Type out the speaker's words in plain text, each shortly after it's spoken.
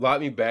Block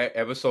Me Back,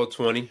 episode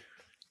 20.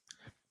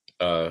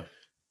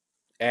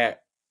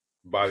 At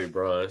Bobby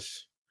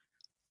Bronz,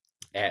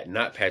 at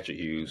not Patrick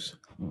Hughes.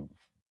 And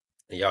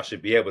y'all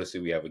should be able to see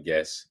we have a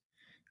guest.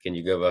 Can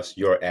you give us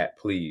your at,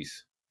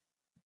 please?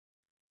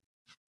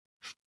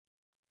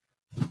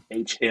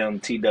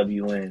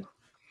 HMTWN.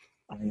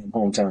 I am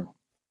hometown.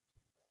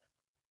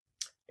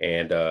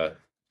 And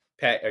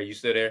Pat, are you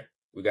still there?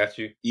 We got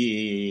you?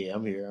 Yeah,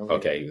 I'm here.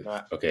 Okay,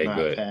 Not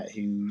good. Pat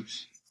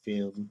Hughes.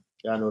 Feel me?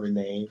 Y'all know the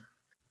name.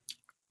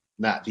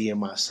 Not being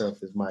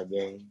myself is my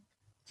game.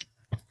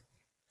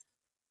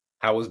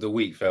 How was the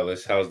week,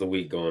 fellas? How's the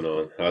week going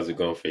on? How's it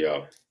going for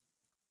y'all?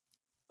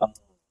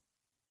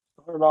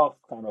 Started off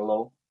kind of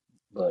low,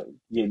 but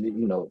yeah,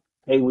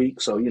 pay week,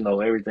 so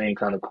everything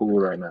kind of cool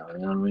right now. You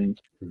know what I mean?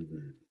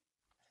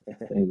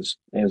 Mm-hmm. Things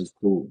is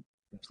cool.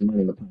 Got some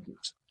money in the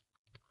pockets.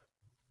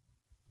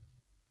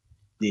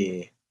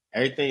 Yeah,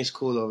 everything's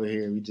cool over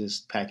here. We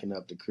just packing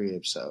up the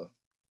crib, so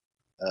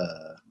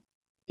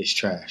it's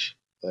trash.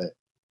 But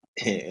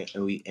and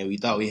we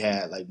thought we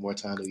had like more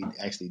time than we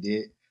actually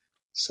did,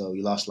 so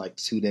we lost like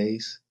 2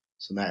 days.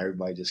 So now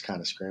everybody just kind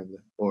of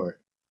scrambling, or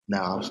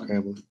now I'm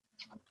scrambling.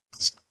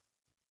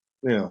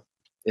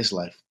 It's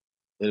life.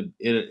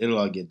 It'll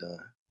all get done.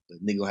 The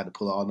nigga had to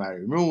pull all night.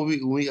 Remember when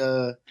we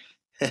remember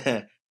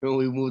when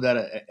we moved out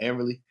of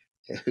Amberley?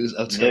 It was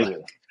up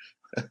to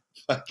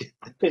I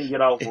couldn't get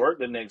off work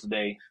the next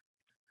day,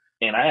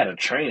 and I had a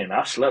training.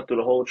 I slept through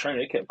the whole training.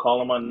 They kept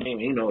calling my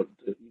name.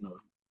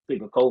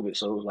 Thinking COVID,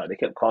 so it was like they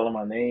kept calling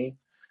my name.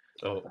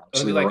 Oh,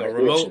 is it like a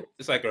remote?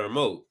 It's like a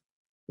remote.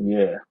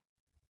 Yeah.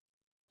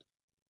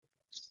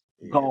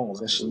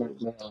 That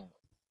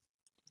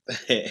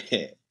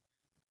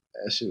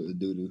shit was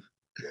doo doo.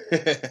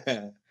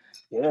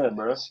 Yeah,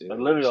 bro.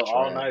 Literally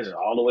all nighter,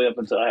 all the way up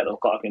until I had to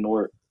clock into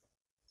work.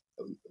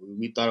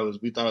 We thought it was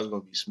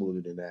gonna be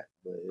smoother than that,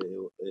 but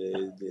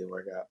it didn't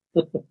work out.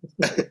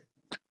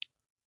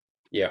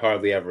 Yeah,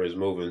 hardly ever is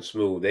moving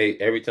smooth.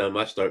 Every time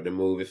I start to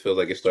move, it feels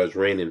like it starts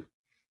raining.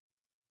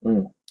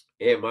 Mm.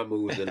 And my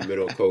move was in the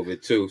middle of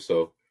COVID too,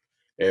 so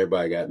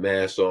everybody got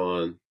masks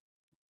on.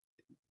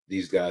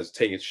 These guys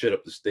taking shit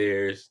up the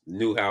stairs.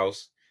 New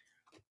house.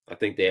 I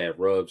think they had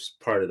rubs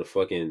part of the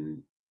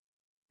fucking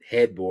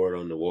headboard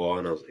on the wall,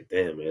 and I was like,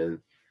 damn,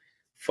 man,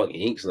 fucking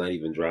ink's not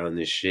even dry on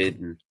this shit.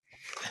 And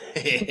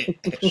they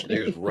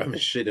was rubbing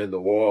shit in the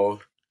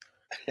wall.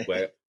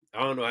 But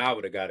I don't know how I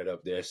would have got it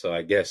up there, so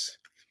I guess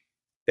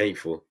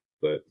thankful.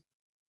 But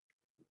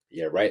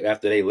yeah, right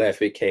after they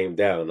left, it came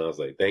down. I was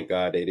like, thank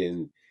God they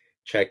didn't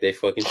track their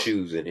fucking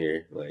shoes in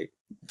here. Like,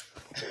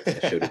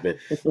 that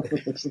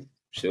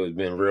should have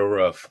been real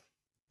rough.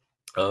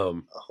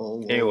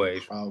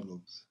 Anyways,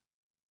 problems.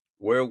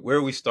 Where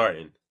are we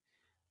starting?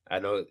 I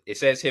know it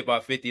says hip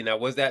hop 50. Now,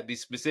 was that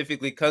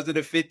specifically because of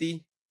the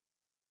 50,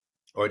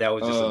 or that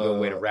was just a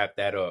good way to wrap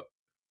that up?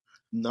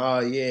 No,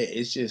 yeah, it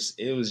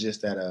was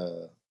just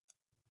that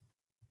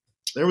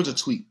there was a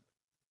tweet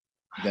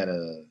that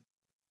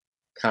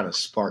kind of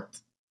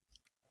sparked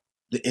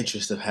the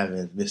interest of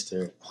having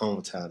Mr.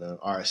 Hometown,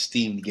 our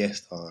esteemed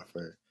guest, on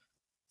for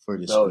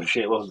this week.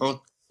 Shit! What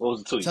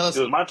was the tweet? It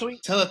was my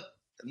tweet. Tell us.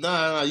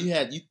 No,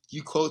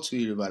 you quote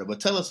tweeted about it,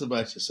 but tell us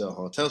about yourself,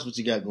 home. Tell us what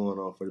you got going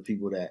on for the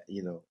people that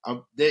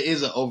there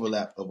is an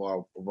overlap of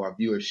our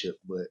viewership,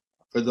 but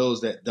for those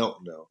that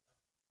don't know,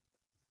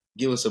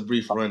 give us a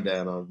brief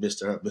rundown on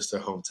Mr.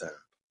 Hometown.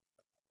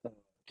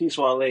 Keith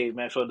Swale,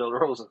 Maxwell De La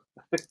Rosa.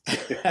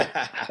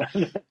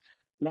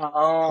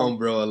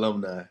 Homebro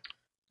alumni.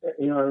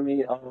 You know what I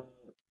mean?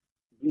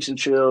 Decent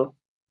chill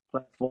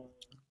platform,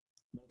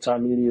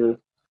 multimedia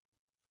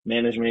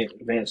management,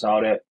 events,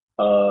 all that.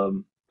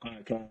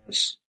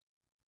 Podcasts.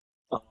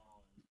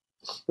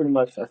 That's pretty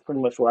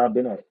much where I've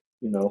been at.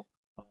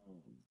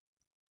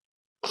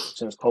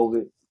 Since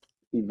COVID,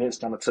 events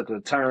kind of took a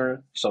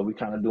turn, so we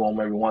kind of do them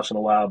every once in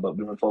a while. But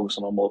we've been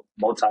focusing on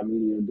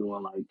multimedia,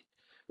 doing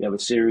we have a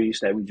series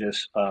that we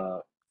just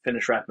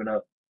finished wrapping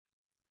up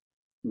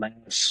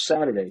last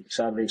Saturday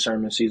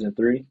Sermon Season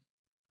 3.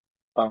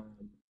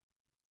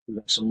 We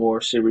got some more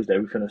series that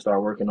we're going to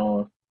start working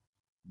on.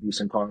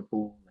 Decent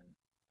Carpool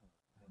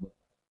and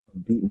a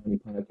Beat Money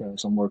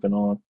podcast I'm working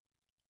on.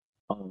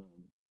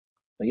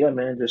 But yeah,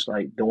 man, just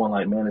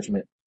doing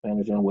managing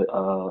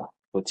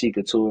with T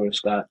Couture and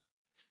Scott.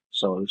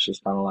 So it's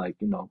just kind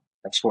of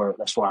that's where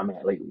I'm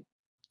at lately.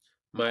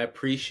 My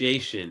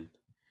appreciation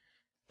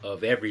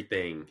of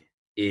everything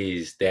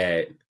is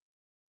that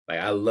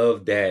I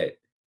love that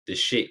the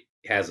shit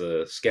has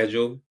a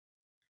schedule.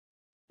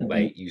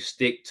 Mm-hmm. You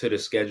stick to the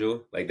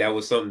schedule. That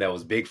was something that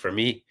was big for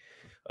me.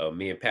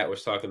 Me and Pat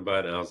was talking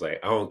about it, and I was like,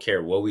 I don't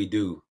care what we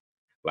do.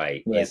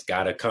 It's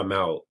gotta come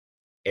out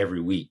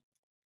every week.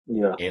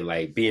 Yeah.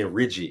 And being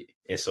rigid.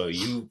 And so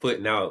you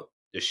putting out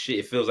the shit,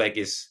 it feels like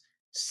it's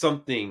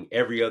something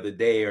every other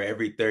day or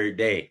every third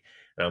day.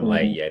 And I'm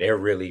like, yeah, they're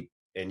really,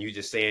 and you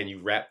just saying you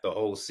wrapped the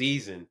whole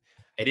season.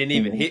 It didn't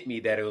even hit me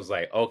that it was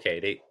like,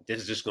 okay,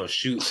 this is just gonna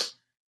shoot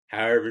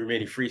however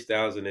many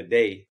freestyles in a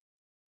day.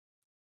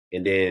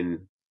 And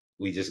then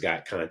we just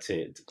got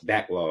content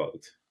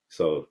backlogged.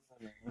 So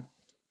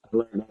I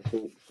learned that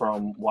shit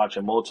from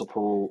watching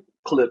multiple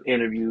clip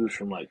interviews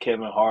from like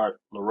Kevin Hart,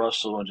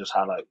 LaRussell, and just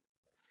how like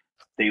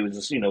they was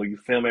just you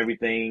film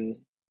everything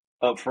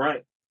up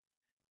front,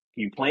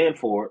 you plan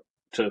for it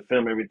to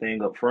film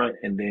everything up front,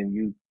 and then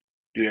you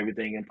do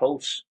everything in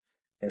post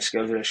and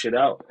schedule that shit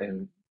out.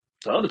 And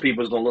to other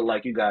people, it's gonna look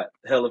like you got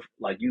hell of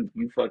like you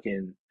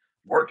fucking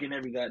working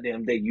every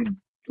goddamn day, you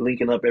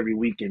linking up every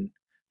week and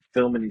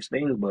filming these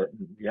things, but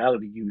in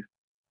reality, you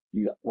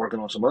working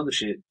on some other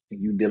shit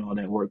and you did all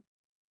that work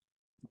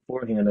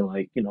beforehand to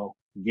like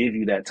give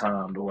you that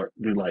time to work,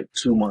 do like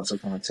 2 months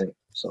of content.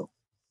 So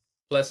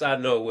Plus, I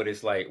know what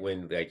it's like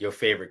when like your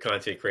favorite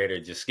content creator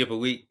just skip a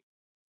week.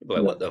 You be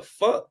like, yeah, what the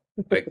fuck?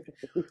 Like,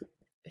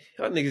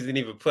 y'all niggas didn't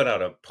even put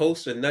out a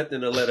post or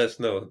nothing to let us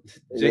know.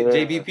 yeah,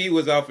 JBP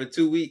was out for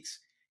 2 weeks,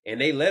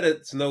 and they let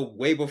us know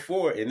way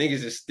before, and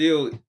niggas is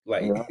still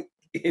like yeah,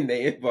 in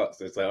their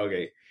inbox. It's like,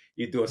 okay,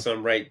 you doing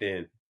something right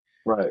then.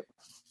 right.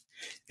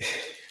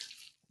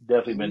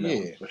 Definitely been that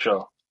one Yeah, for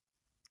sure.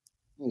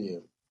 yeah.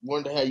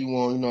 Wanted to have you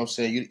on. You know what I'm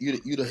saying?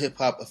 You the hip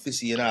hop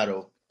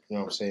aficionado. You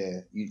know what I'm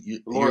saying? You're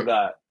Lord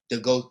God. the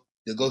go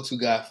to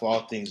guy for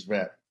all things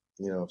rap.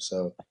 You know,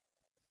 so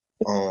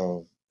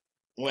want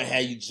to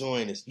have you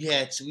join us. You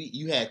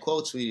had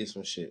quote tweeted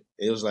some shit.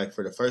 It was like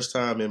for the first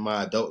time in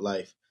my adult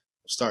life,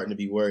 I'm starting to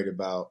be worried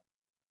about.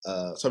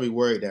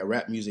 Worried that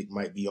rap music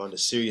might be on the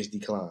serious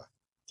decline.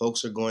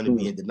 Folks are going to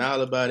be in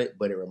denial about it,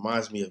 but it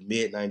reminds me of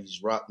mid '90s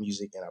rock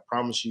music, and I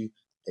promise you,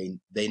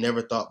 they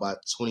never thought by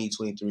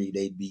 2023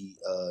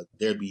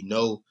 there'd be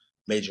no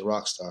major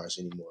rock stars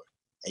anymore.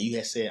 And you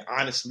had said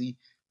honestly,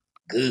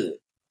 good.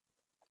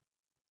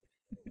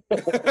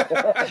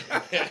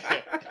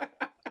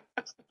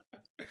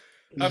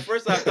 At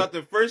first, I thought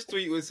the first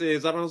tweet was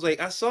his. I was like,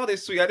 I saw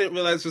this tweet. I didn't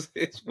realize it was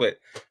his, but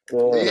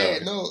Yeah,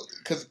 no. no,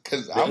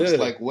 because I was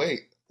like,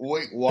 wait,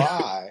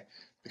 why?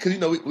 Because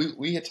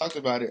we had talked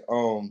about it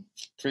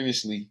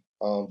previously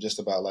just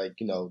about like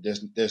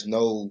there's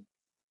no,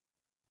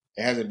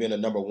 it hasn't been a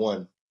number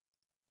one,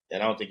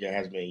 and I don't think it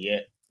has been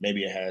yet.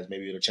 Maybe it has.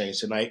 Maybe it'll change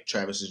tonight.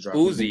 Travis is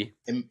dropping, Uzi.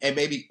 and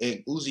maybe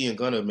Uzi and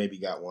Gunna maybe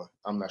got one.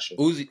 I'm not sure.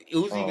 Uzi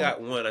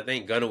got one. I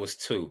think Gunna was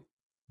two.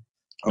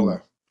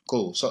 Okay,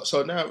 cool.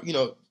 So now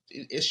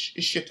it's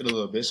shifted a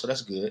little bit, so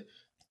that's good.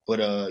 But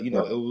it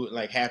was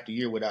like half the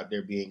year without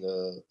there being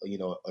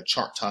a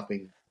chart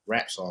topping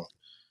rap song.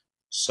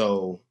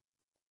 So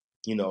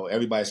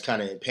everybody's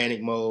kind of in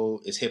panic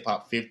mode. It's Hip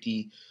Hop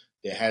 50.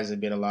 There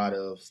hasn't been a lot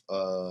of.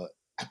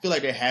 I feel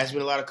like there has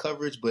been a lot of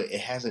coverage, but it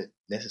hasn't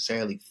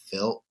necessarily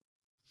felt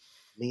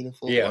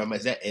meaningful. Yeah. Or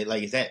is that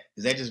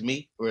just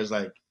me, or is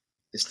like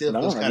it still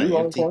feels No, kind of you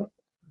on empty? point.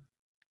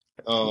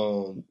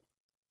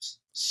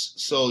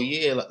 So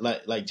yeah,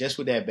 like just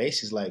with that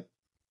basis, like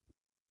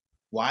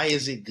why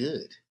is it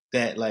good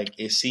that like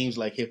it seems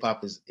like hip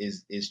hop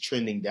is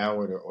trending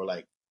downward or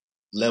like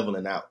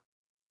leveling out?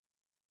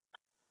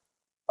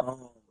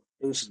 Um,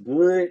 it's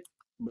good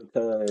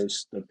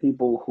because the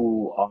people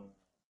who are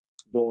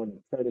doing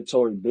the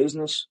predatory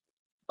business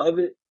of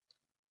it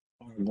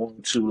are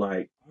going to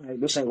like, all right,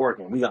 this ain't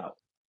working. We out,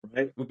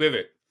 right? We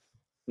pivot.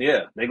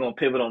 Yeah, they're gonna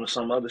pivot onto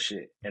some other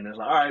shit, and it's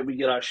like, all right, we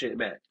get our shit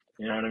back.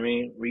 You know what I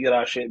mean? We get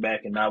our shit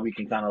back, and now we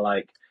can kind of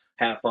like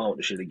have fun with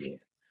the shit again.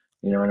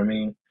 You know what I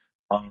mean?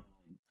 Um,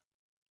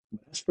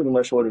 that's pretty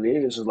much what it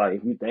is. Is like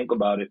if you think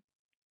about it,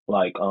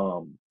 like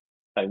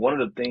like one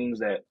of the things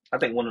that I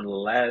think one of the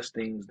last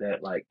things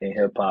that like in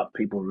hip hop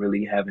people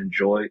really have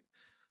enjoyed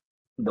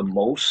the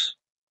most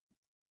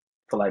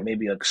for like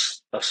maybe a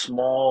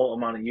small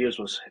amount of years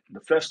was the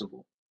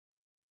festival.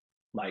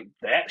 Like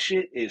that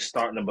shit is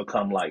starting to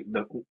become like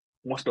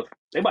once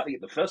they about to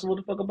get the festival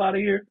the fuck up out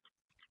of here.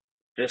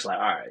 It's like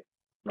all right,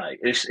 like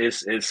it's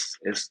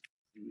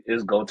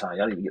go time.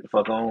 Y'all need to get the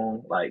fuck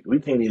on. Like we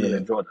can't even Yeah,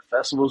 enjoy the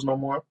festivals no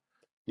more.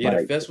 Yeah, the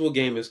Like festival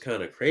game is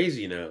kind of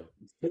crazy now.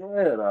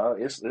 yeah, dog,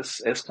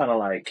 it's kind of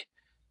like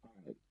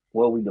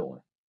what are we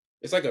doing?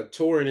 It's like a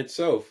tour in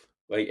itself.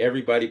 Like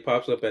everybody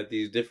pops up at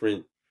these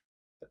different.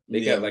 They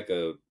got yeah, like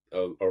a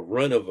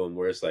run of them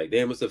where it's like,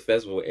 damn, it's a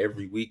festival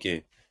every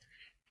weekend.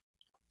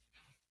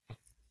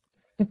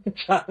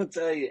 I'll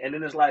tell you. And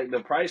then it's like the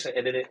price,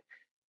 and then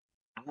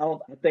I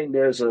don't. I think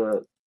there's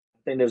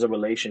a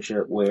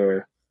relationship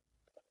where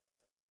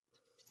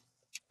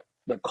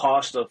the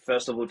cost of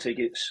festival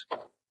tickets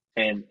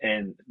and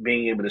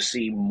being able to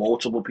see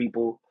multiple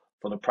people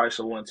for the price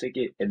of one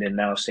ticket, and then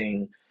now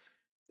seeing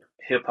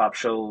hip hop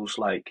shows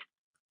like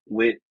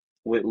with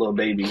Lil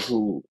Baby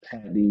who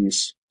had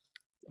these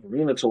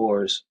arena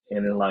tours,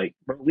 and then like,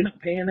 bro, we not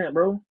paying that,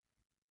 bro.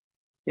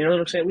 You know what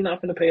I'm saying? We're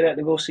not gonna pay that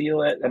to go see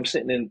you at. I'm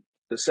sitting in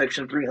the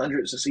section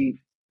 300s to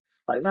see.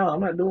 Like, no, I'm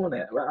not doing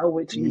that. I'll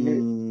wait till you hit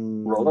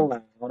Rolling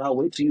Loud. I'll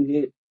wait till you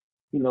hit,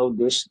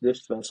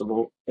 this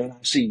festival, and I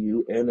see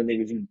you and the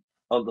niggas you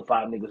of the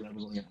five niggas that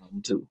was on your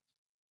album too.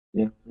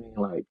 You know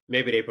what I mean? Like,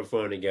 Maybe they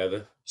perform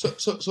together. so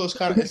it's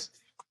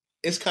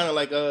kind of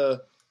like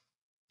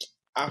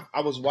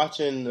I was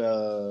watching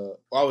I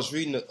was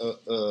reading a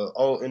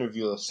old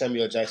interview of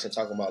Samuel Jackson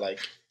talking about like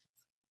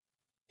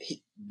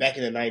back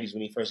in the 90s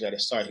when he first got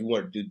his start, he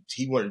wanted to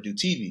do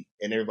TV,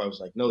 and everybody was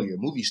like, "No, you're a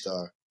movie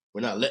star.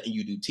 We're not letting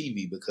you do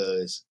TV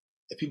because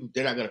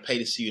they're not going to pay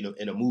to see you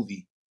in a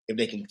movie if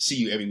they can see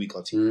you every week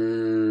on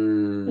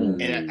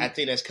TV." And I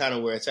think that's kind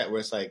of where it's at, where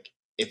it's like,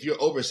 if you're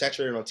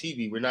oversaturated on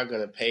TV, we're not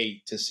going to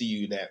pay to see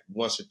you that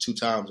once or two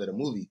times at a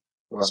movie.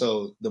 Right.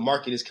 So the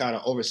market is kind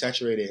of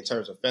oversaturated in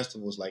terms of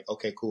festivals. Like,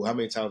 okay, cool. How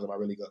many times am I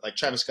really going? Like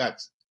Travis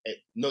Scott,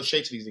 no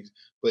shade to these things,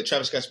 but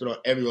Travis Scott's been on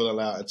every Rolling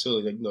Loud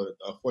until the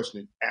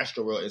unfortunate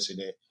Astro World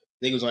incident. I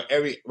think it was on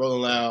every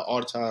Rolling Loud all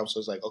the time. So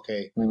it's like,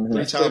 okay,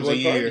 3 times a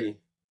year.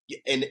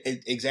 And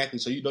exactly.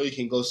 So you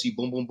can go see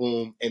Boom Boom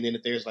Boom. And then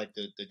if there's like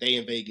the day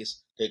in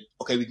Vegas, that,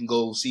 okay, we can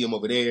go see him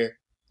over there,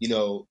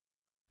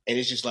 And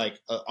it's just like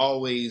an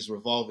always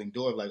revolving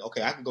door of like,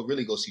 okay, I can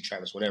really go see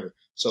Travis whenever.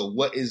 So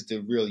what is the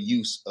real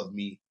use of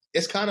me?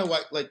 It's kind of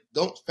like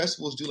don't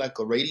festivals do like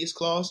a radius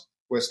clause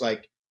where it's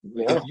like,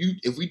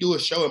 if we do a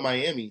show in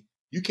Miami,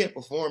 you can't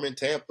perform in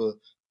Tampa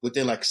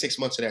within like 6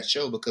 months of that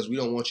show because we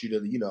don't want you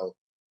to,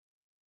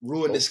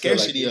 ruin the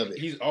scarcity of it.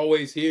 He's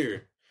always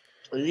here.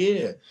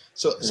 Yeah.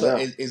 So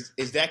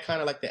is that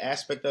kind of like the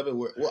aspect of it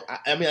where, well,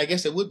 I mean, I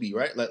guess it would be,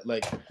 right?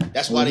 Like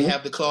that's why they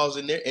have the clause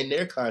in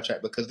their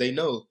contract, because they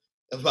know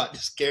about the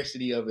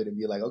scarcity of it and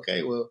be like,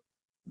 okay, well,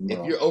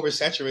 if you're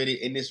oversaturated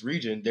in this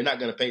region, they're not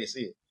going to pay to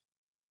see it.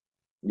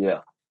 Yeah.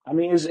 I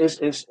mean,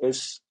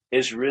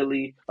 it's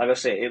really, like I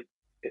said,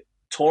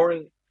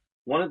 touring,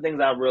 one of the things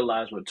I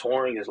realized with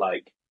touring is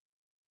like,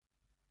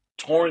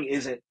 touring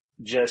isn't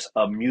just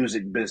a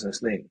music business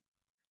thing.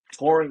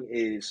 Touring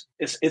is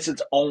it's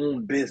its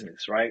own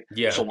business, right?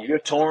 Yeah. So when you're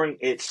touring,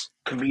 it's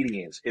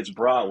comedians, it's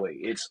Broadway,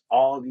 it's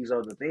all these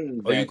other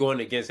things. You're going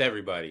against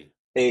everybody.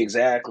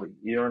 Exactly.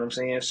 You know what I'm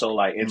saying? So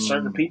like, and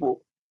certain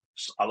people,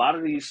 a lot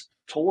of these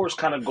tours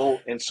kind of go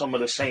in some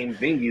of the same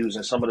venues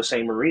and some of the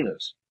same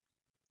arenas.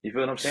 You feel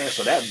what I'm saying?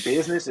 So that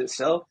business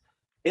itself,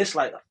 it's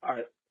like, all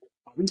right,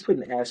 are we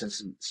putting ass in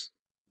seats?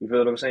 You feel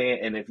what I'm saying?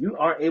 And if you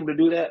aren't able to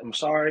do that, I'm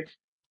sorry,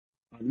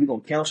 we're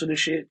gonna cancel this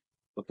shit.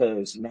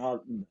 Because now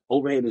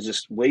overhead is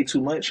just way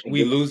too much.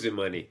 We losing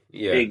money.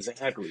 Yeah,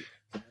 exactly.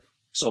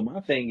 So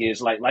my thing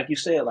is like you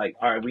said, like,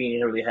 all right, we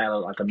ain't really had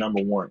a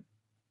number one,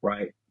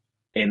 right?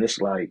 And it's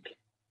like,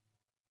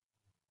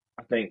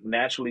 I think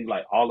naturally,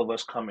 like all of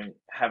us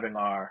having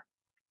our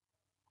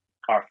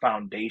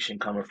foundation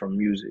coming from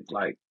music,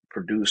 like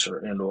producer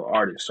and or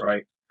artist,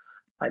 right?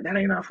 Like that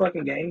ain't our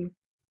fucking game.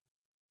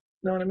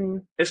 You know what I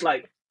mean? It's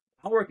like,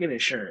 I work in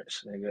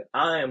insurance, nigga.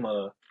 I am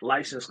a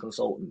licensed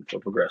consultant for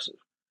Progressive.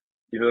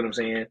 You feel what I'm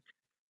saying?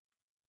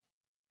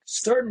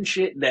 Certain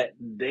shit that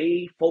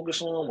they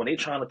focus on when they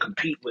trying to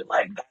compete with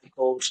like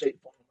Geico, State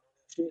Farm,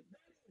 shit,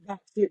 that got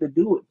shit to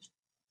do it.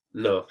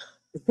 No.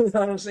 You know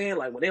what I'm saying?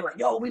 Like when they're like,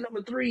 yo, we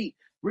number 3,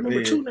 we're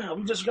number 2 now.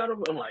 We just got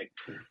to. I'm like,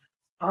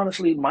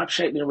 honestly, my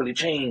check didn't really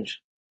change.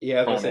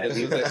 Yeah, what's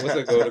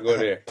a goal to go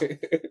there?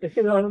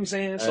 You know what I'm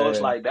saying? So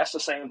it's like, that's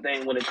the same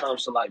thing when it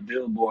comes to like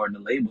Billboard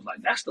and the labels.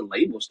 Like that's the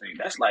labels thing.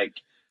 That's like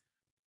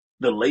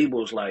the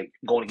labels like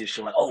going to get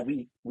shit like, oh,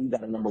 we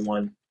got a number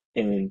 1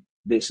 in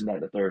this and that,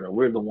 the third, or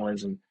we're the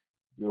ones in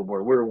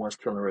Billboard, we're the ones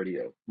killing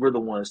radio, we're the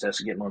ones that's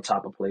getting on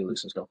top of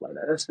playlists and stuff like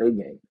that. That's their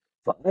game.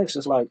 For us,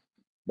 it's like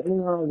that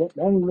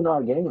ain't even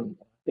our game.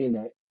 I think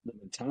that the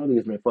mentality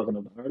has been fucking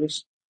up the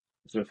artists,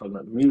 it's been fucking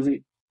up the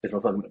music, it's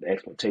been fucking up the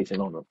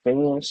expectation on the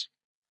fans,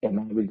 and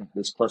now we got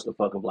this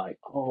clusterfuck of like,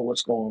 oh,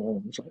 what's going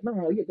on? It's like,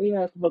 no, get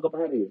their ass the fuck up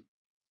out of here.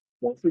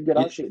 Once we get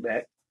our shit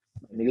back,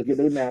 niggas get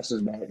their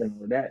masters back and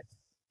all of that,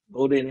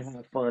 go there and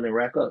have fun and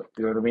rack up.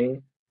 You know what I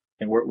mean?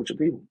 And work with your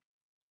people.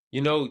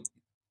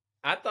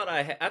 I thought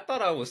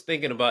I was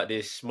thinking about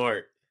this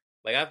smart.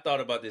 Like I've thought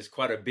about this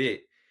quite a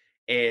bit,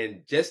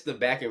 and just the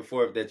back and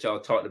forth that y'all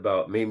talked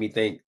about made me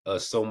think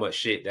of so much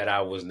shit that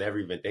I was never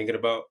even thinking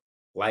about.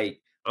 Like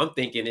I'm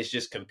thinking it's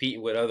just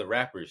competing with other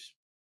rappers.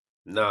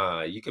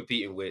 Nah, you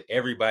competing with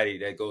everybody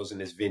that goes in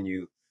this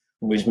venue,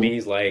 which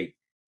means like,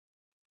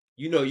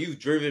 you've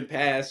driven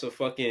past a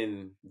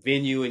fucking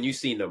venue and you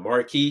seen the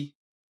marquee.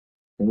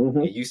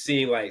 And you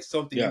seen like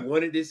something you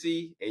wanted to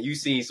see, and you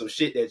seen some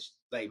shit that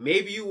like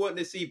maybe you wanted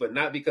to see, but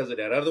not because of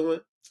that other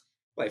one.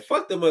 Like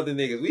fuck them other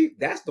niggas.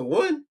 That's the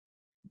one.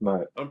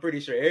 Right. I'm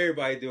pretty sure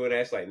everybody doing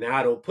that's like,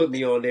 nah, don't put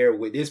me on there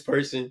with this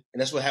person.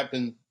 And that's what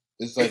happened.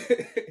 It's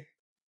like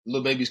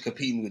Lil Baby's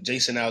competing with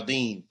Jason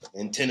Aldean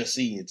in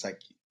Tennessee. It's like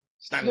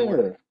it's not gonna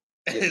work.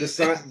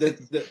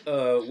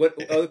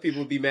 What other people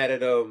would be mad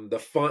at the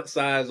font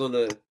size on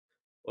the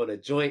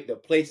joint, the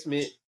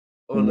placement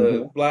on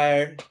the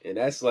flyer, and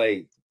that's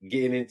like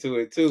getting into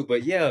it too.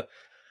 But yeah,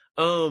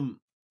 I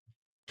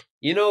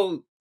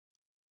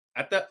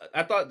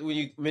thought when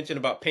you mentioned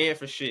about paying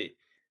for shit,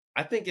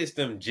 I think it's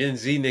them Gen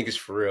Z niggas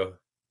for real.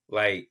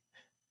 Like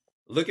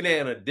looking at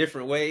it in a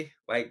different way.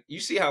 Like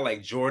you see how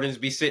like Jordans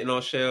be sitting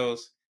on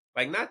shelves,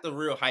 like not the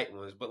real hype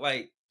ones, but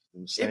like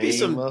it'd be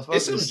some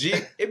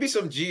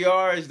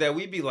GRs that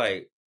we be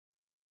like,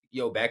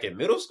 yo, back in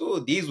middle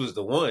school, these was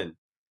the one.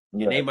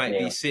 And they might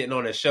be sitting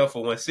on a shelf for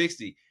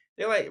 160.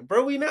 They're like,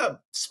 bro, we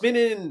not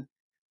spending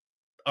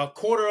a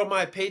quarter of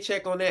my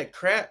paycheck on that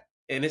crap.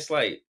 And it's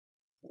like,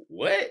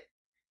 what?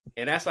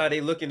 And that's how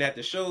they looking at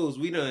the shows.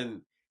 We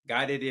done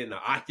got it in the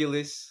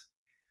Oculus.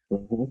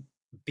 Mm-hmm.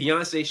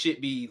 Beyonce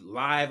should be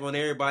live on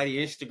everybody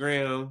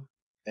Instagram.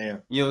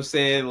 Damn. You know what I'm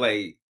saying?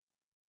 Like,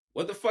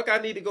 what the fuck I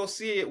need to go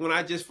see it when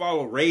I just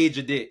follow Rage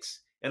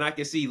Addicts and I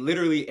can see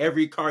literally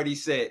every Cardi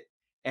set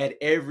at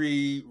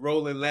every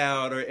Rolling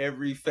Loud or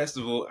every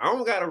festival. I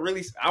don't gotta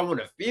really, I want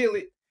to feel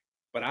it,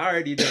 but I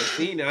already done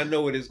seen it. I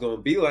know what it's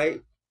gonna be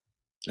like.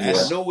 I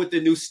know what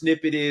the new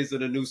snippet is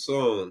of the new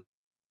song.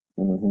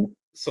 Mm-hmm.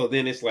 So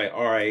then it's like,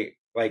 all right,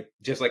 like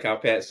just like how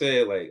Pat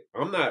said, like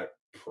I'm not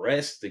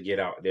pressed to get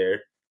out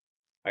there.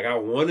 Like I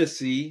want to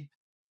see.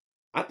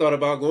 I thought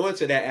about going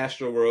to that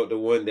Astro World, the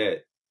one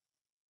that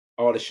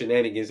all the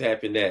shenanigans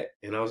happened at,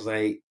 and I was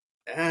like,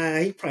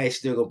 he probably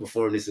still gonna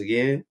perform this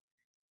again.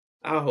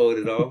 I'll hold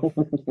it off.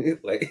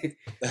 Like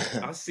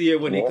I'll see it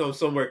when he comes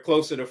somewhere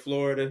closer to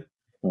Florida.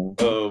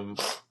 Mm-hmm.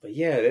 But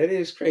yeah, that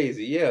is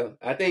crazy. Yeah,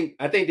 I think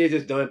they're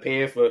just done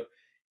paying for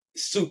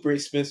super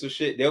expensive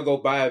shit. They'll go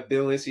buy a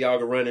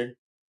Balenciaga runner,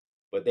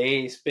 but they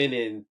ain't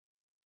spending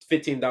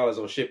 $15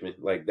 on shipping.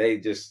 Like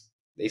they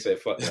said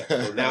fuck that.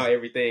 So now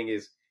everything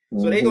is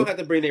so they gonna have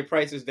to bring their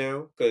prices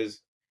down because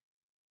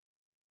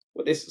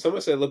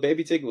someone said the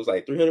baby ticket was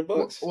like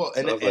 $300. Well,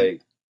 and I was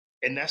like,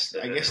 and that's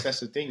I guess that's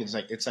the thing. It's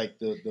like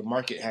the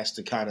market has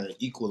to kind of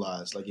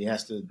equalize. Like it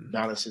has to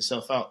balance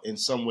itself out in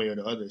some way or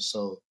the other.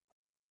 So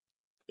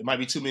it might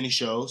be too many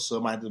shows, so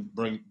it might have to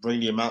bring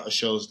the amount of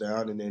shows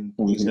down, and then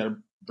you got to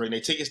bring their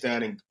tickets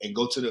down and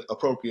go to the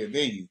appropriate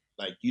venue.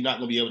 Like you're not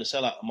gonna be able to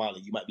sell out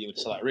Amali. You might be able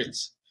to sell out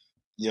Ritz.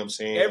 You know what I'm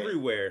saying?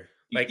 Everywhere.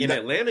 Like in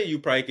Atlanta, you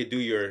probably could do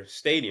your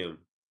stadium.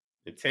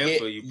 In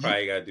Tampa, you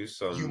probably got to do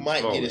something. You might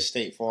smaller. get a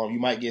State Farm. You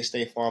might get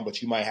State Farm,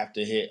 but you might have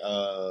to hit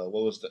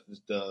what was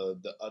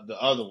the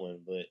other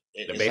one? But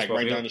it's like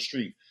right down the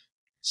street.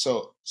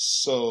 So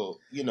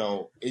you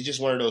know, it's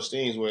just one of those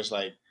things where it's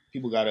like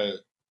people gotta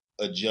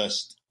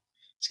adjust.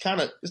 It's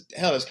kind of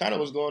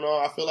what's going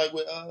on. I feel like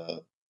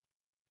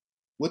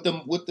with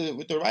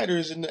the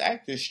writers and the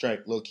actors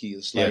strike, low key.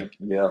 It's like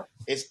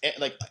it's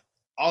like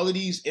all of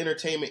these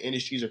entertainment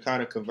industries are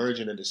kind of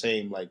converging at the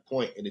same like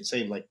point, and the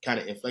same like kind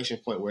of inflection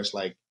point where it's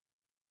like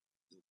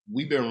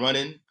we've been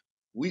running,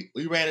 we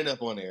ran it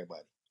up on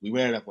everybody. We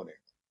ran it up on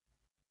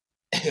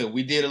everybody.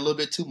 We did a little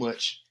bit too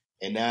much,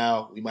 and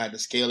now we might have to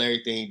scale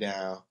everything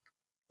down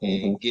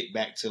and get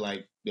back to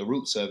like the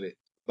roots of it.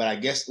 But I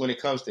guess when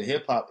it comes to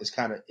hip hop, it's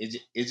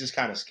just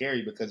kind of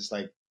scary because it's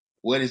like,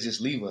 where does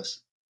this leave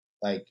us?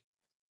 Like,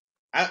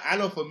 I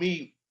know for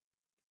me,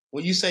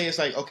 when you say it's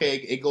like, okay,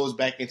 it goes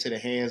back into the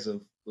hands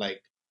of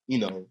like, you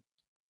know,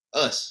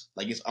 us,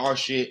 like it's our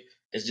shit.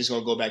 It's just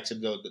gonna go back to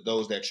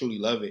those that truly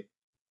love it.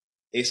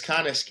 It's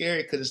kind of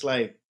scary because it's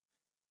like,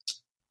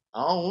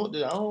 you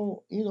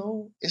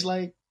know, it's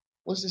like,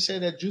 what's it say,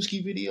 that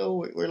Drewski video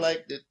where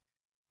like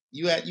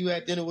you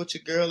at dinner with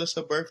your girl, it's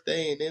her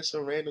birthday, and then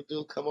some random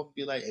dude come up and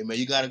be like, hey man,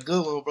 you got a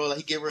good one, bro. Like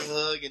he give her a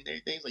hug and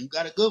everything. It's like, you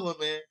got a good one,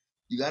 man.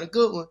 You got a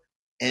good one.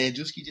 And then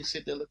Drewski just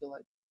sit there looking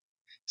like,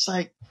 it's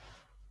like,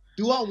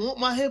 do I want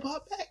my hip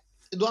hop back?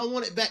 Do I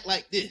want it back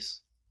like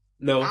this?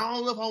 No. I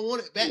don't know if I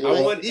want it back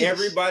I want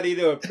everybody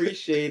to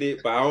appreciate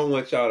it, but I don't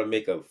want y'all to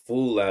make a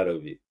fool out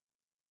of it.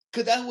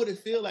 Cause that's what it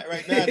feel like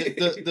right now.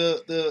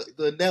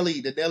 The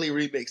Nelly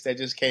remix that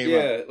just came out.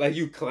 Yeah, like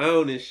you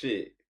clown and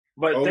shit.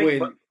 But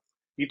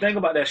you think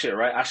about that shit,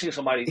 right? I seen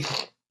somebody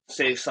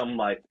say something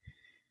like,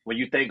 when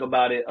you think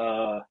about it,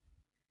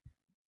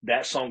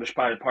 that song is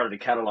probably part of the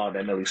catalog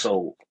that Nelly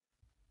sold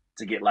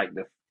to get like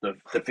the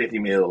 50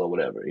 mil or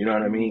whatever. You know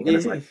what I mean? And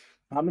it's like,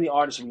 how many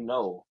artists we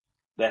know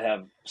that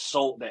have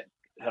sold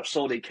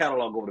their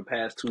catalog over the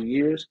past 2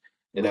 years?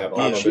 And that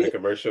pop up in a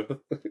commercial.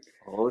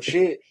 Oh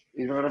shit!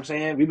 You know what I'm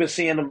saying? We've been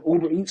seeing them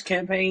Uber Eats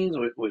campaigns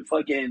with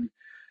fucking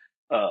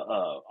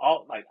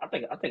all like I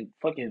think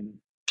fucking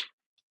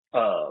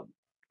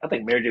I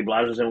think Mary J.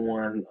 Blige was in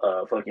one.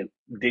 Fucking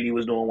Diddy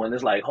was doing one.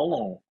 It's like,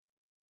 hold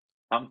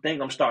on,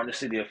 I'm starting to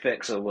see the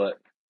effects of what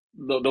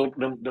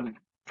the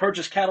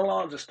purchase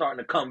catalogs are starting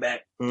to come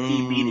back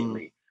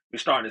immediately. We're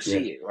starting to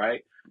see it,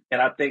 right?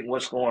 And I think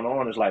what's going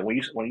on is like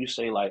when you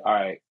say like, all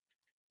right,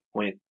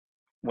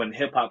 when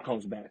hip hop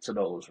comes back to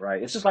those,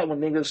 right? It's just like when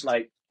niggas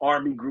like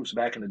R&B groups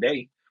back in the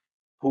day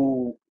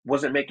who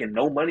wasn't making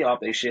no money off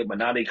their shit, but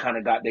now they kind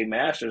of got their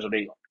masters or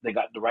they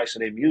got the rights to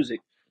their music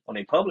on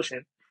their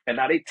publishing, and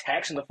now they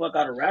taxing the fuck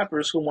out of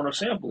rappers who want to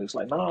sample it. It's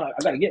like, nah, I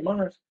gotta get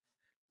mine.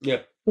 Yeah,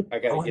 I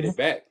gotta get it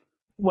back.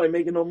 You wasn't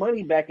making no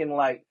money back in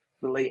like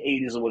the late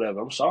 80s or whatever.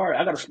 I'm sorry,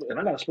 I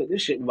gotta split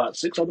this shit with about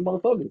 6 other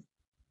motherfuckers.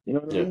 You know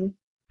what I mean?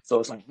 So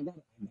it's like, I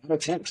gotta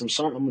tax. I'm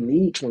sorry, I'm gonna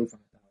need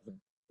 25,000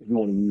 if you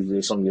want to use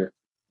this on your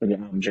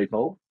album, J.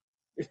 Cole.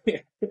 You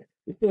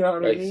know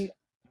what I mean?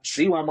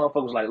 See why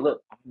motherfuckers like,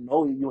 look, I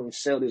know you ain't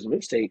sell this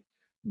mixtape,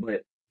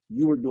 but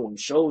you were doing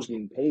shows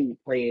getting paid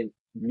playing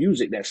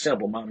music that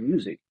sample my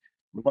music.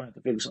 We're gonna have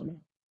to figure something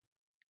out.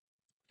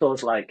 So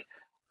it's like,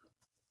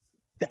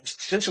 that's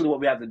essentially what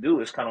we have to do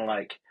is kind of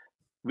like,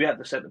 we have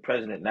to set the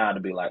precedent now to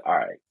be like, all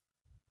right,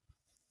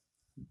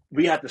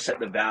 we have to set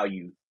the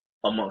value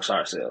amongst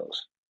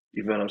ourselves.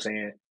 You feel what I'm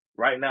saying?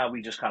 Right now,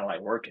 we just kind of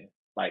like working.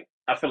 Like,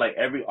 I feel like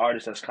every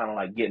artist that's kind of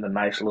like getting a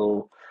nice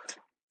little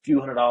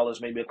few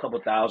 $100s, maybe a couple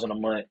thousand a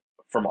month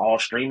from all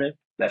streaming,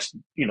 that's,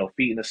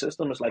 feeding the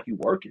system. It's like you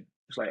working.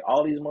 It's like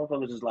all these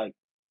motherfuckers is like,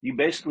 you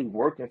basically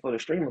working for the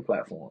streaming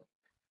platform.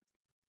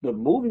 The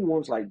movie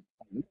ones, like,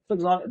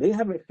 they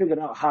haven't figured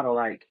out how to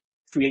like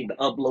create the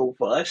upload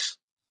for us.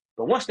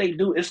 But once they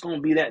do, it's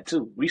gonna be that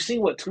too. We see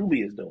what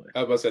Tubi is doing.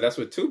 I was about to say that's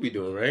what Tubi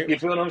doing, right? You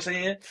feel what I'm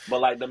saying?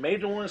 But like the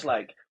major ones,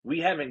 like we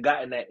haven't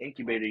gotten that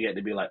incubator yet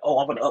to be like, oh,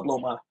 I'm gonna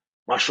upload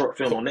my short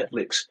film on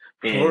Netflix.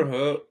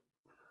 Pornhub.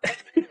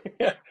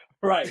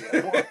 Right.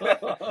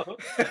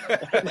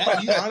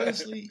 You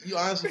honestly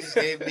just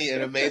gave me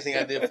an amazing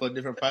idea for a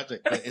different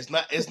project. Like, it's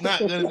not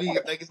gonna be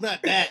like it's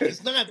not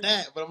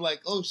that. But I'm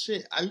like, oh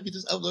shit, I could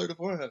just upload it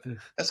for her.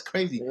 That's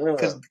crazy.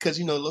 Because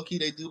low key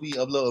they do be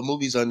uploading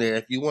movies on there.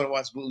 If you want to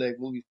watch bootleg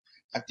movies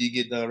after you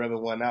get done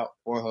rubbing one out,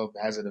 Pornhub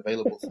has it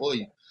available for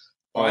you.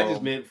 Oh, I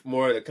just meant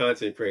more of the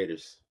content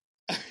creators.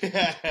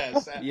 Yeah,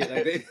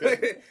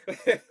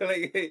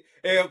 like they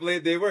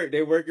upload their work.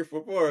 They working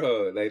for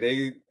Pornhub. Like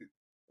they.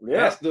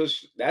 Yeah.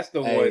 That's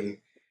the one.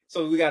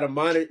 So we got to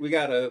mirror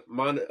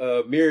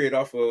it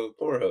off of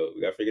Pornhub. We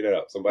got to figure that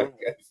out. Somebody.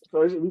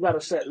 So we got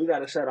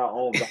to set our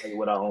own value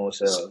with our own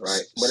selves,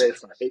 right? But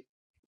it's like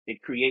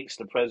it creates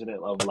the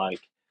precedent of like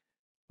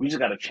we just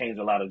got to change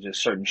a lot of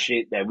just certain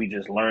shit that we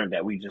just learned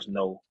that we just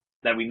know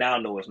that we now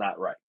know is not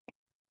right,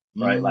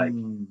 right? Like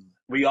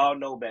we all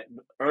know that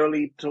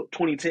early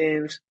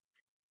 2010s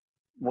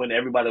when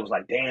everybody was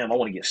like, "Damn, I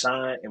want to get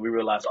signed," and we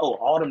realized, oh,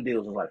 all them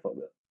deals was like fucked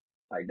up.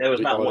 Like there was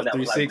not one that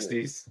was like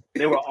good.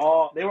 They were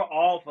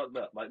all fucked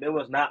up. Like there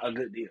was not a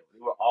good deal. They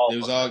were all. It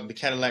was all the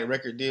Cadillac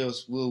record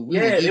deals.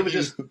 It was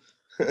just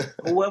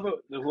whoever.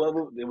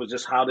 It was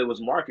just how they was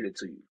marketed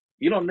to you.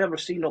 You don't never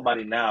see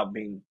nobody now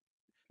being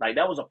like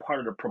that was a part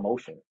of the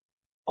promotion.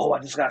 Oh, I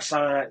just got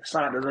signed.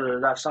 Signed.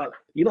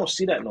 You don't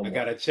see that no more. I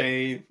got a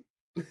chain.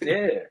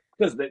 Yeah,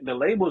 because the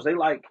labels they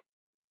like.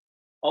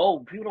 Oh,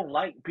 people don't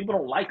like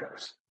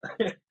us.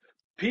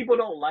 People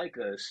don't like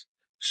us.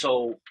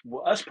 So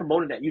us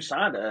promoting that you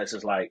signed to us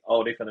is like,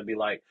 oh, they finna be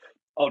like,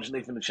 oh, just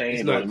they finna change.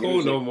 It's not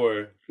cool no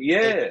more.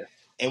 Yeah.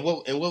 And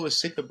what was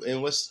sick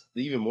and what's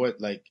even more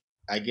like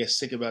I guess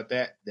sick about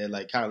that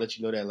like kind of let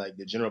you know that like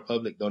the general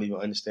public don't even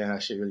understand how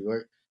shit really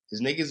works.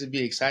 Is niggas would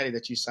be excited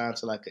that you signed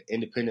to like an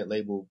independent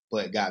label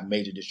but got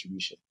major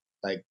distribution.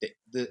 Like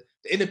the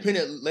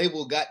independent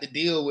label got the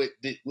deal with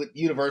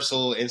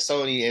Universal and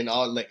Sony and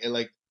all like.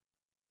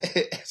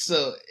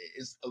 So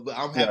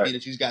I'm happy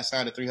that you got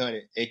signed to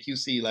 300 and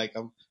QC. Like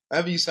I'm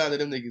happy you signed to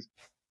them niggas.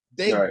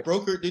 They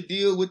brokered the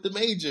deal with the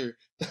major.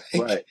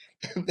 Right.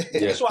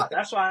 That's why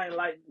I ain't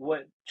like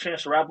what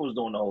Chance the Rapper was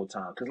doing the whole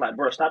time. Cause like,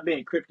 bro, stop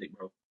being cryptic,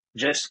 bro.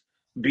 Just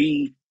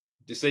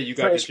say you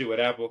got this shit with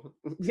Apple.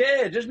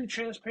 Yeah, just be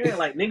transparent.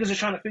 Like niggas are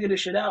trying to figure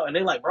this shit out, and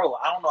they like, bro,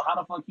 I don't know how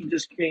the fuck he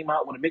just came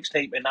out with a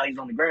mixtape and now he's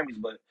on the Grammys,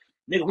 but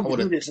nigga, we can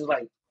do this. It's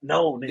like,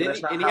 no, nigga,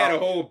 that's not. And he had a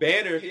whole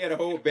banner. He had a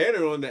whole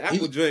banner on the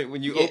Apple joint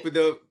when you opened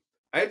up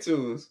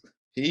iTunes.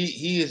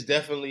 He is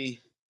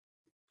definitely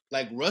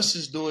like Russ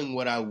is doing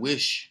what I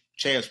wish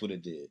Chance would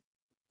have did.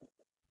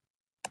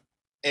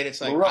 And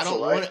it's like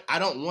Russell, I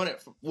don't want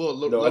it.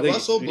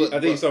 Russell, but I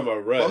think he's talking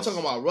about Russ.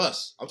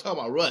 I'm talking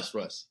about Russ.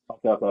 Russ.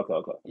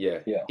 Okay.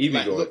 Yeah. He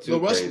be going too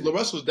crazy.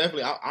 Russ was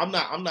definitely. I'm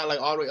not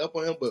like all the way up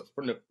on him, but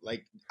from the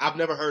like, I've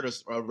never heard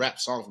a rap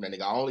song from that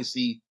nigga. I only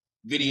see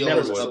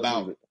videos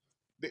about.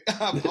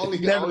 I only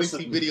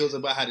see videos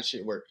about how the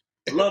shit works.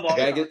 Love all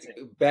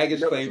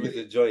baggage claim is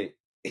a joint.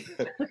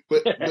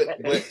 but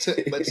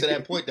to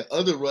that point, the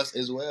other Russ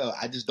as well.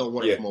 I just don't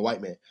want it from a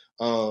white man.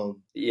 I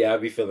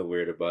be feeling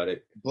weird about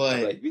it. But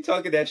I'm like, you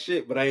talking that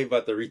shit, but I ain't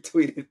about to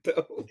retweet it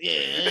though.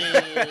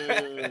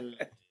 Yeah.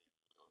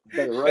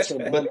 Russ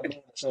and Bun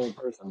the same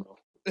person, bro.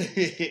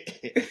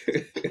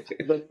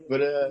 But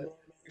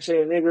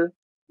say nigga,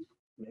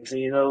 next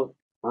thing you know,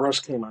 Russ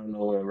came out of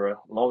nowhere, bro.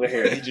 Longer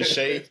hair. He just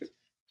shaved.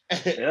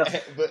 Yeah.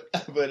 But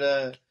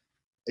I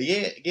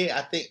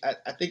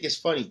think it's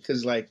funny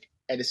because like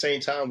at the same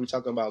time we're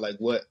talking about like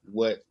what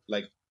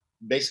like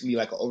basically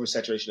like an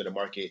oversaturation of the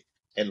market,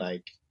 and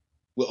like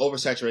with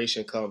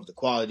oversaturation comes the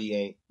quality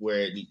ain't where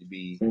it need to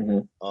be.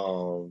 Mm-hmm.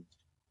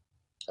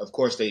 Of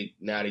course they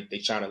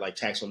trying to like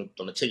tax on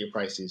the ticket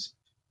prices.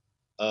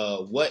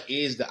 What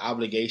is the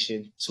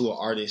obligation to an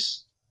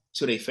artist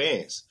to their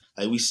fans?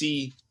 Like we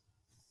see,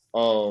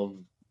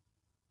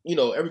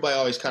 everybody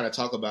always kind of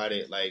talk about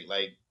it like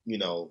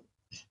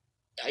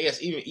I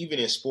guess even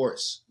in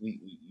sports,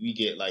 we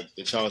get like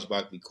the Charles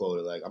Barkley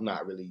quote, like I'm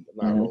not a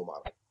role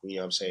model. You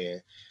know what I'm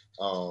saying?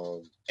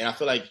 And I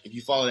feel like if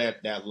you follow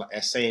that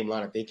same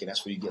line of thinking,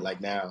 that's what you get.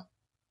 Like now,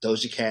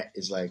 Doja Cat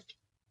is like,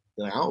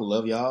 I don't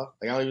love y'all.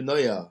 Like I don't even know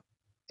y'all,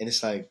 and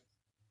it's like,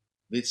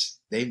 they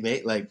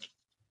make like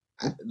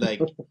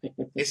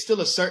it's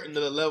still a certain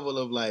level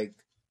of like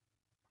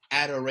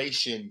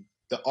adoration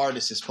the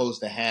artist is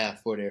supposed to have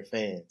for their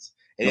fans,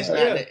 and it's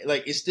not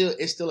like it's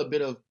still a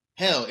bit of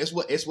hell. It's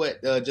what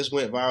just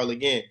went viral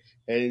again,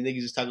 and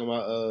niggas just talking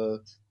about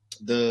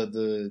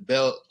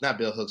the not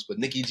Bell Hooks, but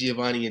Nikki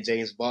Giovanni and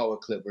James Baldwin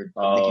clip where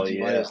Oh, Nikki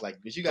Giovanni yeah. was like,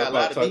 "But you got a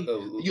lot of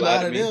me, you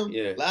lie to them,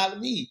 Yeah. lie to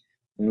me,"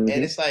 Mm-hmm.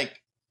 and it's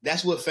like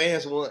that's what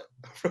fans want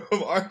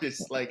from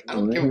artists. Like, I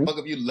don't give a fuck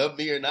if you love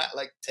me or not.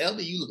 Like, tell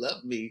me you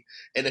love me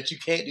and that you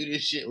can't do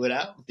this shit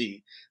without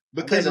me.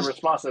 Because the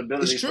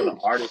responsibility it's for the true.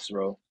 artist,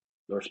 bro.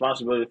 The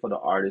responsibility for the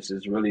artist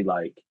is really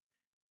like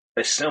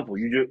it's simple.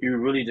 You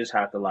really just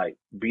have to like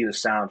be the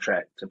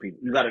soundtrack to people.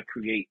 You got to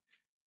create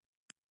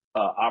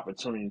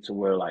opportunity to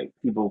where like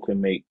people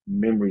can make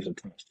memories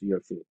attached to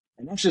your shit,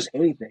 and that's just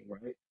anything,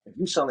 right?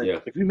 Yeah.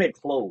 If you make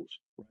clothes,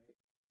 right,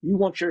 you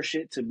want your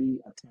shit to be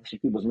attached to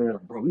people's memories.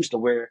 Like, bro, we used to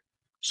wear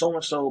so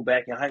and so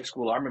back in high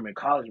school. I remember in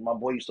college, my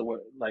boy used to wear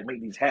like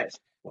make these hats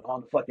with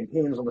all the fucking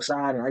pins on the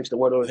side, and I used to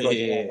wear those.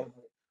 Yeah.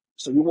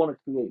 So you want to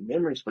create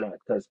memories for that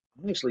because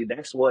honestly,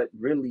 that's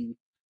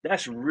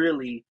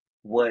really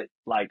what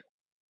like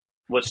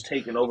what's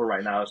taking over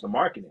right now is the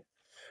marketing.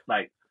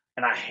 Like,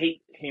 and I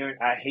hate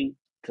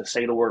to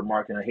say the word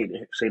marketing, I hate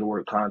to say the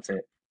word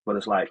content, but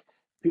it's like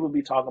people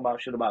be talking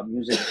about shit about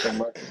music so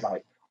much. It's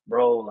like,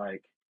 bro,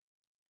 like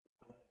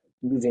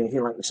music ain't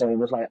hit like the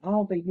same. It's like I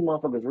don't think you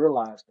motherfuckers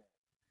realize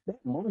that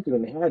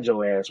marketing had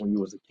your ass when you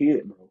was a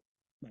kid, bro.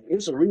 Like,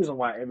 it's a reason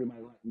why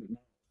everybody liked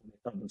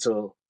McDonald's up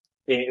until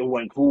it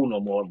wasn't cool no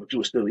more, but you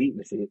were still eating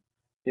the shit.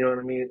 You know what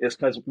I mean? It's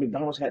because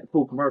McDonald's had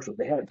cool commercials.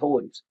 They had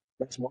toys.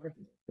 That's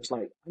marketing. It's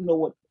like I know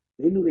what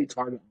they knew they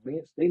target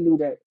audience. They knew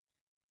that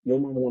your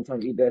mama won't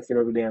trying to eat that shit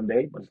every damn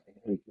day. But it's like,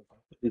 hey, if I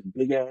put this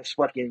big ass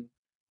fucking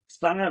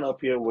sign up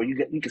here where you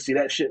can see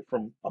that shit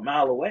from a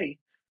mile away,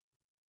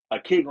 a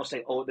kid gonna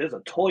say, "Oh, there's a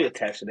toy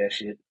attached to that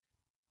shit.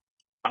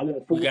 I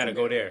want We food got to from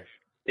go that." there.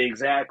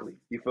 Exactly.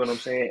 You feel what I'm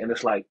saying? And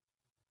it's like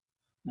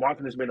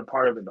marketing has been a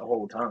part of it the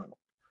whole time.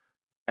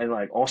 And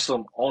like on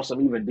some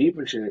even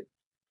deeper shit,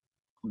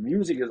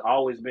 music has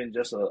always been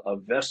just a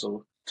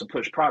vessel to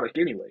push product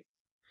anyway.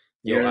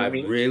 You Yo, know what I I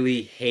mean?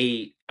 really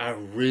hate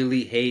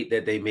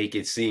that they make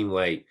it seem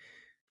like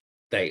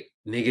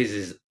niggas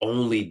is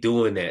only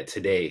doing that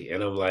today.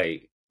 And I'm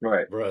like,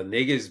 Right. bro,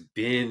 niggas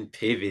been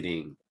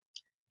pivoting.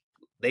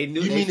 They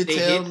knew You mean to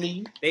tell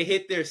me? they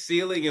hit their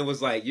ceiling and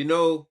was like,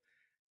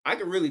 I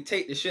could really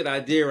take the shit I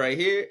did right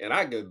here and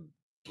I could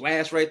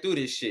blast right through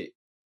this shit.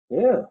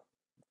 Yeah.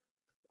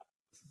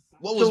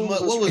 What So,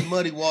 was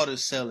Muddy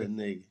Waters selling,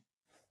 nigga?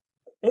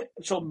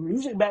 so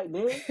music back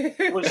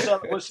then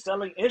was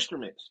selling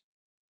instruments.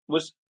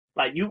 Was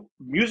like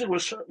music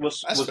That's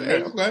was fair.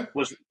 made Okay.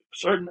 was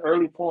certain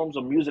early forms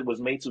of music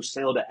was made to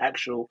sell the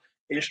actual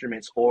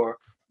instruments or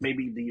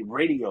maybe the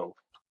radio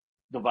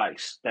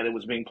device that it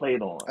was being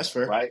played on, That's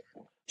fair. right?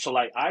 So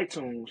like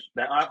iTunes,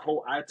 that our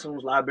whole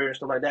iTunes library and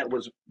stuff like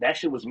that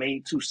shit was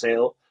made to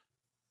sell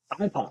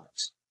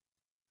iPods.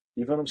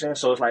 You feel what I'm saying?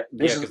 So it's like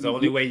Yeah, this is because the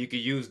only way you could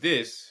use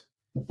this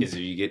is if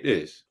you get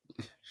this.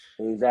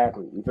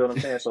 exactly. You feel what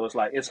I'm saying? So it's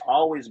like it's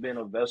always been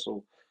a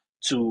vessel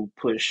to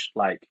push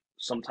like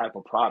some type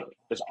of product.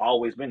 It's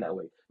always been that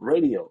way.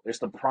 Radio, it's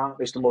the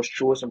most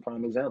truest and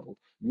prime example.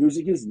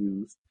 Music is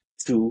used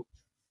to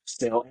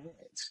sell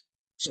ads.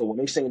 So when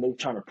they say they're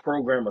trying to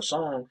program a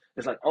song,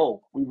 it's like,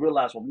 oh, we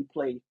realize when we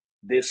play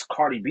this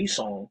Cardi B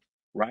song,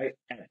 right,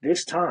 at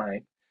this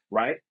time,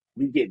 right,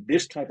 we get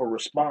this type of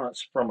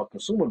response from a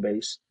consumer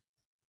base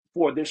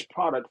for this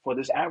product for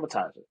this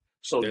advertiser.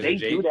 So they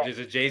do that. There's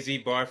a Jay-Z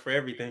bar for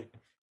everything.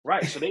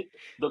 Right. So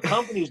the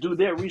companies do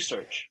their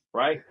research,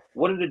 right?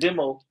 What are the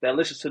demo that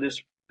listens to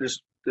this this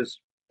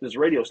this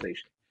radio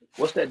station?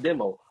 What's that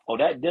demo? Oh,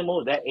 that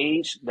demo, that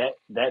age,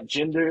 that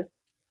gender,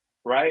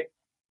 right?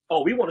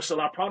 Oh, we want to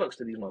sell our products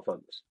to these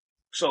motherfuckers.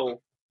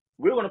 So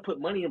we're gonna put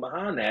money in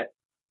behind that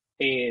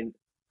and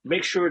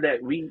make sure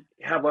that we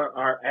have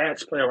our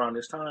ads play around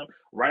this time,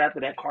 right after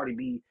that Cardi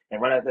B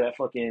and right after that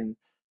fucking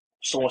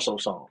so and so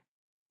song.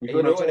 You And feel you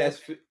what I'm know what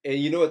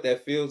saying? you know what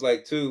that feels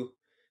like too?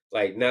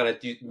 Like now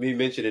that you me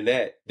mentioning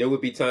that, there would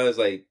be times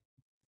like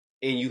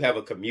and you have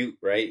a commute,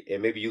 right?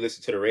 And maybe you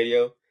listen to the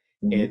radio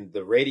Mm-hmm. and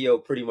the radio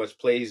pretty much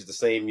plays the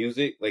same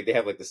music. Like they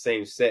have like the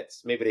same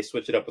sets. Maybe they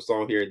switch it up a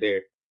song here and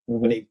there.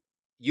 But Mm-hmm.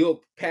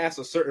 you'll pass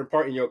a certain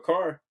part in your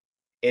car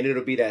and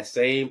it'll be that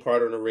same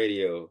part on the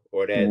radio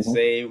or that Mm-hmm.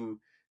 same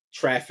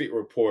traffic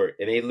report.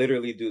 And they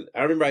literally do.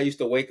 I remember I used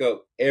to wake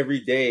up every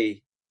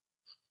day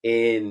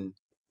in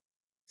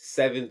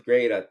seventh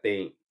grade, I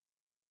think,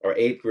 or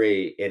eighth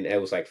grade, and it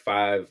was like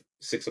 5,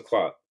 6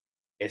 o'clock.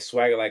 And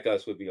Swagger Like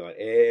Us would be on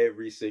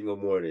every single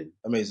morning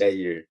Amazing. that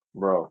year.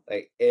 Bro.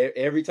 Like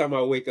every time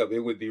I wake up, it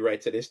would be right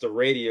to this the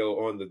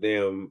radio on the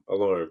damn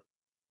alarm.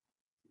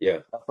 Yeah,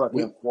 That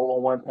fucking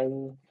 411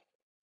 pain.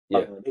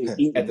 yeah. They At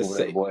eating the over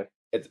there, same, boy.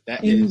 at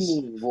That is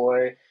Eating,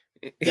 boy.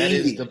 that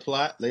is Eating. the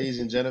plot, ladies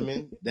and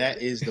gentlemen.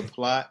 That is the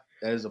plot.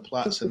 That is the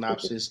plot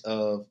synopsis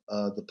of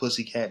the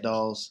Pussycat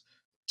Dolls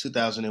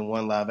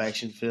 2001 live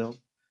action film.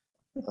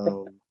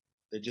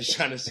 They're just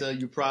trying to sell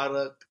you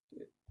product.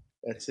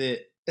 That's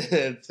it.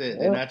 That's it.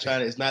 They're Yeah. not trying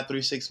to. It's not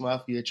 3-6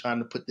 Mafia trying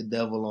to put the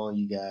devil on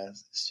you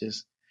guys.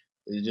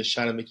 They're just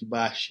trying to make you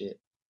buy shit.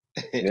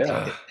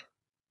 Yeah.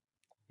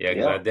 yeah, because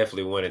Yeah. I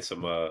definitely wanted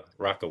some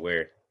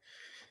Rockaware.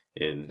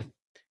 and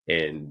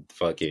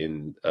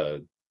fucking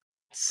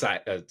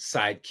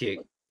sidekick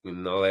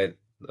and all that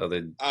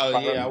other Oh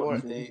yeah, I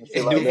want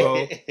shit like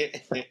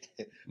that.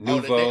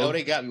 Nouveau,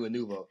 they got me with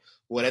Nouveau.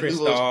 Well,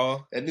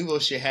 Cristal, that Nouveau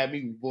shit had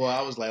me, boy.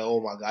 I was like,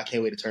 oh my god, I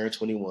can't wait to turn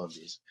 21,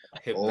 bitch.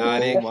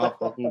 Hypnotic, Oh my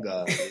fucking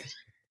god, bitch.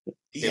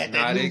 He had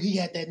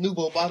that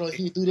Nouveau bottle.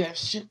 He would do that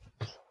shit.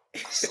 I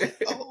was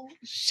like, oh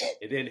shit.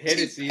 And then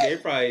Hennessy, they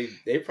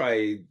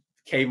probably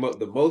came up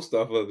the most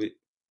off of it.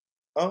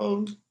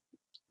 So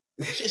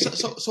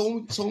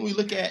when we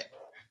look at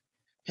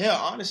hell,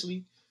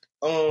 honestly,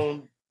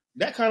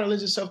 that kind of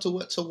lends itself to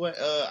what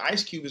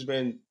Ice Cube has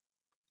been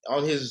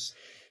on his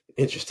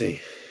interesting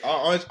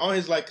on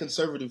his like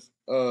conservative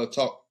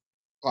talk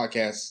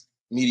podcast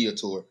media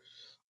tour.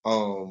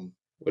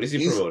 What is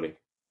he promoting?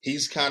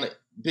 He's kind of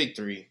Big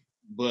Three,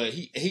 but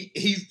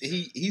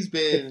he's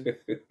been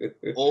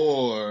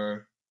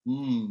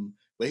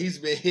but he's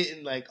been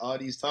hitting like all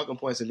these talking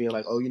points and being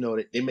like, oh, you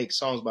know, they make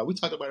songs by. We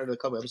talked about it a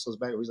couple episodes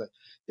back. Where he's like,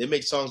 they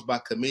make songs by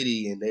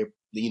committee and they're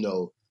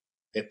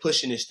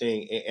pushing this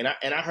thing. And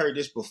I heard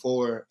this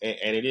before,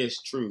 and it is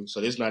true.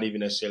 So this is not even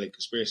necessarily a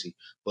conspiracy,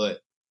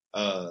 but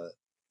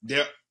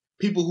there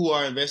people who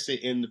are invested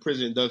in the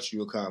prison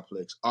industrial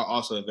complex are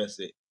also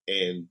invested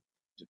in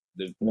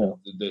the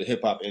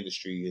hip hop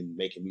industry and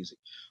making music.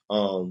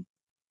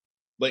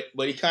 But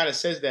he kind of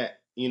says that,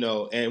 you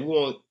know, and we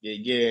won't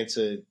get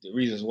into the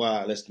reasons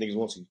why unless niggas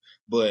want to,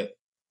 but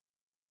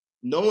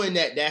knowing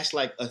that that's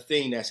like a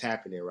thing that's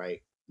happening,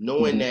 right?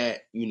 Knowing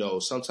that, you know,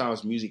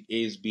 sometimes music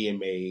is being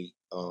made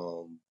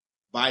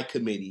by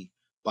committee,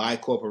 by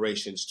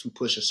corporations to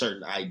push a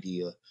certain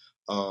idea,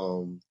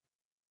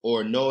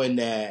 or knowing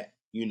that,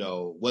 you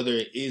know, whether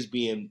it is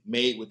being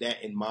made with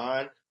that in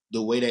mind,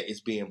 the way that it's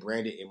being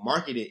branded and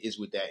marketed is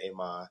with that in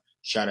mind.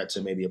 Shout out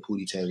to maybe a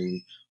Pootie Tang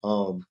movie.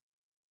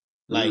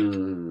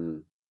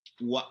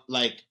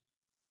 Like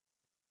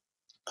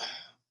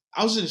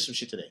I was listening to some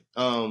shit today.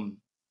 I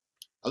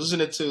was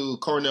listening to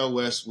Cornel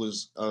West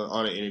was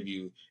on an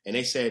interview, and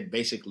they said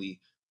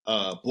basically,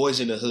 Boys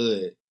in the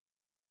Hood,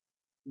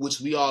 which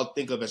we all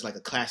think of as like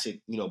a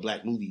classic, you know,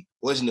 black movie.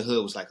 Boys in the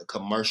Hood was like a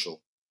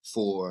commercial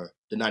for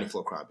the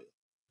 '94 crime bill.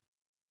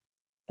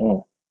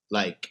 Oh.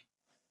 Like,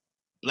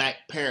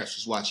 black parents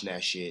was watching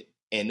that shit,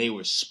 and they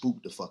were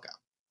spooked the fuck out.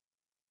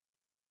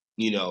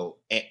 You know,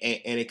 and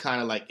it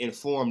kind of like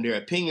informed their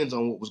opinions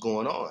on what was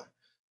going on.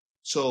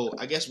 So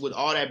I guess with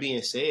all that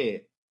being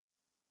said,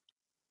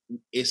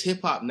 it's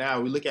hip hop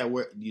now. We look at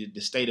where the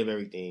state of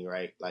everything,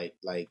 right? Like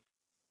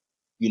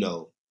you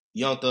know,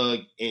 Young Thug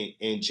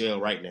in jail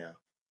right now.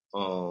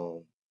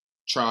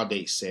 Trial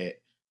date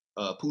set.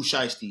 Pooh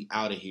Shiesty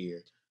out of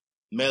here.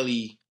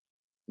 Melly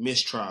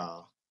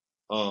mistrial.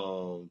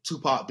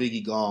 Tupac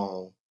Biggie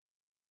gone.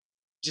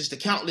 Just the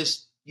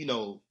countless, you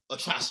know,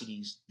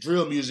 atrocities,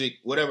 drill music,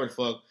 whatever the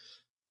fuck.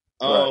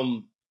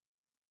 Right.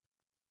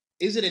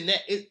 Is it a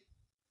net?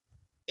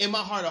 In my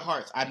heart of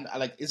hearts, I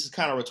like, this is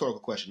kind of a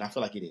rhetorical question. I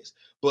feel like it is,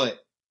 but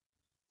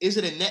is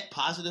it a net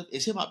positive?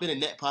 Is hip hop been a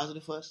net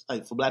positive for us,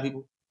 like for black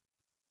people?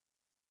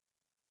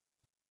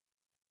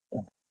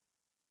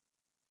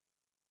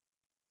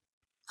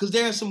 Because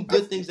there are some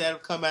good things that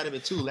have come out of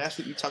it too. Last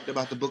week we talked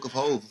about the Book of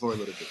Hove for a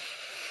little bit,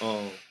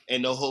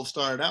 and though Hove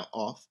started out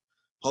off,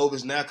 Hove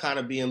is now kind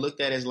of being looked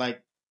at as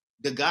like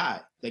the guy.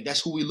 Like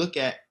that's who we look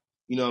at.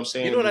 You know what I'm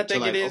saying? You know what I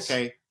think it is?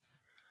 Okay.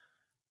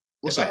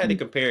 If I had to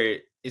compare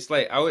it, it's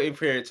like I would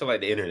compare it to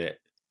like the internet.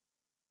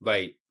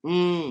 Like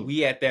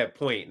we at that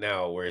point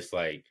now where it's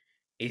like,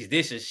 is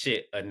this a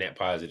shit a net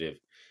positive?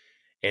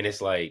 And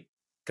it's like,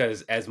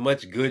 because as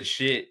much good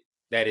shit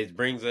that it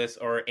brings us,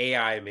 or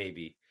AI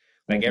maybe,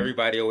 like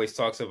everybody always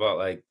talks about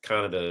like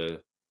kind of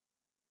the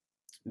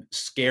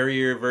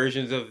scarier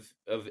versions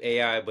of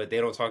AI, but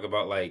they don't talk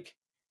about like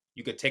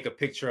you could take a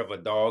picture of a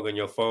dog on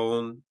your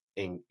phone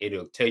and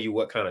it'll tell you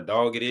what kind of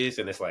dog it is,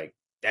 and it's like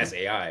that's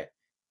AI.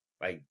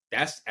 Like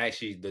that's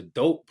actually the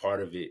dope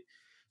part of it.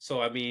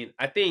 So I mean,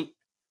 I think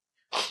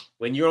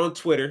when you're on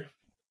Twitter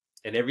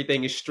and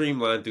everything is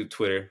streamlined through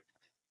Twitter,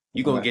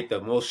 you're gonna get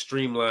the most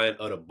streamlined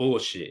of the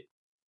bullshit.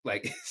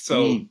 Like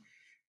so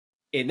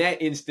in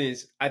that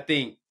instance, I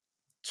think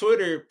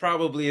Twitter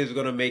probably is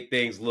gonna make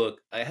things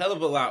look a hell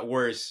of a lot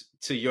worse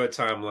to your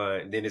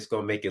timeline than it's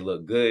gonna make it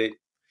look good.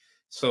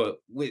 So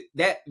with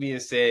that being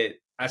said,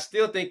 I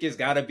still think it's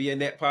gotta be a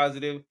net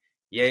positive.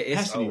 Yeah,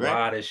 it's a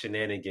lot of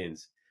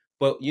shenanigans.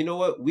 But you know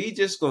what? We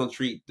just gonna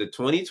treat the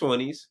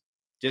 2020s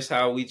just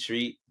how we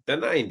treat the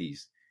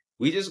 90s.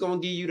 We just gonna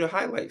give you the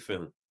highlight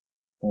film.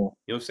 You know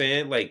what I'm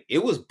saying? Like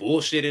it was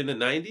bullshit in the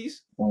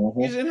 90s. You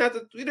just didn't have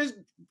to. You just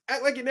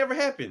act like it never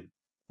happened.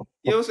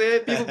 You know what I'm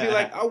saying? People be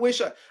like, "I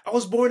wish I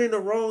was born in the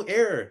wrong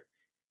era,"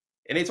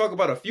 and they talk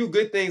about a few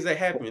good things that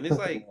happened. It's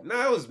like,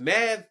 nah, it was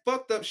mad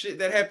fucked up shit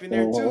that happened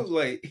there too.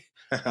 Like,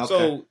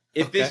 so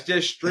if it's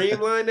just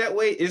streamlined that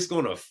way, it's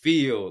gonna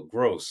feel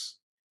gross.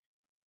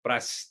 But I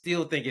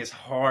still think it's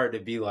hard to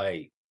be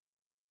like,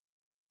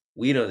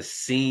 we done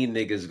seen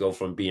niggas go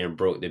from being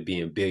broke to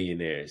being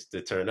billionaires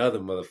to turn other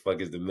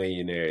motherfuckers to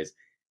millionaires.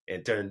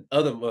 and turned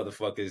other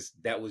motherfuckers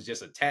that was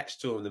just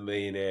attached to him, the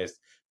millionaires,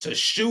 to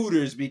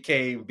shooters,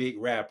 became big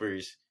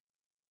rappers,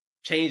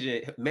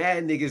 changing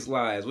mad niggas'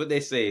 lives. What they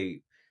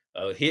say,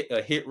 a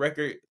hit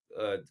record,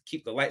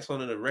 keep the lights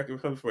on and the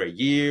record coming for a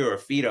year, or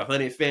feed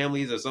 100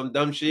 families, or some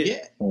dumb shit.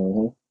 Yeah.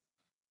 Mm-hmm.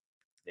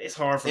 It's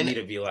hard for And me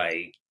to be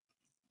like,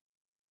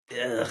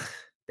 ugh,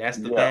 that's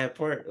the Yeah. bad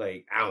part.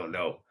 Like, I don't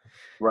know.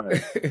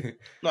 Right.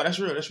 no, that's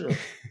real. That's real.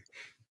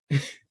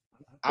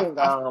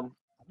 I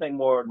think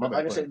more, My bad,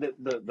 like I go said,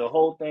 ahead. the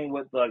whole thing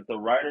with like the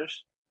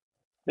writers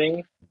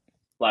thing,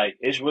 like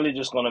it's really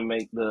just gonna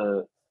make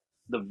the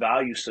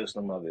value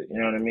system of it. You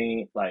know what I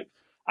mean? Like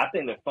I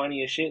think the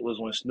funniest shit was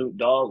when Snoop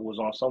Dogg was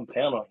on some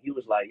panel. He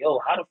was like, "Yo,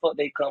 how the fuck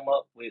they come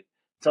up with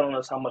telling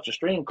us how much a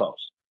stream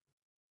costs?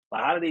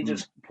 Like how did they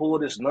just pull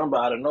this number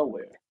out of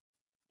nowhere?"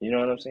 You know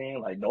what I'm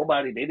saying? Like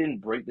nobody, they didn't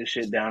break this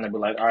shit down and be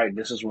like, "All right,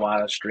 this is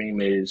why a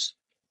stream is,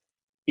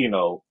 you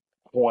know,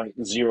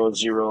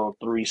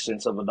 0.003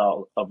 cents of a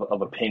dollar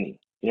of a penny."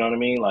 You know what I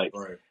mean? Like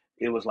Right.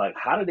 it was like,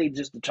 how did they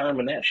just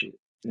determine that shit?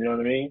 You know what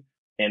I mean?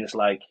 And it's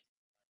like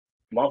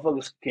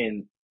motherfuckers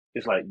can,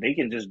 it's like they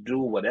can just do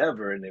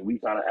whatever, and then we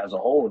kind of as a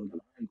whole,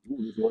 this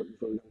is what we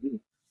gotta do.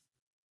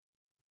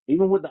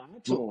 Even with the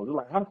iTunes, it's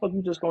like, how the fuck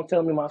you just gonna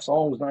tell me my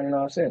song was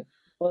 99 cents?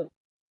 But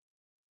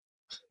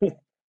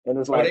and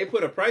it's Oh, like, they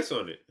put a price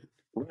on it.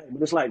 right,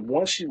 but it's like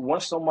once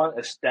someone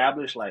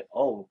established like,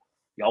 oh,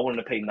 y'all willing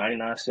to pay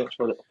 99 cents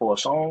for a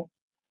song,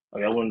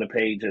 or y'all willing to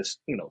pay just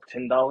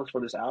 $10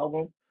 for this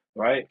album,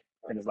 right?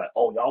 And it's like,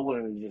 oh, y'all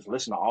willing to just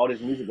listen to all this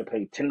music to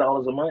pay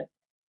 $10 a month?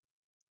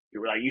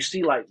 You're like, you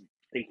see, like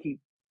they keep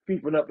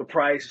creeping up the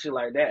price and shit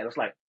like that. And it's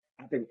like,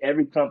 I think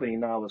every company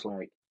now is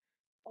like,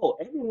 oh,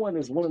 everyone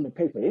is willing to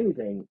pay for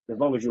anything as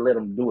long as you let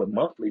them do it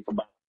monthly for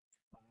about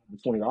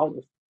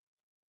 $20.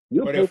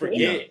 You'll Or they pay for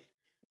forget. anything.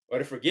 Or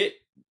they forget.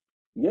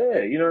 Yeah,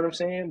 you know what I'm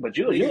saying. But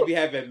Niggas be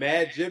having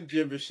mad gym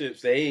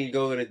memberships. They ain't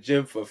going to the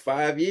gym for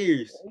 5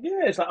 years.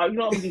 yeah, it's like, I'm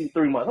gonna give you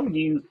 3 months. I'm gonna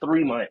give you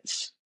 3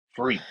 months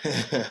free.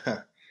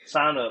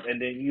 Sign up,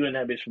 and then you in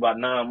that bitch for about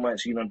 9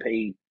 months. You done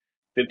paid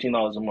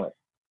 $15 a month.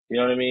 You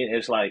know what I mean?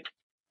 It's like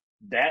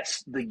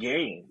that's the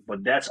game,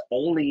 but that's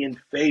only in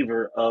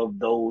favor of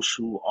those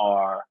who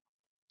are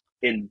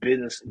in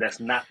business. That's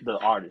not the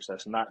artists.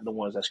 That's not the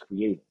ones that's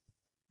creating.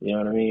 You know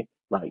what I mean?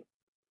 Like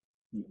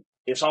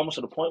it's almost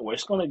to the point where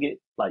it's gonna get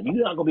like you're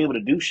not gonna be able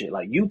to do shit.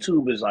 Like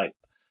YouTube is like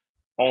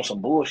on some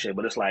bullshit,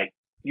 but it's like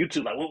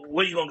YouTube, like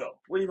where you gonna go?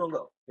 Where you gonna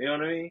go? You know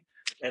what I mean?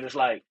 And it's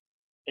like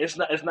it's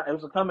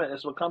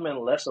becoming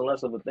less and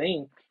less of a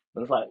thing.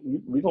 But it's like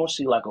we're gonna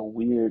see like a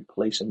weird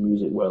place in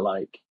music where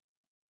like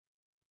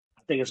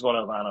I think it's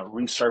gonna kind of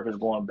resurface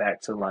going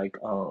back to like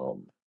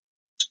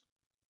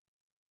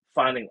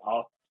finding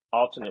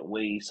alternate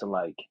ways to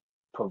like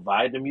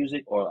provide the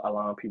music or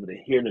allowing people to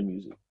hear the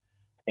music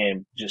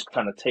and just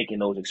kind of taking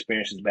those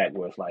experiences back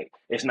where it's like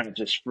it's not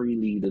just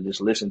freely to just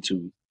listen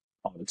to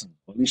all the time.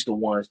 At least the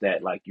ones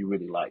that like you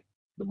really like.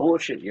 The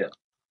bullshit, yeah.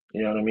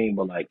 You know what I mean?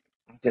 But like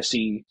I can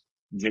see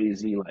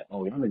Jay-Z like,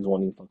 oh, y'all niggas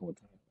won't even fucking with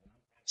time.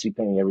 She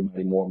paying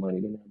everybody more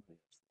money than everybody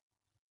else.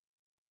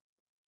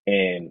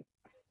 And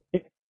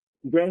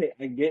granted,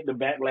 I get the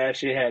backlash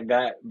shit had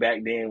got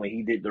back then when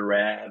he did the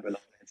rap and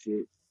all that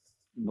shit.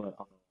 But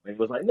it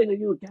was like, nigga,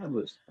 you a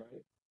capitalist,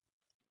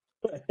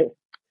 right?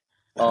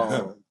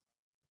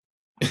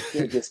 I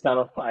think it's kind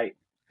of like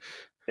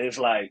it's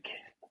like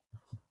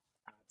I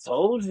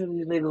told you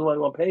these niggas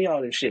wasn't gonna pay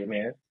y'all this shit,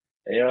 man.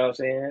 You know what I'm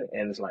saying?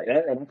 And it's like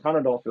that, and I kind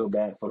of don't feel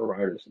bad for the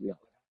writers. You know,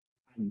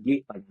 I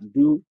get like I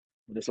do,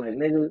 but it's like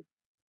nigga,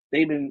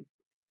 they've been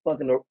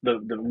fucking the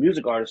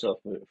music artists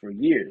up for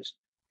years.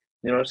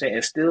 You know what I'm saying?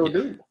 And still Yeah.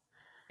 do.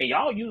 And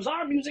y'all use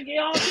our music in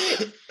y'all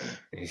shit.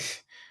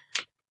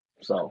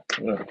 So,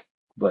 yeah.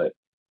 But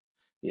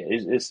yeah,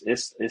 it's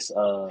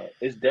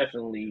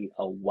definitely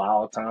a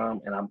wild time,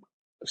 and I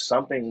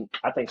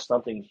think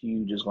something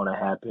huge is gonna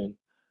happen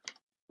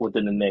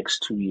within the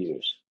next 2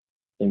 years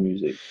in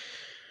music.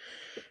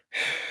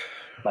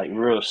 Like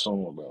real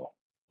soon, bro.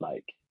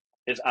 Like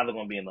it's either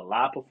gonna be in the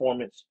live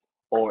performance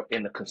or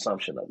in the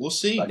consumption of it. We'll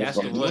see. Like That's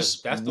the one.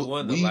 That's the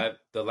one. The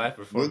live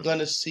performance. We're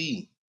gonna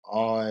see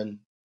on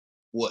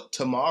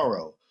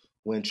tomorrow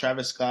when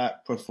Travis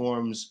Scott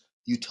performs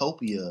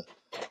Utopia,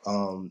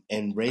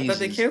 and raises I thought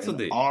they canceled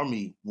an it.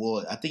 army.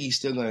 Well, I think he's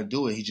still gonna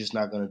do it. He's just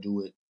not gonna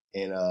do it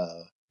in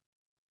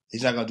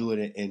He's not gonna do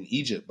it in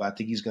Egypt, but I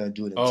think he's gonna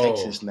do it in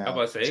Texas now. I'm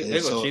about to say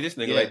they're gonna treat this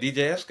nigga like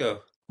DJ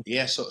Esco.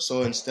 Yeah,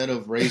 so instead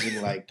of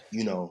raising like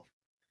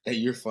hey,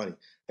 you're funny,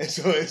 and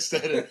so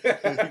instead of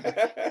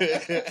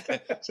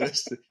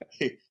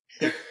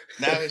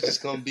now it's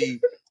just gonna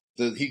be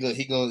he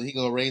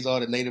gonna raise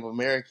all the Native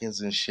Americans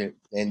and shit,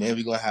 and then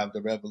we're gonna have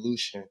the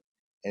revolution,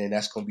 and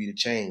that's gonna be the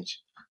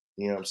change.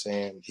 You know what I'm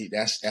saying?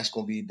 That's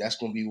gonna be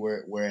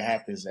where it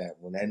happens at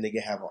when that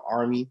nigga have an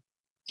army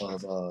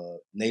of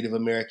Native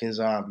American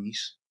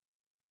zombies.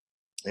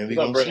 And we're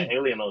gonna bring an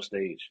alien on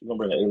stage. We're gonna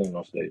bring an alien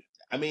on stage.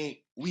 I mean,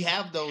 we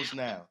have those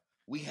now.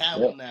 We have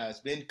them now. It's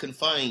been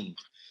confined.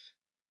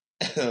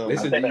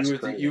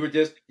 Listen, you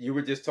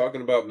were just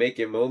talking about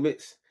making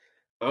moments.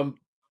 I'm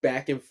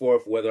back and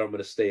forth whether I'm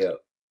gonna stay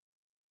up.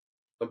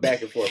 I'm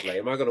back and forth. Like,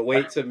 am I gonna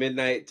wait till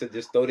midnight to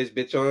just throw this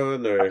bitch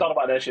on, I or thought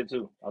about that shit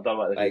too.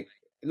 like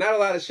not a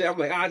lot of shit? I'm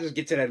like, I'll just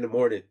get to that in the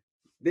morning.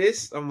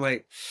 This, I'm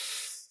like,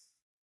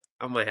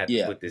 I might have to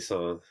Yeah. put this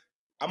on.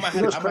 I might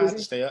You know what's have to crazy?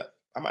 stay up.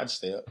 I might have to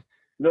stay up.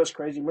 You know what's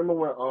crazy? Remember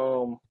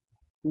when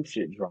who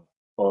shit dropped?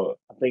 Or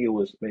I think it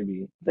was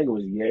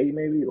Ye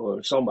maybe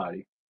or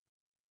somebody.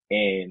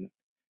 And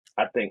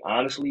I think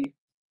honestly,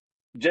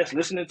 just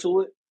listening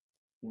to it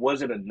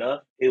wasn't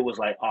enough. It was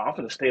like, oh, I'm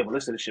gonna stay up and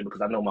listen to this shit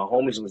because I know my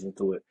homies listen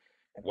to it.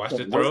 And I Watch the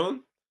can't wait. Throne.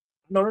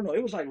 No.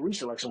 It was like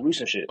recent, like some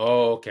recent shit.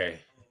 Oh, okay.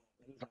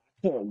 I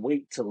can't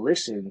wait to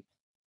listen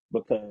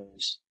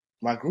because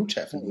My group I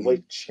chat for can't me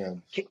wait.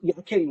 channel. I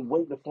can't even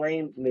wait to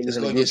flame niggas It's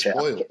in the gonna group get chat.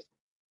 spoiled.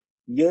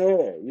 Yeah,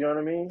 you know what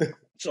I mean?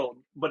 So,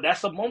 but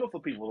that's a moment for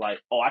people like,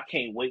 oh, I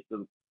can't wait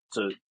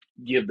to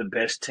give the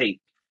best take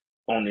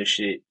on this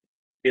shit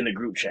in the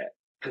group chat.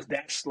 Because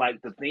that's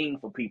like the thing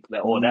for people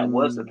that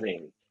was the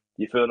thing.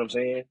 You feel what I'm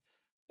saying?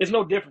 It's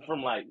no different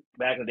from like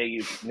back in the day,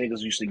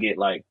 niggas used to get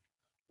like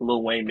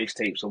Lil Wayne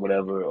mixtapes or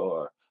whatever,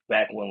 or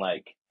back when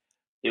like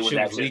it was Shit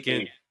was access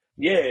leaking. to.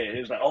 Yeah, it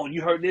was like, oh,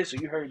 you heard this or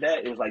you heard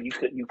that. It was like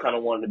you kind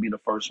of wanted to be the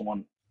first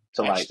one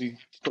to like Actually,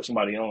 put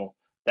somebody on.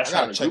 That's I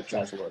how gotta the group check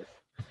chats was.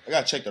 I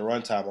gotta check the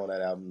runtime on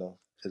that album though,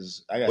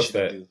 because I got What's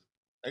shit to that? do.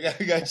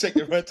 I gotta check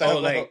the runtime. Oh,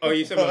 like, oh,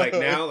 you talking about like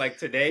now, like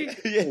today?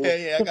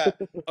 yeah.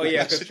 Oh yeah,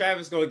 got because shit-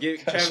 Travis gonna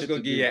shit give to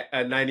you do.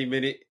 a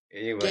 90-minute,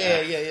 and you're like,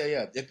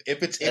 Yeah.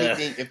 If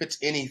it's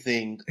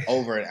anything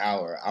over an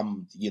hour,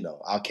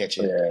 I'll catch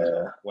it.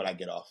 When I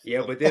get off.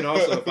 Yeah, but then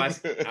also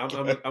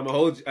if I'm a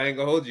hold you, I ain't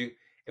gonna hold you.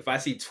 If I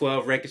see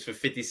 12 records for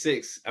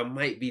 56, I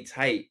might be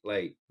tight.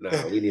 Like,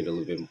 nah, we need a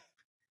little bit.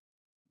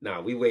 Nah,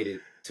 we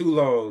waited too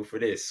long for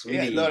this. We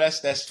need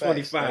that's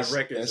 25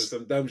 records or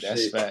some dumb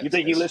shit. Facts. You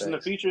think he That's listened to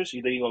facts. features?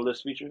 You think he gonna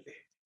list features?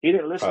 He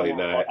didn't list them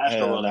Probably on not.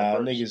 Astro World at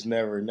first. Niggas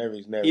never.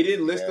 He didn't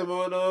do list that. them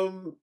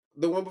on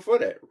the one before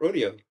that,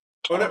 Rodeo.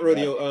 Oh, not Oh,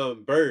 Rodeo.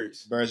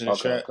 Birds. Birds in the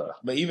Trap. Okay.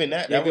 But even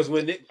that, Yeah, that was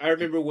because I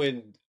remember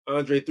when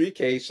Andre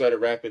 3K started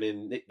rapping,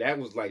 and that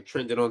was like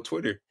trending on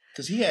Twitter.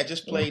 because he had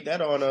just played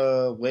that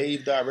on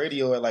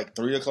Wave.radio at like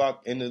 3:00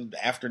 in the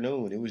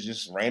afternoon. It was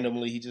just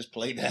randomly he just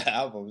played that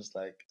album. It's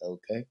like,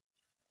 okay.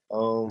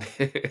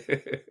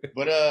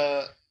 But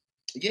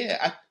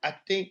yeah, I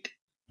think,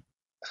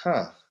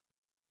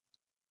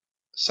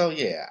 So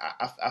yeah,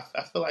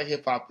 I feel like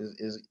hip hop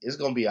is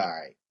gonna be all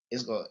right.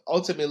 It's gonna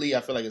ultimately,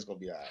 I feel like it's gonna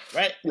be all right,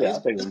 right? Yeah, I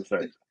think it'll be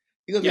straight.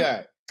 It's gonna be all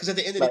right because at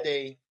the end of the Like-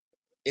 day,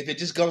 if it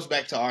just comes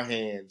back to our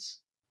hands,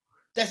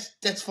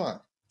 that's fine.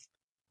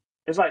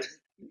 It's like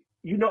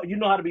you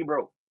know how to be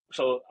broke.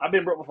 So I've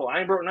been broke before. I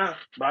ain't broke now,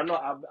 but I know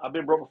I've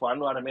been broke before. I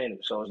know how to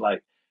manage. So it's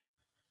like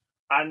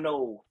I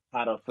know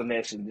how to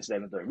finesse and this, that,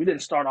 and the third. We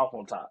didn't start off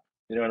on top.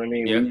 You know what I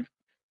mean?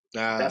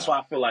 Yeah. That's why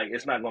I feel like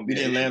it's not gonna be. We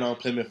didn't land on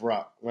Plymouth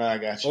Rock. Well, I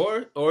got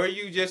you.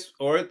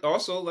 or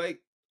also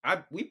like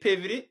we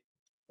pivoted.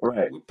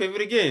 Right. We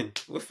pivot again.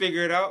 We'll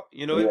figure it out.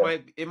 You know,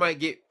 it might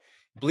get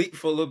bleak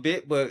for a little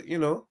bit, but you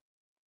know,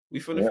 we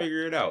finna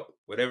figure it out.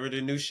 Whatever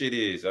the new shit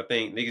is. I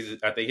think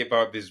hip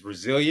hop is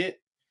resilient.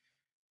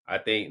 I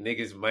think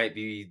niggas might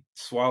be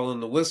swallowing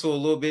the whistle a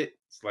little bit.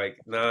 It's like,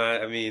 nah,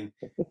 I mean,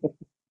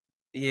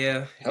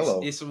 yeah,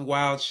 it's some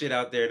wild shit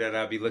out there that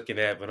I'll be looking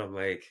at, but I'm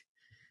like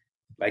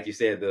you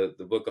said, the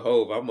Book of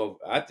Hove.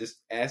 I just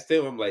asked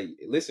him, I'm like,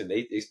 listen,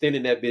 they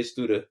extending that bitch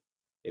through the.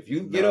 If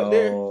you get up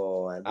there,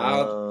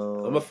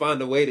 I'm gonna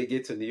find a way to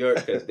get to New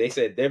York because they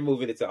said they're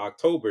moving it to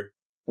October.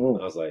 I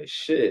was like,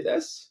 shit,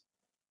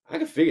 I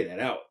can figure that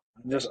out.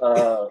 Just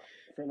a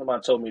friend of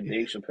mine told me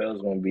Dave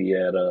Chappelle's gonna be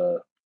at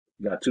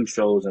got 2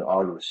 shows in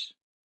August,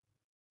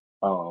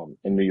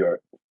 in New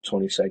York,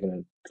 22nd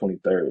and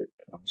 23rd.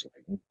 I was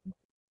like,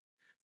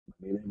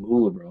 maybe they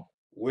move, bro.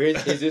 Where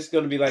is this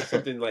going to be like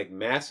something like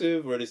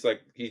massive, or just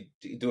like he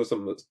doing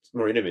something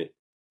more intimate?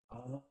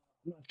 I'm not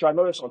sure. I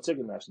know this on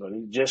Ticketmaster though.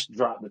 He just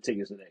dropped the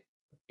tickets today.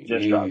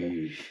 Just dropped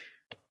it.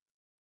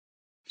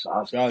 So I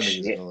was like,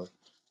 shit.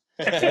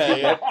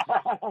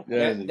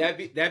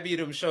 That be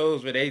them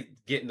shows where they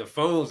getting the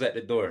phones at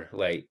the door,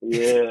 like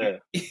yeah.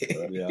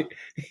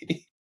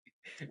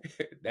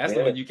 That's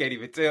the one you can't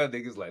even tell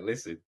niggas. Like,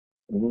 listen,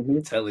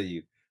 I'm telling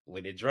you,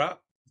 when it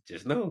drop,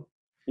 just know.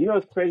 You know,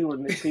 it's crazy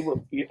when people.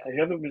 Have you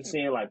ever been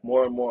seeing like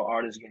more and more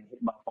artists getting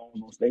hit by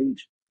phones on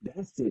stage?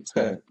 That's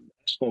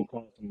gonna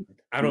cause some.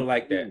 I don't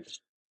like that.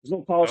 It's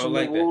gonna cause some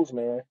rules,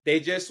 man. They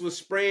just was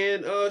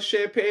spraying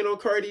champagne on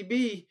Cardi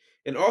B,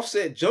 and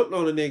Offset jumped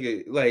on a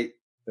nigga. Like,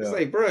 it's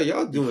like, bro,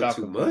 y'all doing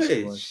too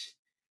much.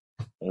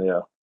 Yeah.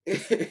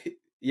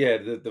 Yeah,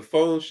 the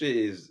phone shit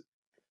is.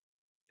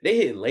 They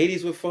hitting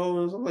ladies with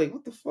phones. I'm like,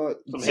 what the fuck?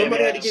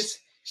 Somebody had to get.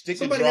 Stick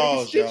to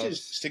draws, y'all.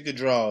 Stick to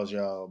draws,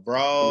 y'all.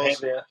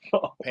 Bras,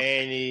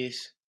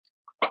 panties,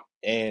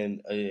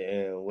 and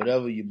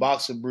whatever your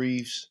boxer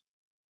briefs.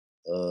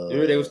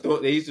 Remember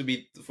they used to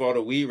be for all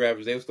the weed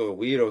rappers. They was throwing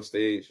weed on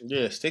stage.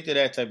 Yeah, stick to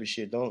that type of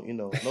shit. Don't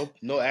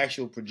no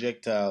actual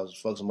projectiles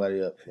fuck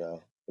somebody up,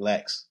 y'all.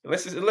 Relax.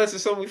 Unless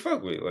it's something we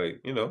fuck with,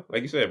 like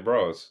like you said,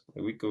 bras.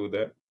 Like, we cool with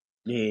that.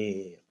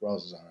 Yeah,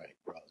 bras is all right.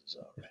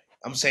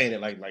 I'm saying it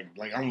like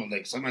I'm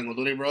like somebody gonna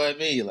do their bra at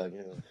me, like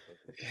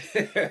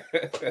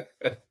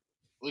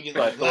we get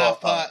Like, live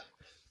pot,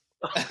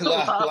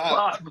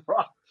 live.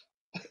 bro.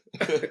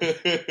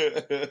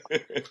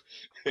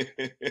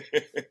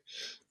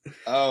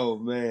 Oh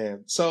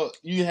man! So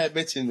you had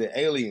mentioned the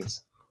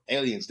aliens.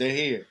 Aliens, they're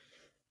here.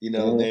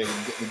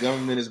 The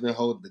government has been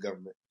holding the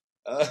government.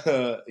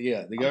 The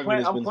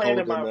government has been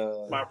planning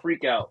holding. my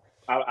freak out.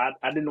 I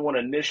didn't want to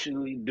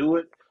initially do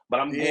it, but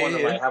I'm going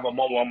to like have a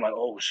moment where I'm like,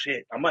 oh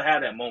shit, I'm gonna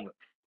have that moment.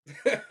 I'm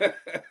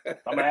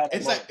gonna have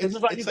that moment. It's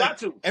just like you got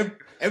to.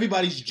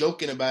 Everybody's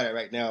joking about it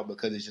right now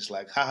because it's just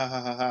like ha ha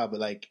ha ha ha. But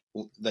like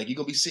you're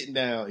gonna be sitting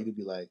down, you could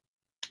be like,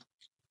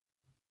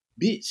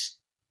 bitch.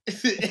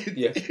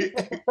 Yeah.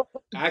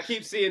 I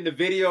keep seeing the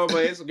video on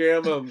my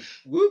Instagram.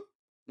 Whoop.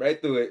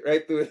 Right through it.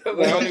 I'm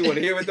like, I don't even want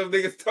to hear what them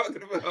niggas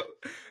talking about.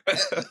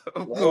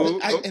 I'm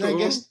cool. I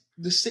guess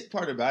the sick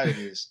part about it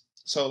is,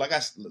 so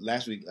last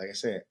week, like I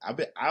said,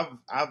 I've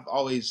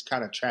always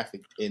kind of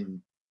trafficked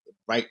in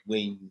right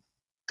wing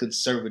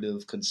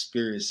conservative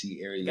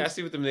conspiracy areas. You gotta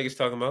see what them niggas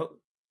talking about.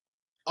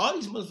 All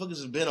these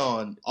motherfuckers have been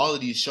on all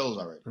of these shows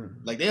already.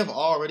 Mm-hmm. Like they have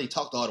already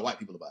talked to all the white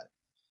people about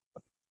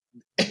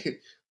it.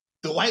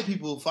 The white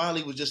people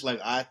finally was just like,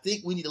 I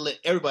think we need to let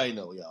everybody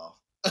know, y'all.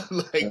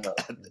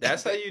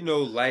 That's how you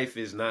know life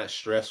is not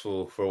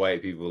stressful for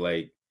white people.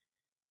 Like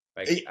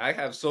I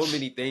have so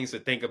many things to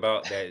think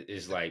about that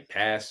is like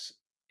past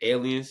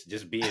aliens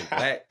just being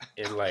black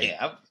and like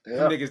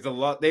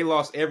niggas they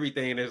lost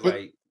everything and it's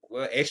like,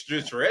 well,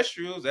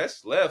 extraterrestrials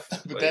that's left.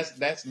 But like,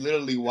 that's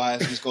literally why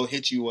it's just gonna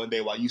hit you one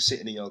day while you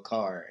sitting in your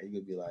car and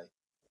you'll be like,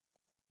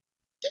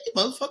 hey,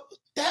 motherfucker,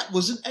 that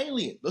was an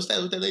alien. What's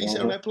that? What that lady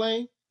said on that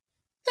plane?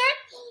 That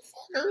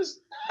motherfucker's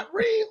not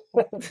real.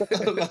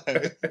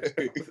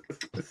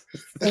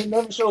 They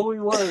never show who he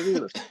was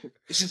either.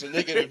 It's just a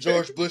nigga in a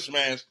George Bush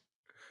mask.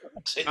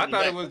 I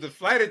thought it was the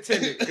flight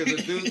attendant because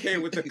the dude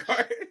came with the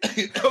cart.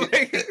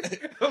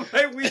 I'm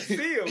like, we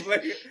see him.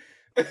 Like,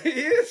 he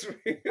is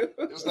real.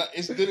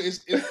 It's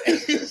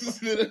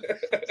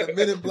a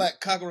Men in Black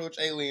cockroach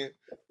alien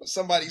with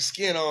somebody's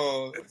skin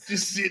on,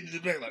 just sitting in the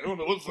back like, I don't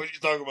know what the fuck you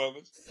talking about,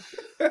 bitch.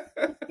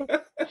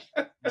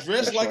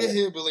 Dressed like a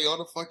hillbilly on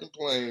a fucking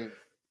plane.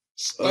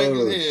 Stank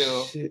as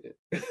hell. Shit.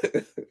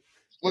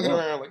 Looking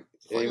around like,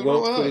 he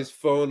won't put his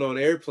phone on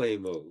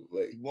airplane mode.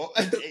 Like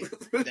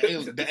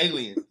the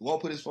alien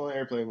won't put his phone on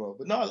airplane mode.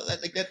 But no,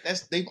 like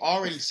that's they've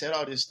already said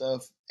all this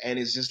stuff, and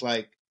it's just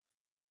like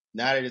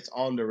now that it's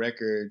on the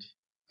record,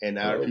 and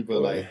now people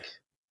are like,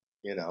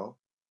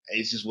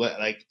 it's just what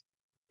like.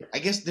 I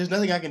guess there's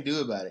nothing I can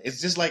do about it.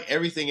 It's just like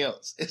everything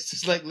else. It's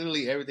just like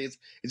literally everything.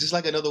 It's just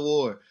like another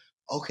war.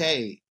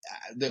 Okay,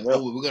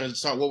 we're gonna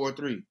start World War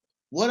III.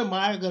 What am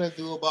I gonna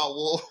do about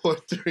World War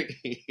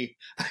III?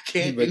 I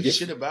can't do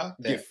shit about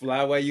that. Get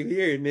fly while you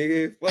here,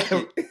 nigga.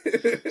 Fuck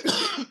it.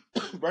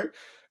 Right?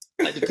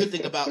 Like the good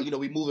thing about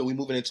we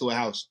moving into a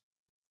house.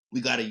 We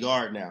got a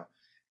yard now,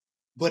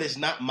 but it's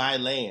not my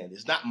land.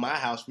 It's not my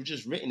house. We're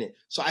just renting it,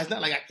 so it's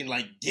not like I can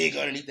like dig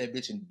underneath that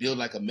bitch and build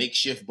like a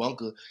makeshift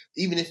bunker.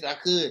 Even if I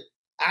could,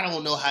 I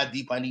don't know how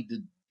deep I need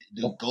to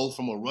go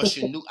from a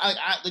Russian nuke. Like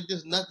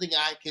there's nothing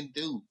I can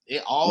do.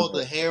 All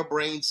the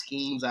harebrained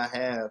schemes I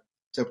have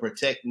to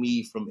protect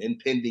me from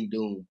impending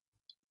doom,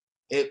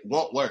 it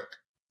won't work.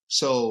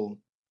 So,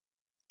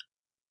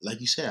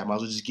 like you said, I might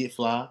as well just get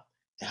fly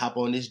and hop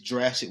on this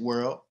Jurassic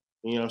World,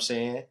 you know what I'm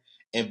saying,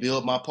 and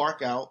build my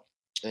park out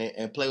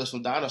and play with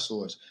some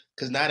dinosaurs.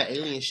 Because now the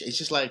alien shit, it's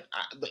just like,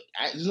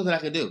 there's nothing I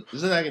can do.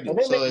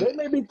 They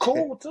may be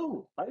cool,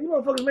 too. Like, you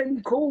motherfuckers may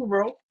be cool,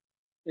 bro.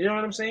 You know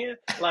what I'm saying?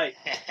 Like,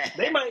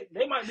 they might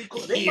be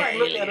cool. They might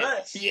look at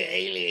us. Yeah,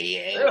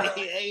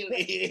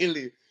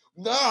 alien.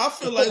 No, I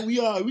feel like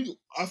we are.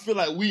 I feel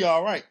like we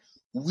all right.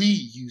 We,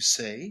 you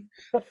say?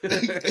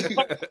 They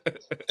might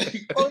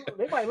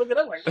look at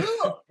us like,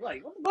 ugh,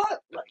 like what the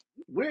fuck? Like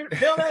weird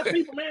hell ass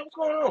people, man. What's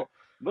going on?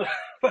 But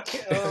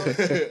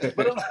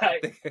I'm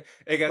like,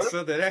 they got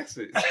southern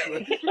accents.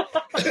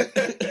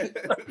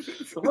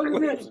 What is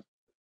this?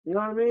 You know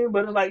what I mean?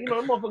 But it's like,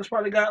 them motherfuckers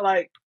probably got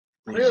like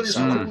clearly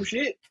some cool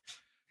shit.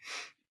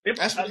 Did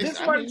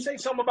somebody say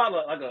something about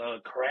a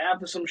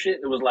crab or some shit?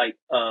 It was like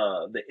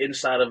the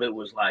inside of it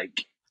was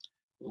like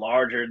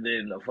larger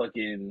than a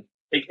fucking.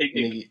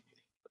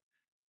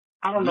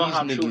 I don't know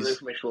how true this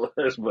information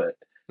was, but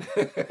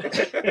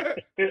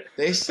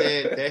they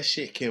said that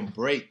shit can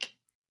break.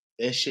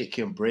 That shit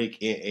can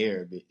break in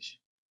air, bitch.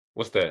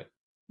 What's that?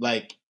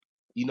 Like,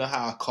 you know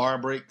how a car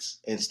brakes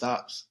and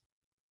stops?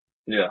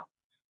 Yeah.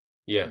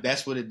 Yeah.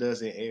 That's what it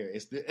does in air.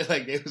 It's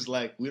like it was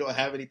like we don't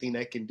have anything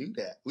that can do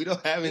that. We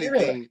don't have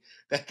anything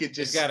that can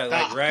just. It's gotta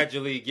like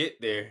gradually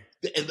get there.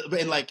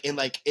 And like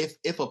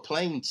if a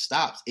plane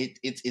stops,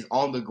 it's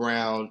on the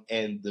ground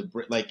and the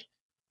like.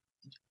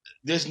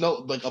 there's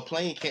no like a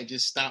plane can't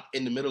just stop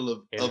in the middle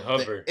of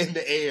hover in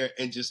the air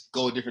and just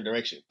go a different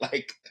direction.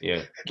 Like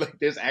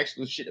there's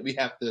actual shit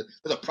that there's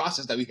a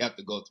process that we have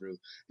to go through.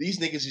 These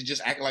niggas is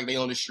just acting like they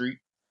on the street.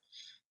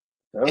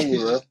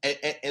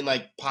 And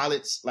like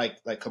pilots, like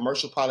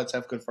commercial pilots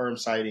have confirmed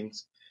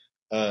sightings.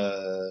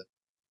 Military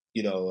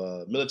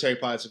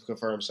pilots have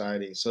confirmed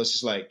sightings. So it's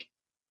just like,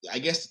 I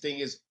guess the thing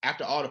is,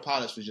 after all the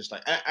pilots was just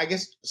like, I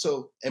guess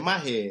so. In my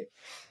head,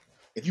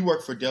 if you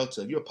work for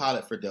Delta, if you're a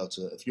pilot for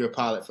Delta, if you're a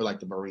pilot for like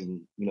the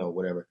Marine,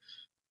 whatever,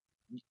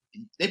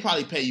 they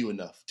probably pay you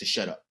enough to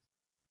shut up.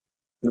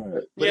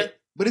 Right.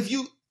 But if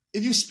you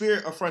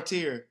Spirit or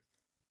Frontier,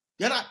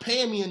 you're not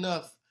paying me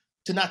enough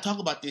to not talk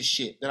about this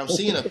shit that I'm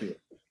seeing up here.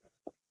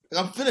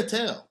 Like, I'm finna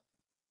tell.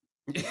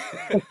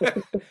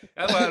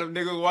 That's why them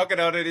niggas walking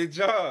out of their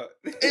job.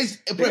 It's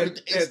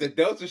the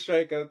Delta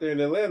strike out there in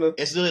Atlanta.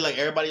 It's literally like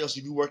everybody else.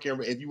 If you work in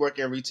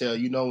retail,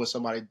 when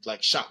somebody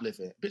like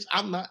shoplifting, bitch,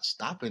 I'm not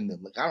stopping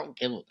them. Like I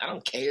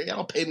don't care. Y'all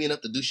don't pay me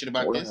enough to do shit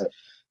about this.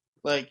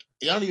 Like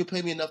y'all don't even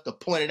pay me enough to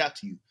point it out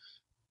to you.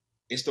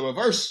 It's the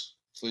reverse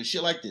for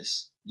shit like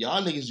this.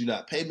 Y'all niggas do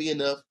not pay me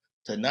enough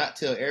to not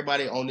tell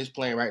everybody on this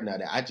plane right now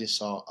that I just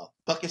saw a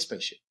fucking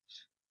spaceship.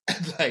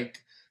 Like.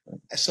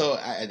 So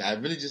I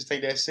really just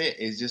think that's it.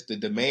 It's just the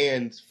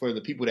demand for the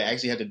people that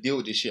actually have to deal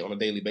with this shit on a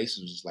daily basis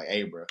was just like,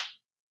 hey, bro,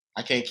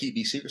 I can't keep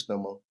these secrets no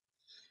more.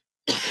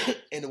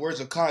 In the words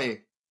of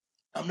Kanye,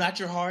 I'm not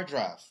your hard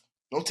drive.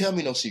 Don't tell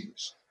me no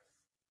secrets.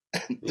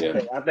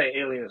 Yeah. I think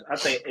aliens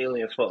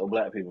fuck with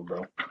black people,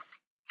 bro.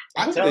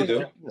 I think they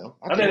do.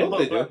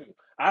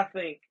 I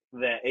think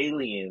that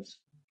aliens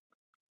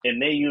in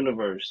their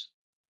universe,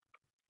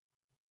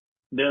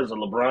 there's a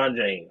LeBron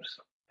James.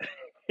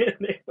 Here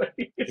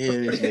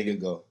this nigga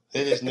go.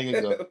 What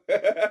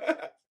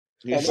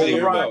do you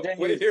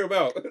hear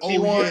about?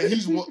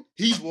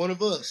 He's one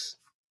of us.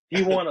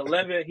 He won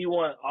 11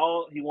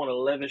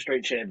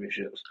 straight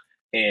championships,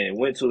 and it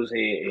went to his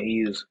head, and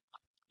he's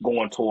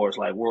going towards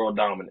like world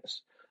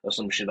dominance or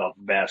some shit off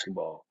of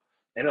basketball.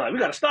 And they're like, we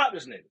gotta stop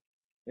this nigga.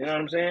 You know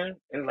what I'm saying?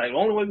 And it's like the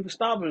only way we can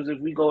stop him is if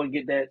we go and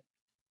get that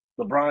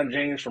LeBron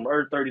James from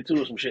Earth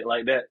 32 or some shit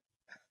like that.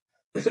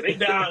 So they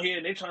down here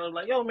and they trying to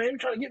like, yo, man, we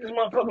trying to get this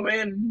motherfucker,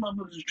 man. These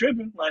motherfuckers is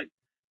tripping. Like,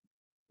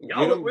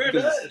 y'all look weird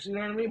to us. You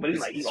know what I mean? But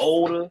he's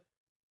older.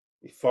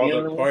 He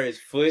falling apart his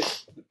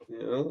foot.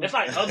 It's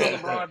like other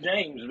LeBron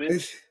James,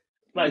 bitch.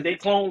 Like they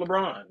clone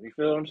LeBron. You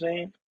feel what I'm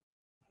saying?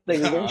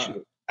 Think of that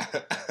shit.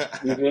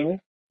 You feel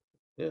me?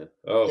 Yeah.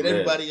 Oh,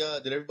 did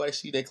everybody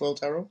see they Cloned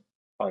Tyrone?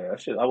 Oh yeah,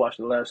 that shit. I watched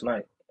it last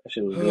night. That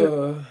shit was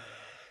good.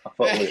 I fuck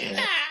with it,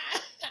 man.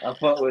 I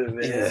fuck with it,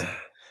 man. Yeah.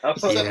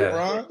 What's up,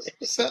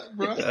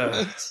 bro?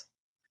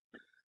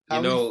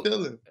 How you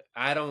feeling?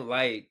 I don't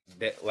like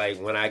that. Like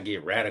when I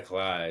get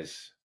radicalized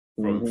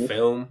from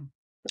film.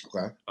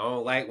 Okay. I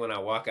don't like when I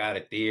walk out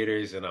of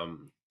theaters and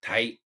I'm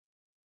tight.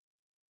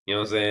 You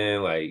know what I'm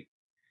saying? Like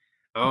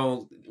I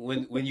don't.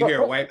 When you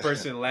hear a white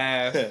person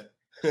laugh,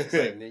 it's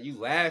like, man, you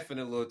laughing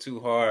a little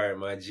too hard,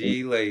 my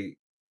G. Like,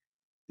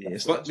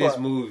 fuck this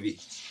movie.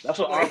 That's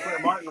what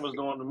Alfred Martin was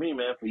doing to me,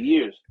 man, for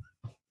years.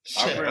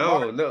 I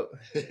don't know.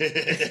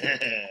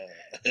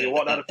 You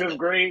walked out of 5th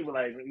grade, but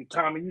like,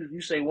 Tommy,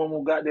 you say one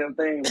more goddamn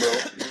thing, bro.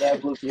 You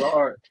laugh a little too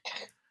hard.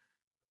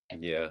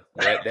 Yeah,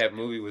 that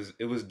movie was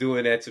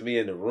doing that to me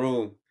in the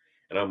room,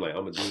 and I'm like,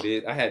 I'm gonna do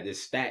this. I had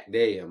this stacked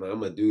day. I'm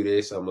gonna do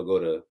this. I'm gonna go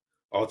to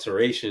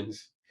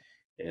alterations,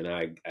 and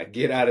I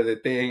get out of the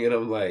thing, and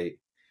I'm like,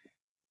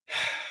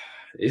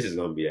 this is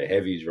gonna be a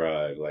heavy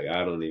drive. Like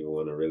I don't even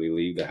want to really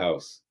leave the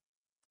house.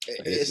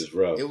 This is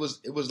rough. It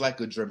was like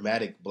a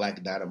dramatic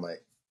Black Dynamite.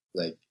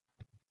 Like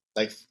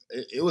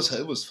it was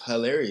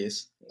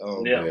hilarious.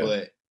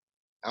 But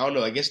I don't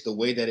know. I guess the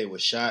way that it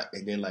was shot,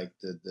 and then like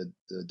the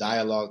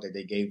dialogue that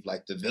they gave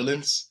like the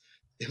villains,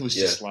 it was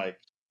just like,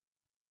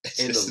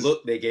 and the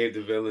look they gave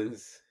the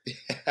villains.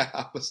 Yeah,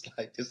 I was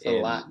like, it's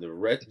a lot.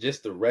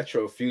 Just the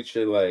retro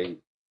future, like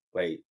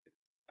I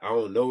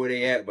don't know where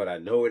they at, but I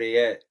know where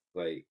they at.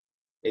 Like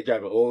they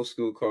driving old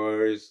school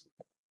cars,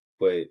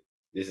 but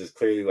this is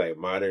clearly like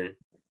modern.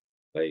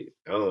 Like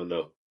I don't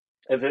know.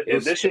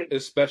 If this shit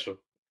is special.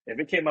 If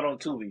it came out on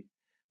Tubi,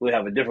 we'd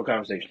have a different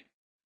conversation.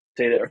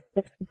 Tell you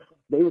that.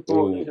 They were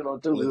throwing this shit on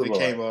Tubi. Well, if it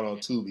came out on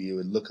Tubi, it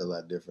would look a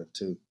lot different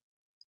too.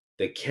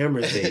 The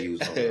cameras they use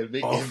are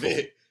awful.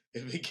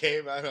 If it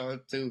came out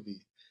on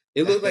Tubi,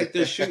 it looked like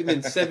they're shooting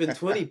in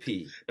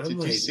 720p. I'm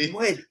like,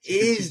 what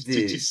is this?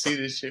 Did you see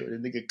this shit where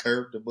the nigga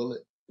curved the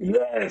bullet?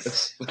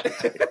 Yes.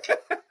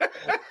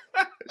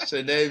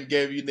 So they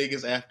gave you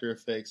niggas After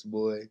Effects,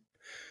 boy.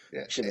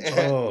 Yeah.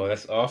 Oh,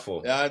 that's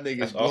awful. Y'all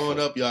niggas blowing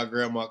up y'all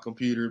grandma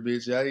computer,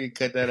 bitch. Y'all need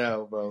to cut that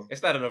out, bro.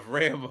 It's not enough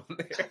RAM on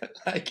there.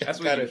 That's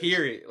when you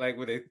hear it. Like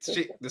when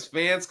the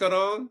fans cut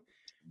on,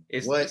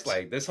 it's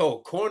like this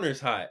whole corner's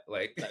hot.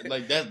 Like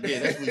that. Yeah,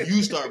 that's when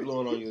you start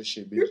blowing on your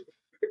shit, bitch.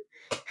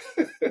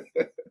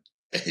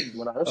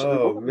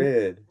 Oh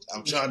man,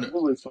 I'm trying to. It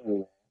was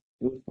funny.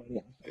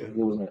 It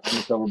was like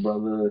Undercover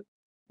Brother.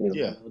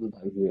 Yeah,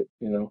 you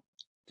know,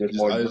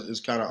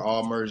 it's kind of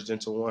all merged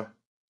into one.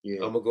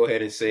 Yeah, I'm gonna go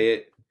ahead and say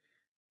it.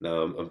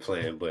 No, I'm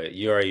playing, but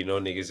you already know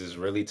niggas is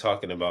really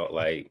talking about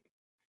like,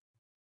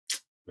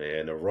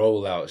 man, the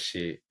rollout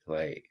shit.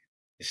 Like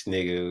this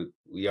nigga,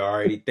 we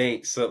already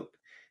think something,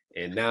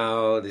 and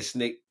now this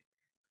nigga,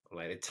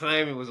 like the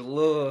timing was a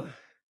little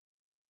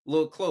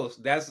close.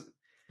 That's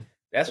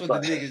what the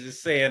Like, niggas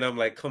is saying. I'm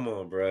like, come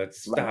on, bro, like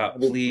stop,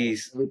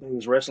 please. everything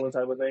is wrestling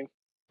type of thing.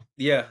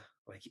 Yeah,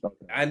 like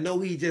Okay. I know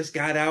he just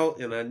got out,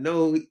 and I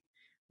know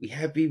we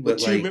happy, but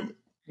But like,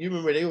 you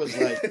remember they was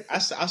like, I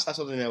saw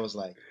something that was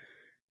like,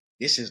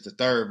 this is the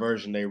third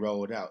version they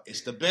rolled out.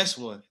 It's the best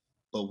one,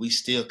 but we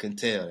still can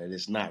tell that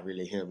it's not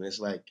really him. And it's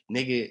like,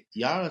 nigga,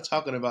 y'all are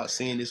talking about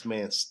seeing this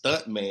man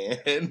stunt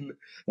man.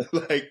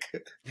 Like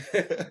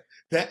that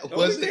the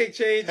only thing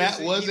changed is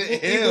wasn't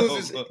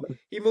him.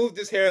 he moved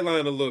his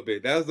hairline a little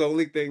bit. That was the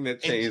only thing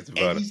that changed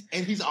about him.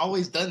 And he's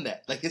always done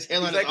that. Like his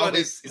hairline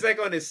he's like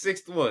on his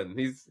sixth one.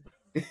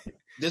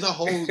 There's a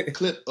whole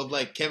clip of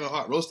like Kevin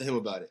Hart roasting him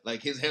about it.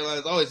 Like his hairline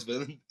has always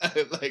been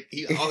like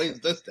he always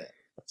does that.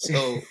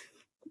 So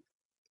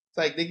it's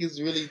like niggas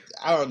really,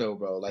 I don't know,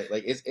 bro. Like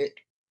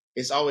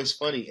it's always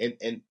funny,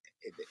 and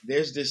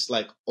there's this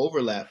like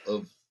overlap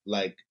of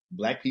like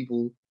black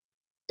people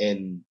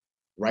and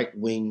right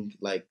wing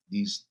like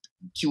these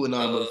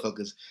QAnon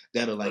motherfuckers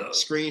that'll like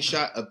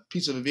screenshot a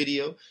piece of a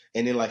video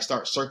and then like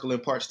start circling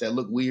parts that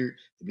look weird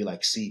and be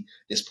like, see,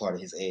 this part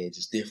of his edge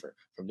is different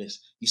from this.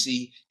 You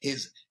see,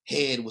 his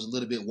head was a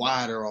little bit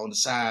wider on the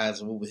sides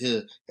and over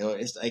here. You know,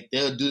 it's like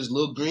they'll do these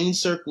little green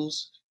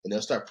circles and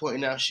they'll start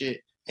pointing out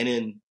shit, and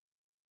then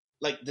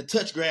like the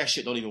touch grass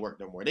shit don't even work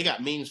no more. They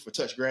got memes for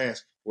touch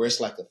grass where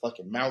it's like a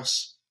fucking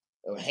mouse,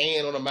 a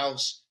hand on a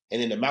mouse,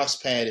 and then the mouse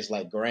pad is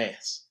like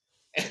grass.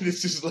 And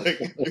it's just like,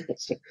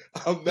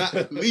 I'm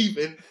not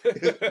leaving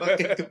this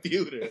fucking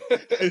computer.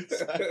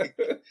 It's like,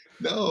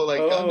 no, like,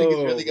 y'all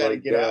niggas really got to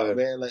get out,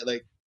 man.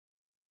 Like,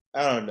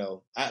 I don't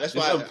know. That's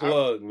why it's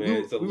unplugged,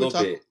 man. It's a little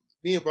bit.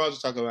 Me and Bronz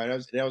was talking about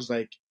it, and I was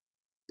like,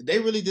 they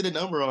really did a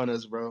number on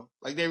us, bro.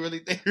 Like, they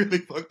really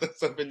fucked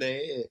us up in the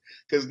head.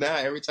 Because now,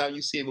 every time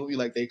you see a movie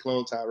like they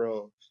Cloned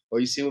Tyrone, or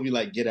you see a movie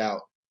like Get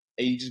Out,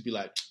 and you just be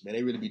like, man,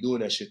 they really be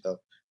doing that shit, though. And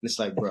it's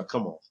like, bro,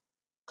 come on.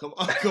 Come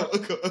on, come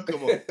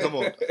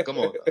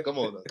on,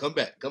 come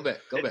back, bro.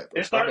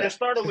 It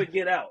started with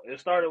Get Out.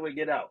 That's what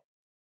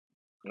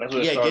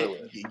it started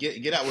with.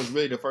 Get Out was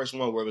really the first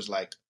one where it was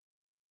like,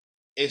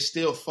 it's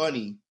still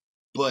funny,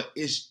 but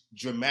it's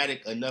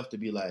dramatic enough to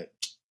be like,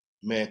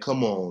 man,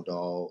 come on,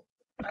 dog.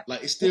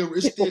 Like it's still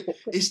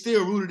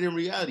rooted in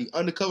reality.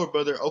 Undercover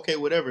brother, okay,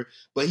 whatever.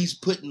 But he's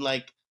putting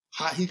like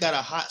he got a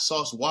hot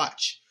sauce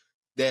watch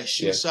that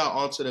shoots out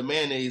onto the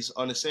mayonnaise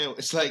on the sandwich.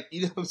 It's like,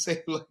 you know what I'm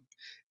saying? Like,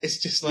 it's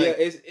just like,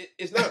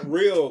 it's not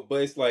real,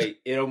 but it's like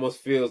it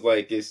almost feels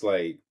like it's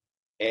like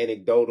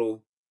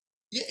anecdotal.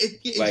 Yeah,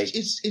 it's like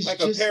just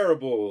a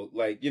parable,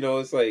 like, you know,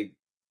 it's like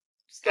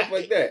stuff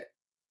like that.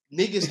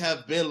 Niggas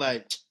have been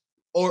like,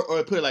 or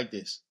put it like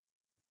this: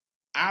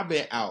 I've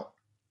been out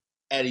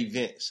at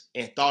events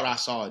and thought I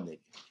saw a nigga,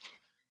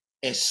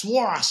 and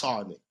swore I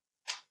saw a nigga.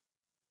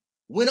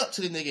 Went up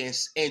to the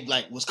nigga and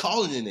like was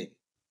calling the nigga.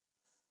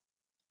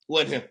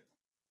 Wasn't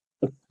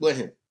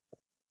him.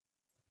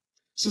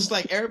 So it's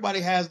like everybody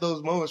has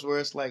those moments where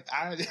it's like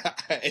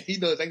he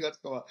knows I got to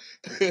go out.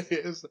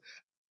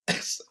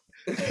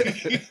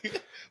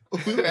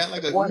 We were at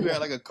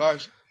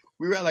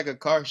like a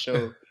car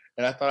show,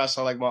 and I thought I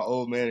saw like my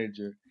old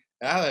manager,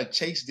 and I had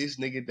chased this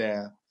nigga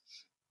down.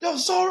 No,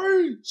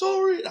 sorry.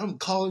 I'm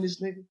calling this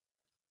nigga,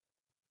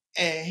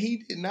 and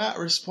he did not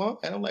respond.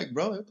 And I'm like,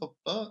 bro, what the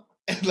fuck?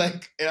 And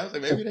I was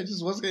like, maybe that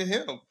just wasn't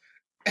him.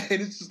 And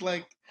it's just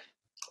like,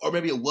 or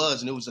maybe it was,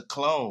 and it was a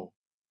clone.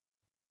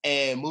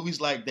 And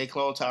movies like They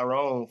Cloned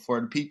Tyrone, for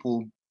the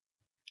people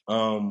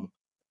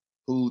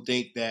who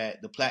think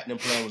that the Platinum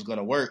Plan was going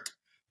to work,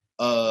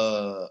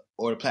 or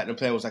the Platinum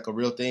Plan was like a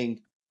real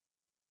thing,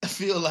 I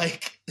feel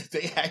like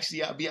they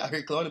actually be out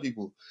here cloning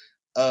people.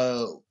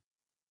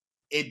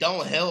 It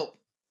don't help,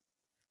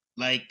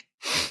 like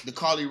the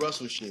Carly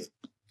Russell shit.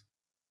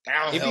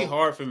 It'd be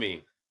hard for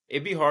me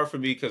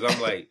because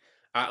I'm like,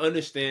 I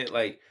understand,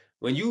 like,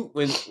 when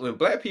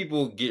black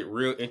people get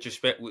real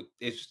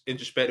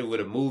introspective with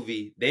a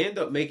movie, they end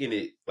up making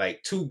it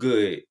like too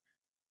good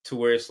to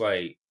where it's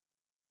like,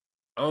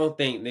 I don't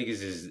think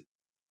niggas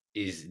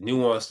is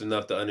nuanced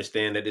enough to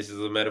understand that this is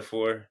a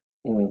metaphor,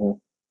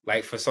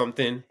 like for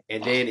something,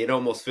 and then it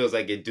almost feels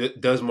like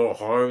it does more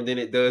harm than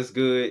it does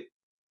good.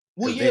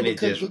 Well, yeah,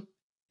 because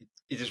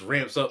it just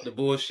ramps up the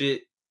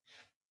bullshit.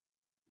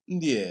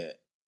 Yeah,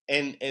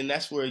 and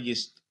that's where it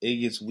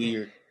gets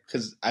weird.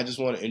 Because I just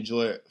want to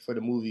enjoy it for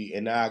the movie,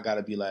 and now I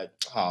gotta be like,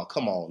 oh,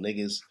 come on,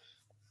 niggas.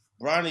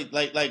 Bronny,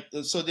 like,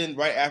 so then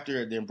right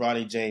after, then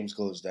Bronny James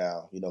goes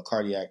down, you know,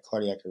 cardiac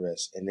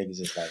arrest, and niggas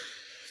is like,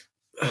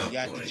 you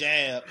got the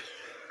jab.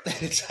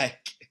 It's like,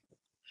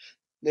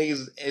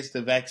 niggas, it's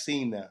the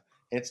vaccine now.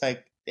 And it's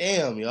like,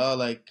 damn, y'all,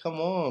 like, come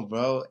on,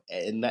 bro.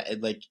 And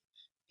like,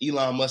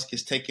 Elon Musk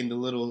is taking the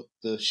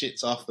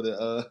shits off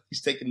of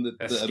he's taking the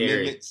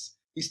amendments.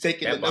 He's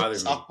taking the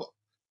notes off.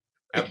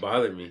 That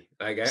bothered me.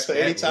 Like So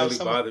that anytime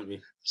really bothered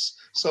me.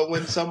 So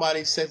when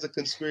somebody says a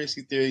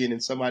conspiracy theory and then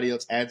somebody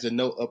else adds a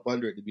note up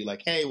under it to be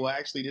like, hey, well,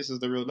 actually, this is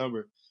the real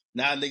number.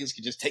 Now niggas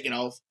can just take it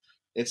off.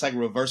 It's like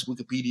reverse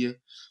Wikipedia.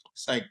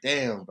 It's like,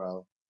 damn,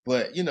 bro.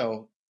 But, you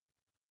know,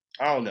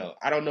 I don't know.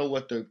 I don't know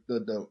what the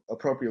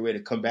appropriate way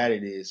to combat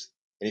it is.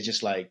 And it's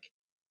just like,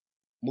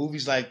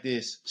 movies like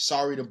this,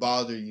 Sorry to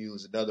Bother You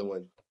is another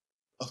one.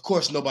 Of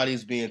course,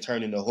 nobody's being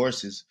turned into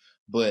horses,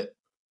 but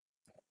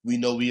we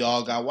know we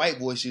all got white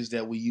voices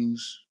that we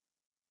use.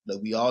 That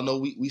we all know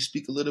we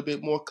speak a little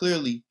bit more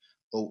clearly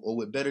or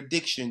with better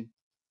diction,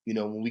 you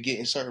know, when we get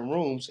in certain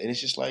rooms. And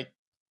it's just like,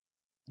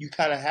 you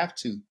kind of have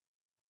to.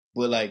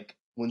 But like,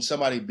 when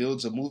somebody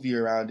builds a movie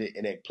around it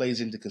and it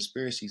plays into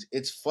conspiracies,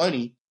 it's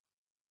funny.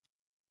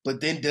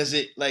 But then does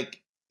it,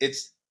 like,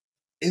 is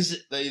it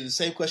like, the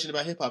same question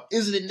about hip hop?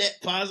 Is it a net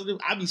positive?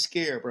 I be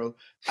scared, bro.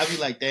 I be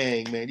like,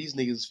 dang, man, these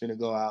niggas is finna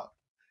go out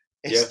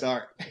and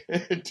start.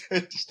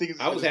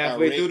 I was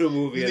halfway through the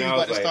movie and I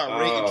was like,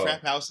 start raiding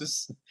trap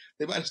houses.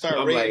 They about to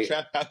start raiding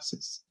trap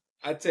houses.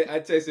 I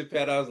texted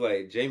Pat, I was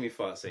like, Jamie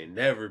Foxx ain't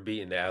never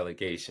beating the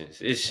allegations.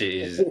 This shit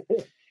is,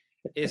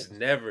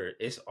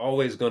 it's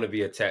always going to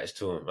be attached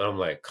to him. And I'm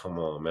like, come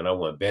on, man, I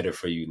want better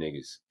for you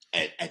niggas.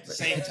 At the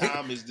same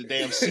time as the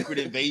damn Secret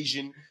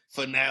Invasion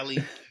finale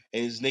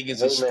and his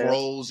niggas and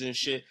scrolls and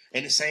shit.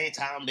 And at the same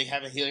time, they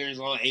having hearings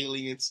on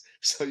aliens.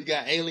 So you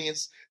got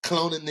aliens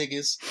cloning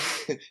niggas.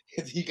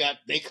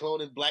 They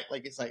cloning black.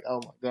 Like, it's like,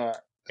 oh my God.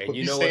 And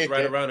you know what's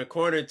right around the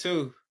corner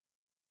too?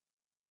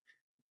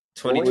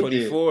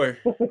 2024.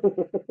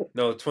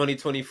 No,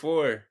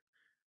 2024.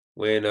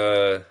 When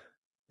the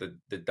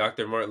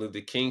Dr. Martin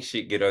Luther King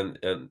shit get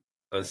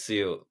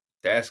unsealed.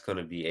 That's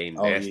gonna be a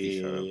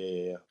nasty film.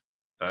 Yeah.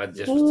 I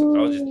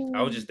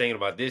was just thinking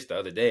about this the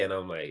other day, and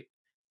I'm like,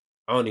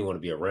 I don't even want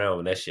to be around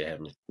when that shit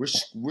happens.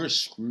 We're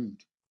screwed.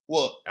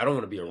 Well, I don't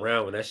want to be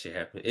around when that shit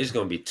happens. It's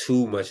gonna be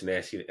too much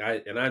nasty.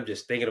 I'm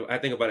just thinking. I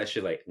think about that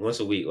shit like once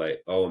a week.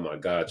 like, oh my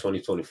God,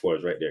 2024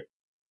 is right there.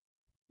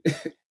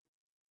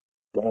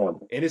 Damn.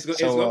 And it's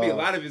gonna be a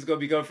lot of it's gonna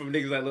be coming from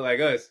niggas that look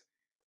like us.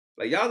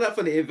 Like, y'all not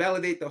gonna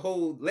invalidate the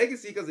whole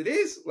legacy because it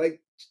is.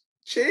 Like,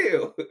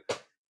 chill.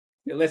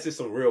 Unless it's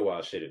some real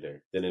wild shit in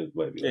there, then it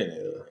might be.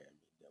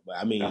 But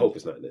I mean, I hope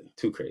it's not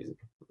too crazy.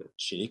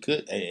 Shit,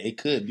 it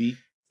could be,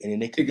 and then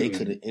they could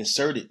have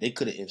inserted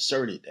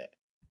that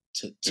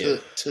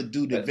to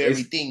do the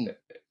very thing.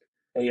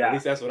 Yeah. At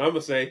least that's what I'm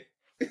gonna say.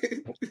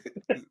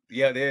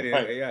 Yeah, there it is.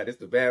 Right. Yeah, that's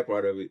the bad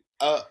part of it.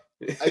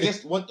 I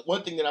guess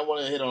one thing that I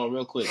want to hit on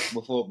real quick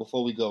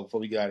before we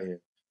get out of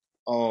here.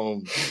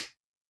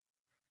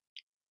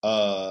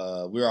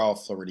 We're all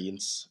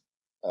Floridians.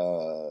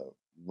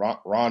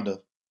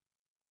 Rhonda,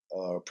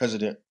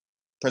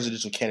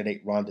 presidential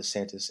candidate Ron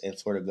DeSantis and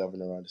Florida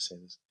Governor Ron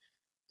DeSantis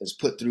has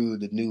put through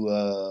the new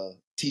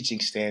teaching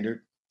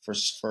standard for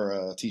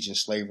teaching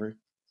slavery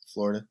in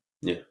Florida.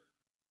 Yeah.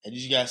 And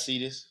did you guys see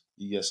this?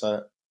 You guys saw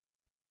it?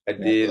 I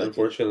did,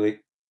 unfortunately.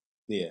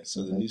 Yeah.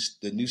 So the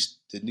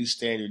new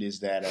standard is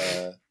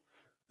that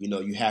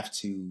you have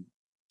to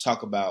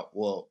talk about,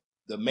 well,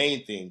 the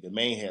main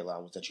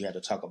headline was that you had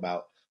to talk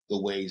about the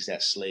ways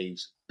that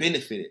slaves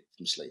benefited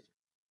from slavery.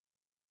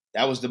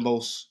 That was the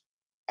most,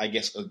 I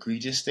guess,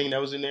 egregious thing that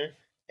was in there.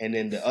 And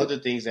then the other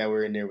things that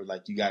were in there were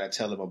like, you got to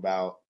tell them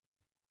about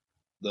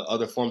the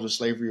other forms of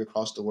slavery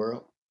across the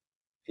world.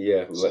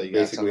 Yeah, so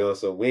basically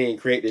also, we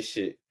ain't create this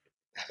shit.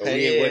 So we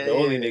ain't the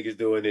only niggas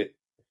doing it.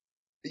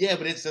 Yeah,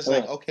 but it's just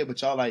like, okay,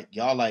 but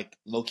y'all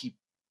low key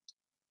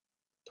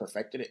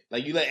perfected it.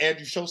 Like, you let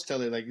Andrew Schultz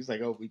tell it, like, he's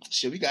like, oh, we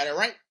got it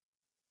right.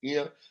 You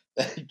know?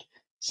 Like,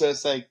 so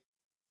it's like,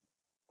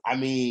 I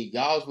mean,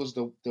 y'all's was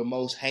the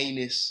most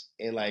heinous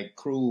and like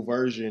cruel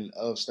version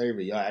of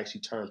slavery. Y'all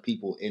actually turned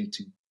people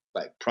into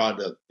like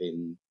product,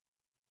 and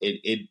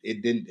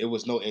it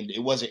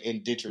wasn't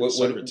indentured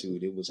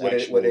servitude. It was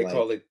what they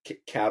call it,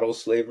 chattel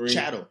slavery.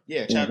 Chattel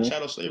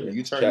slavery.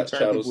 You turn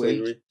people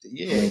slavery.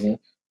 Mm-hmm.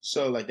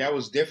 So like that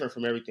was different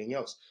from everything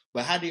else.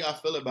 But how do y'all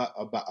feel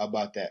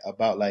about that?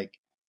 About like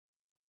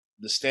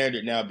the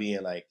standard now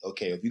being like,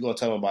 okay, if you're gonna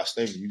tell them about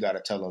slavery, you got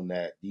to tell them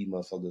that these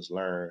motherfuckers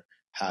learn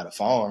how to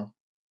farm.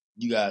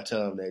 You gotta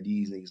tell them that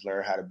these niggas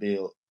learn how to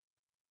build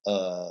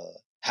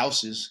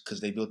houses because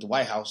they built the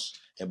White House,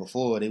 and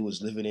before they was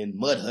living in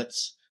mud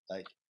huts.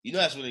 Like,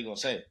 that's what they're gonna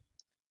say.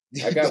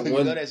 I got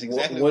one. That's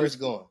exactly where it's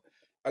going.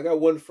 I got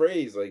one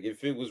phrase. Like,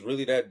 if it was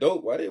really that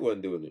dope, why they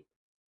wasn't doing it?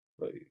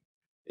 Like,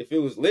 if it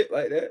was lit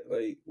like that,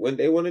 like, when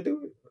they want to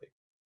do it, like,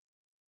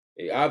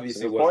 it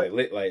obviously wasn't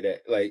lit like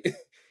that. Like,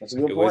 that's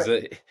a good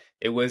point.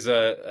 It was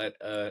a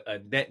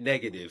net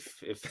negative.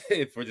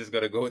 If we're just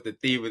gonna go with the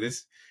theme of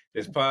this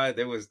pod,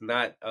 there was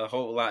not a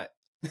whole lot.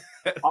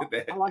 All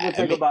I can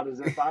think about is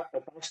if I'm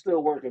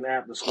still working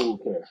after school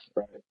care,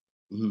 right?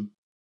 Mm-hmm.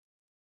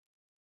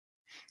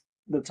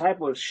 The type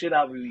of shit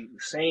I be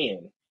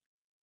saying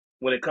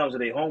when it comes to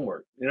their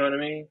homework, you know what I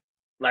mean?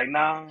 Like,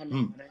 nah. You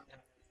know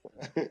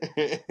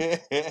what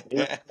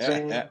I'm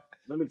saying?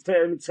 Let me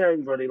tell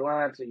you, bro. They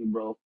lying to you,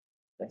 bro.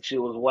 That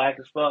shit was whack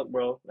as fuck,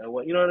 bro.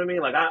 You know what I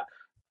mean? Like,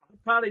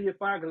 Probably get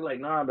fired because like,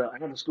 nah, I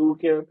got the school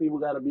care people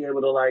got to be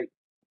able to like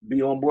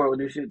be on board with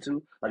this shit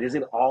too. Like, is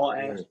it all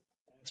Yeah.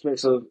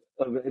 aspects of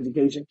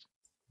education?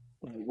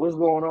 Like, what's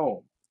going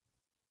on?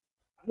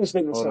 I just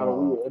think it's Hold kind of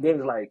on. weird. And then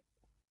it's like,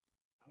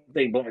 I don't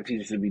think black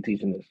teachers should be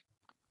teaching this.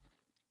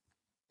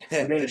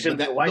 And then it but shouldn't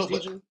be a that white no,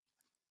 teacher.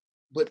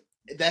 but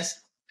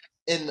that's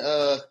and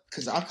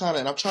because I'm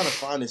trying to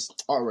find this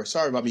artwork.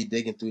 Sorry about me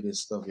digging through this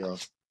stuff, y'all.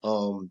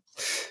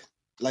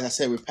 Like I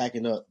said, we're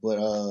packing up, but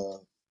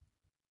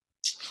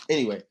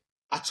anyway,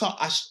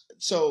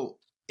 so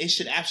it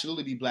should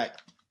absolutely be black.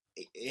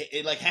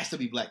 It like has to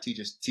be black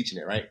teachers teaching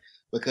it, right?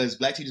 Because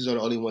black teachers are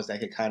the only ones that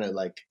can kind of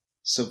like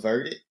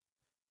subvert it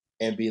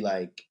and be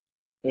like,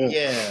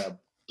 yeah,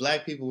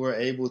 black people were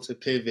able to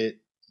pivot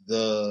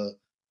the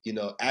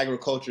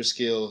agriculture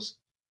skills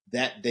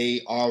that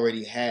they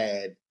already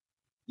had.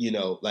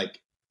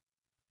 Like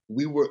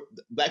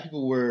black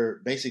people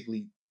were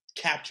basically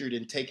captured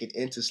and taken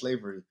into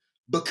slavery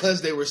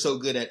because they were so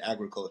good at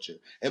agriculture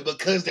and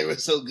because they were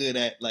so good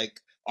at like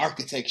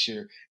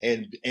architecture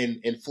and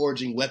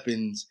forging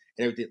weapons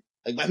and everything.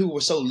 Like black people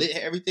were so lit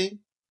at everything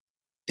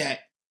that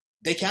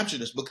they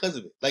captured us because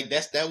of it. Like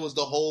that was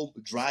the whole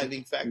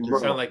driving factor. Bro,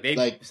 Sound like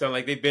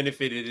they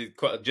benefited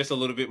just a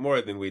little bit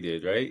more than we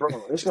did, right?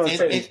 bro, it's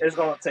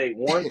gonna take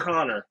one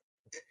Connor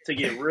to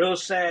get real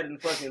sad in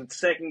fucking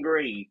second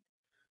grade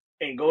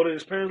and go to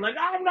his parents like,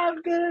 I'm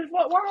not good at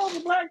fuck. Why are all the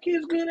black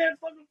kids good at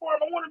fucking farm?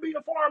 I want to be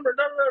a farmer.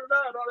 Da, da,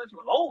 da, da, all this.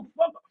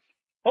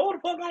 Hold the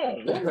fuck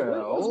on.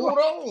 What's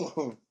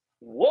Hold on.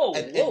 Whoa,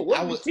 what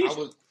I are you was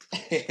teaching?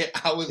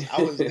 I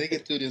was digging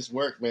through this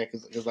work, man,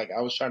 because like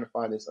I was trying to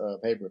find this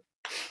paper.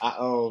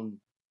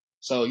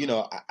 So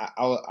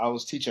I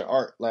was teaching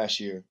art last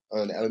year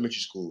in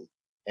elementary school,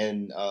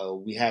 and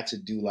we had to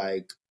do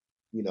like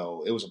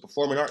it was a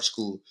performing arts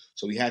school,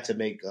 so we had to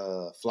make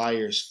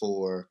flyers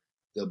for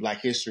the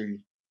Black History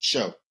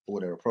show or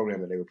whatever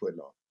program that they were putting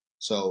on.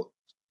 So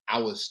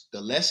how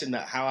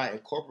I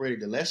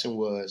incorporated the lesson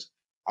was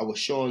I was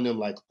showing them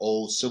like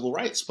old civil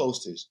rights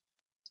posters.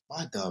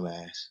 My dumb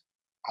ass.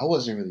 I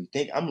wasn't really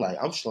thinking.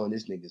 I'm showing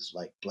these niggas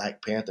like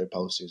Black Panther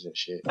posters and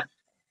shit.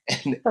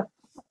 And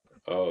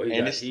Oh,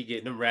 and he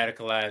getting them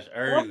radicalized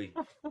early.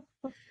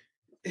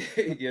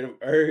 Get them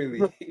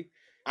early.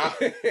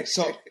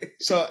 so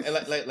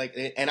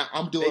and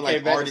I'm doing they like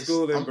came back to artists.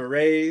 school in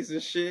berets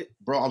and shit.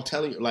 Bro, I'm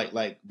telling you,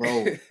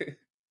 bro,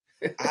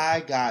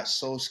 I got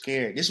so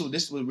scared. This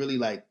would really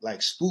like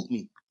spook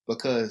me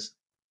because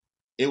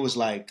it was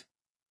like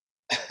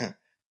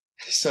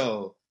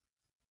so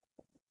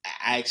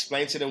I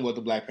explained to them what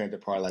the Black Panther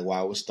Party, like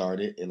why it was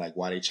started and like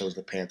why they chose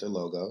the Panther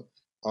logo.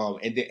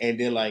 And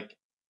then like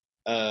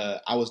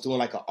I was doing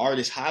like an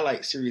artist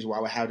highlight series where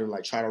I would have them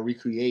like try to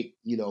recreate,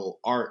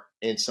 art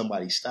in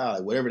somebody's style,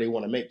 like whatever they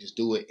want to make, just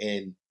do it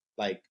in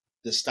like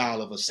the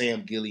style of a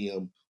Sam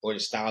Gilliam or the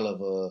style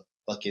of a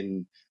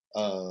fucking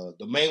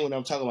the main one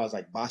I'm talking about is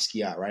like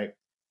Basquiat, right?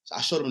 So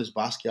I showed him this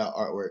Basquiat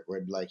artwork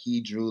where like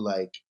he drew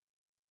like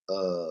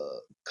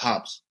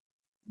cops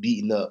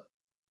beating up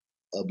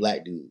a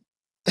black dude.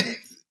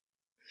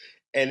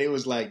 And it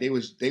was like they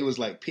was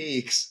like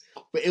pigs,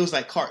 but it was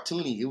like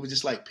cartoony. It was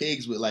just like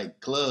pigs with like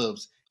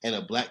clubs and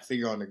a black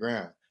figure on the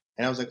ground.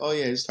 And I was like, oh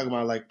yeah, he's talking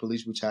about like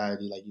police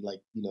brutality,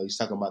 he's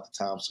talking about the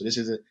time. So this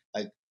isn't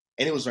like,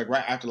 and it was like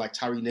right after like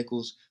Tyree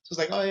Nichols. So it's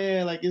like, oh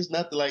yeah, like it's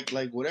nothing,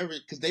 like whatever,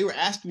 because they were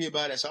asking me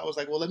about it. So I was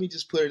like, well, let me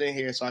just put it in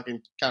here so I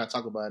can kind of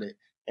talk about it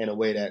in a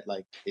way that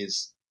like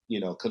is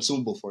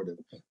consumable for them.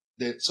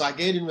 So I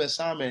gave them an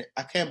assignment.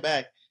 I came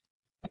back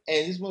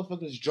and these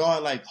motherfuckers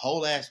drawing like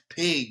whole ass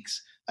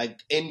pigs, like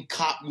in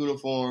cop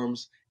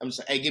uniforms. I'm just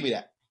like, hey, give me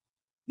that.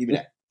 Give me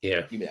that.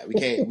 Yeah. Give me that.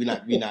 We're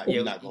not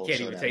going to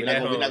show that. We're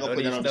not going to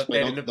put that on display.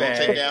 Don't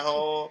take that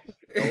home.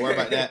 Don't worry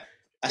about that.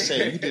 I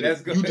said, you did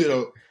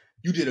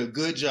a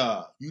good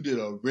job. You did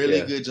a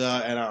really good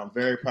job, and I'm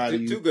very proud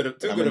of you. Too good of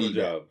a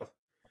job.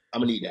 I'm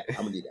gonna need that.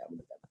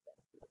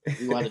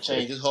 We're gonna have to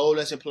change this whole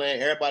lesson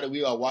plan. Everybody,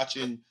 we are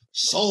watching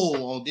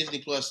Soul on Disney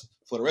Plus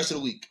for the rest of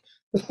the week.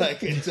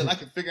 Like until I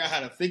can figure out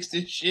how to fix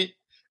this shit.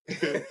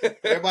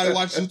 Everybody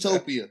watch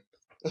Zootopia.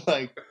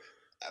 Like,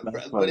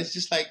 but it's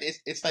just like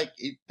it's like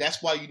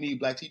that's why you need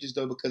black teachers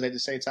though, because at the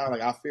same time,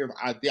 like I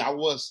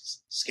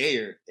was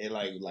scared and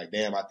like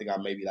damn, I think I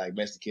maybe like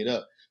messed the kid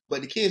up.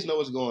 But the kids know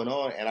what's going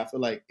on, and I feel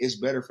like it's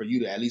better for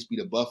you to at least be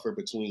the buffer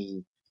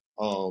between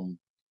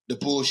the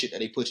bullshit that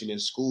they put you in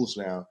schools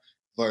now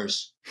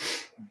versus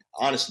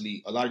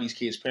honestly, a lot of these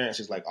kids' parents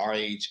is like our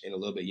age and a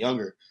little bit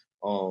younger,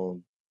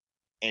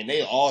 and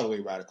they all the way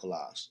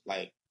radicalized.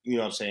 Like, you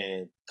know what I'm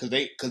saying? Because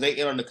they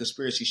in on the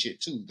conspiracy shit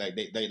too. Like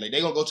they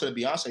gonna go to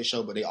the Beyonce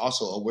show, but they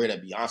also aware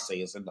that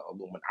Beyonce is in the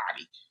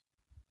Illuminati.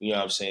 You know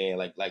what I'm saying?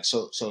 Like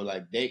so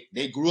like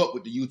they grew up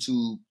with the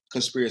YouTube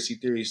conspiracy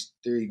theory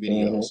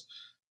videos. Mm-hmm.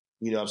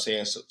 You know what I'm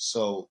saying?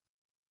 So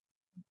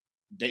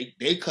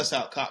they cuss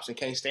out cops and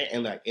can't stand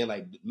and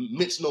like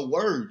mix no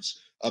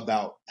words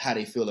about how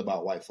they feel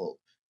about white folk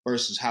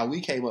versus how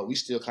we came up. We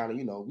still kind of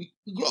we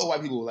grew up with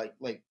white people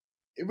like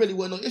it really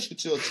wasn't no issue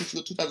till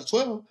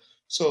 2012.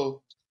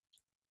 So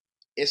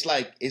it's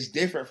like it's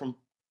different from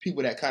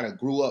people that kind of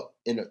grew up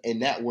in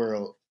that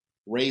world,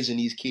 raising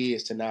these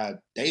kids to now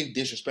they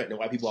disrespecting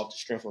white people off the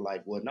strength of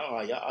like, well,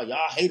 no,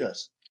 y'all hate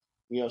us.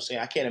 You know what I'm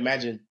saying? I can't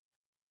imagine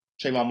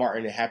Trayvon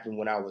Martin. It happened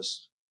when I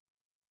was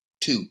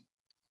 2.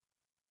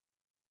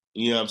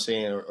 You know what I'm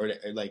saying? Or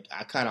like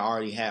I kind of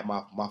already had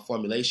my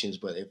formulations,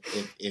 but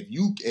if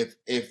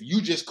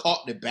you just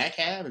caught the back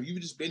half, if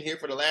you've just been here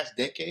for the last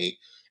decade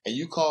and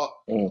you caught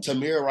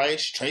Tamir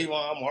Rice,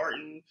 Trayvon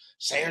Martin,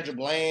 Sandra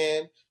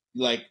Bland,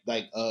 like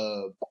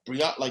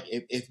Breonna, like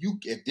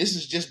if this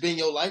has just been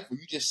your life where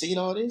you just seen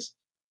all this,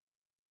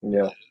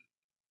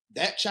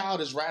 that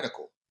child is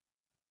radical.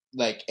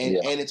 Like and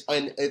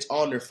it's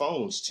on their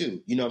phones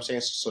too. You know what I'm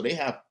saying? So they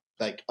have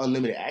like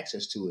unlimited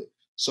access to it.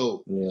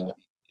 So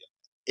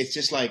it's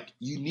just like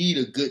you need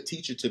a good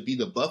teacher to be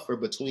the buffer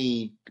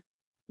between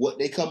what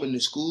they come into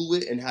school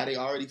with and how they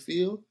already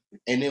feel,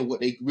 and then what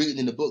they read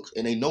in the books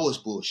and they know it's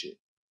bullshit.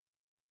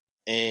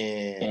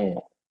 And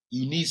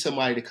you need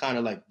somebody to kind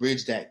of like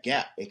bridge that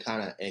gap and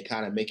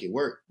kind of make it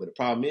work. But the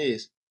problem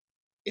is,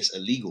 it's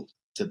illegal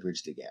to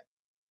bridge the gap.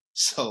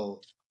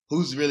 So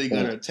who's really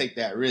gonna take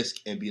that risk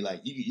and be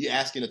like, you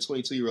asking a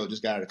 22-year-old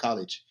just got out of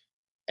college,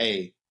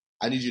 hey,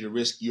 I need you to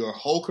risk your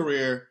whole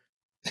career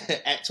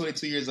at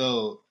 22 years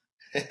old.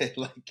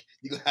 Like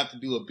you're gonna have to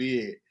do a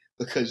bid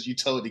because you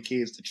told the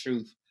kids the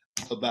truth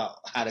about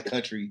how the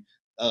country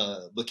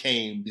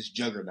became this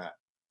juggernaut.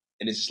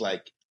 And it's just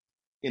like,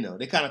 you know,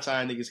 they kind of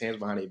tying niggas' hands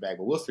behind their back,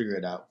 but we'll figure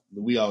it out.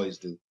 We always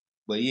do.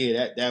 But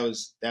yeah, that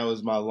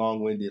was my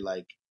long-winded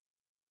like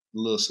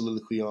little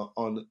soliloquy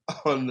on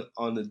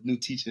the new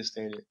teaching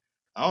standard.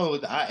 I don't know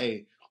what the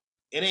IA.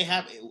 It ain't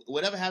happen.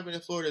 Whatever happened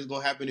in Florida is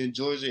gonna happen in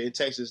Georgia and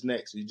Texas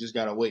next. You just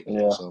gotta wait.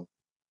 Yeah. So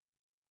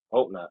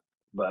hope not.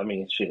 But I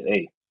mean, shit.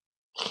 Hey,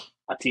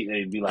 I teach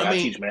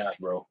math,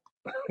 bro.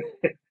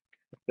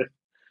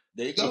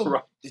 There you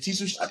go. I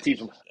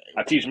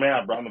teach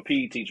math, bro. I'm a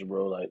PE teacher,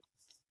 bro. Like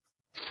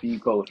PE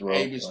coach, bro.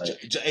 Hey,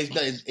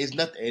 it's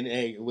nothing. And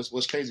hey,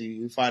 what's crazy?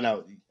 You find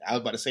out. I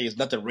was about to say it's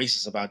nothing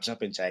racist about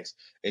jumping jacks,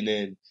 and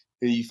then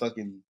you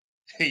fucking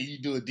you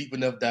do a deep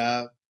enough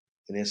dive,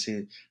 and then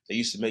see they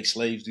used to make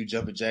slaves do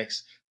jumping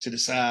jacks to the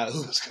side.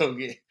 Who's gonna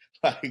get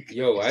like?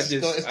 Yo, Alex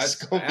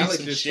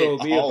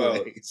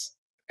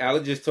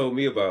just told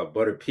me about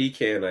butter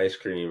pecan ice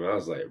cream. I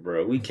was like,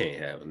 bro, we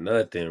can't have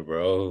nothing,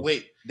 bro.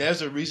 Wait,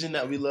 there's a reason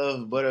that we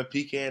love butter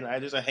pecan.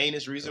 There's a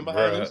heinous reason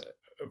behind this.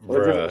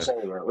 What you gonna say,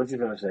 bro? What you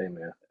gonna say,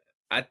 man?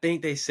 I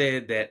think they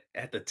said that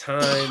at the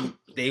time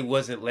they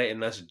wasn't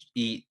letting us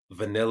eat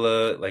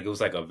vanilla. Like it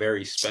was like a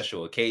very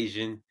special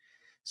occasion,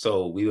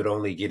 so we would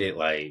only get it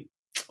like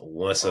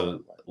once a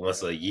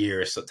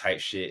year or so type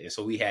shit. And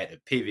so we had to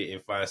pivot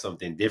and find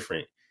something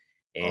different,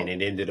 and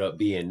it ended up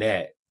being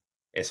that.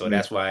 And so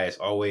that's why it's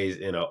always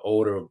in an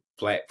older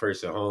black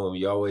person home.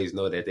 You always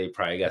know that they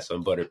probably got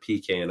some butter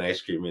pecan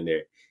ice cream in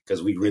there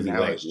because we really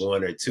like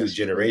 1 or 2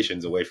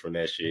 generations away from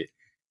that shit.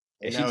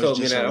 And she told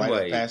me that I'm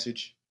like,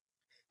 passage.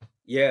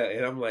 Yeah,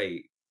 and I'm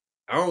like,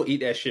 I don't eat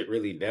that shit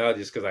really now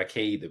just because I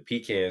can't eat the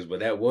pecans,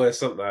 but that was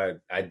something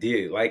I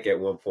did like at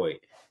one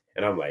point.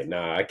 And I'm like,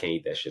 nah, I can't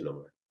eat that shit no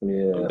more.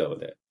 Yeah. I'm done with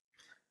that.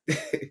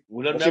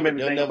 Well,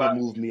 they'll never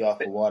move me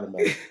off of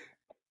watermelon.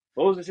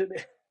 What was the shit?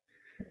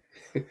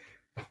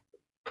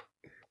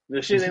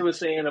 The shit they were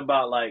saying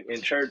about like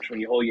in church when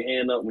you hold your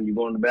hand up when you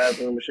go in the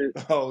bathroom and shit.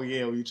 Oh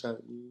yeah, when you try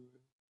to.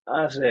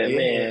 I said,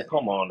 man,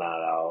 come on now,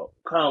 dog.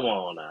 Come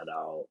on now,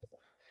 dog.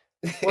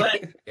 What?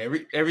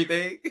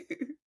 Everything?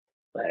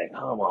 Like,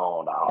 come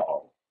on,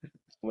 dog.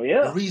 Well,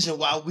 yeah. The reason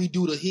why we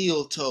do the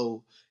heel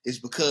toe is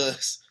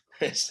because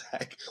it's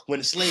like when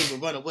the slave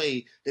would run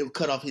away, they would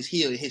cut off his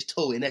heel and his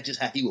toe, and that's just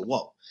how he would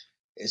walk.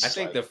 I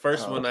think the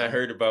first one I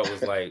heard about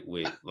was like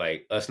with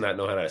like us not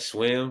knowing how to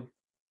swim.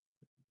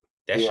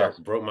 That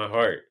shit broke my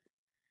heart.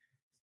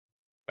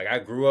 Like I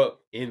grew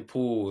up in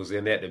pools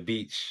and at the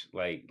beach,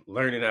 like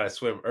learning how to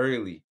swim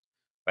early.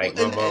 Like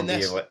my mom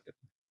being like,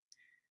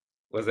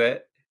 "What's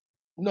that?"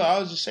 No, I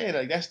was just saying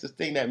like that's the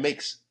thing that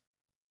makes,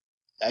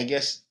 I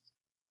guess,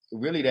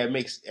 really that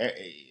makes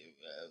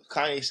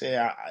Kanye say,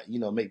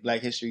 make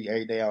Black History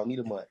every day. I don't need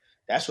a month.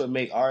 That's what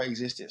make our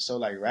existence so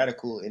like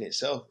radical in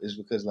itself is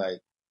because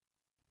like,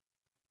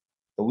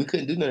 but we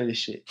couldn't do none of this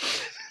shit.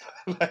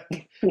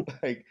 like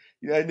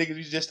niggas,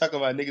 we just talking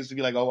about niggas to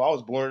be like, oh, I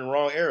was born in the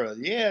wrong era.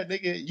 Yeah,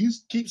 nigga, you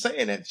keep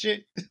saying that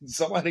shit.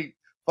 Somebody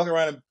fuck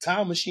around and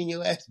time machine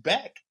your ass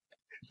back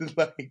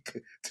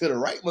like to the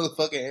right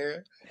motherfucking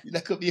era. You're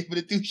not gonna be able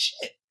to do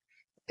shit.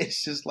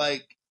 It's just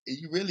like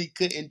you really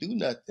couldn't do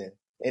nothing,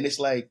 and it's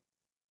like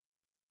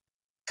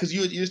because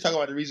you just talking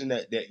about the reason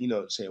that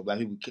saying Black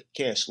people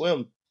can't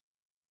swim,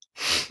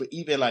 but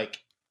even like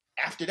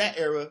after that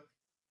era,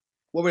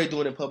 what were they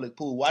doing in public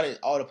pool? Why did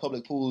all the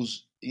public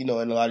pools, in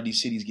a lot of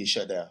these cities get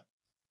shut down?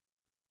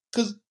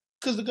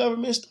 Because the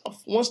government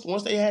stuff.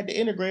 Once they had to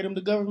integrate them,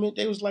 the government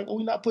they was like, "Oh,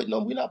 we're not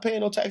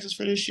paying no taxes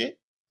for this shit."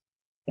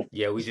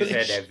 Yeah, we just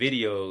had that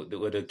video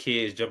with the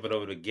kids jumping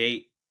over the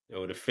gate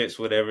or the fence,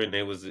 whatever, and they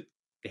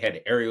had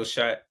an aerial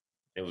shot.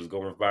 It was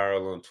going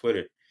viral on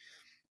Twitter.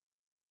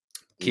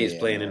 kids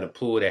playing in the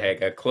pool that had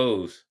got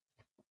closed.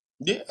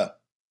 Yeah.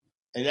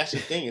 And that's the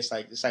thing. It's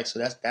like so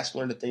that's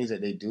one of the things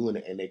that they do,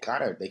 and they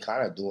kind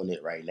of doing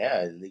it right now,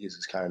 and niggas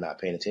is kind of not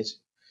paying attention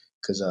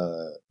because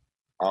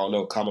I don't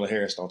know, Kamala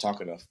Harris don't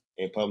talk enough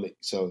in public,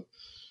 so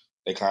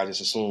they kind of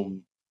just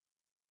assume.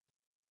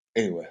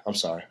 Anyway, I'm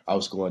sorry, I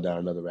was going down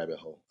another rabbit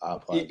hole. I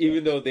apologize.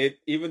 Even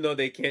though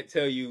they can't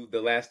tell you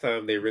the last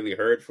time they really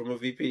heard from a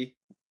VP,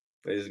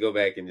 they just go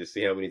back and just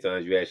see how many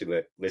times you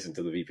actually listen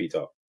to the VP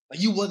talk.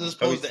 You wasn't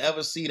supposed to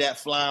ever see that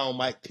fly on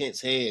Mike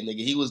Pence's head,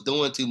 nigga. He was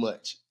doing too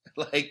much.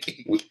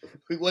 Like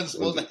we wasn't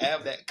supposed to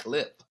have that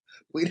clip.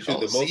 We don't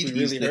the most we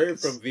really heard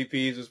from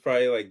VPs was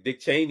probably like Dick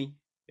Cheney.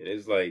 And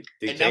it's like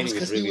Dick Cheney was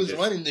because really he was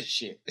running this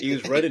shit. He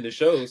was running the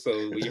show,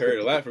 so we heard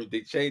a lot from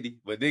Dick Cheney.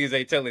 But niggas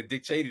ain't telling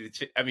Dick Cheney to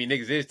chill. I mean,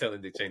 niggas is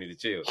telling Dick Cheney to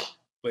chill,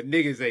 but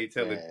niggas ain't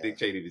telling Dick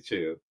Cheney to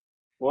chill.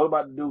 What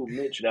about the dude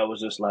Mitch that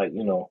was just like,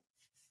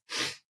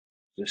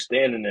 just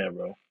standing there,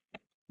 bro?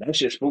 That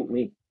shit spooked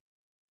me.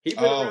 He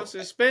been around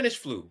since Spanish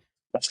flu.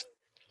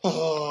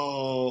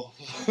 Oh,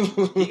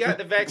 he got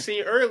the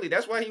vaccine early.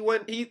 That's why he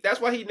wasn't.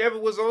 That's why he never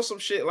was on some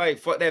shit like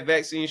fuck that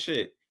vaccine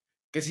shit.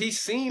 Cause he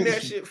seen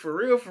that shit for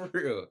real.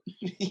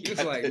 He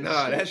was like,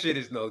 nah, that shit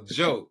is no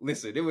joke.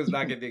 Listen, it was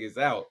knocking niggas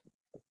out.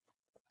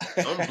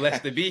 I'm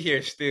blessed to be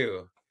here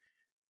still.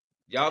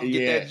 Y'all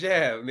get that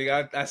jab,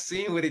 nigga. I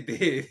seen what it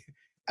did.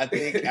 I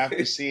think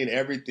after seeing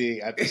everything,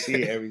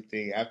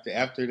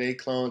 after they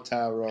cloned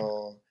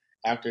Tyrone,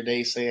 after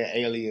they saying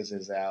aliens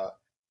is out,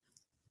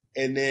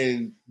 and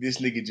then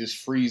this nigga just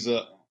freeze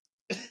up.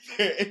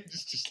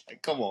 It's just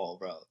like, come on,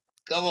 bro.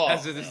 Come on.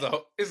 It's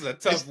a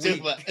tough week. It's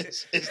too much.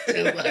 It's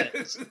too much.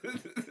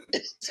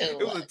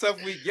 It was a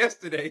tough week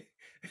yesterday.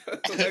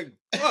 Like,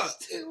 fuck.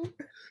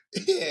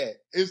 It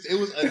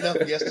was enough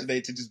yesterday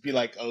to just be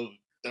like, oh,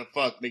 the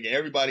fuck, nigga.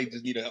 Everybody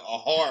just need a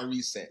hard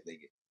reset,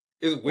 nigga.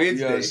 It's Wednesday. You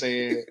know what I'm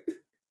saying?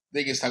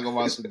 Niggas talking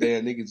about some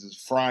damn niggas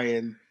is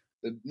frying.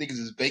 The niggas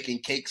is baking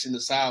cakes in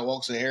the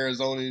sidewalks in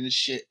Arizona and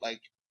shit.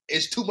 Like,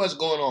 it's too much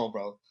going on,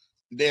 bro.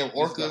 The damn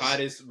orcas. It's the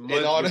hottest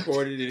month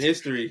recorded in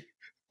history.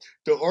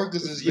 The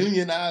orcas is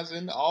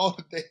unionizing all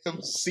the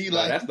damn sea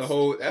life. That's the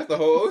whole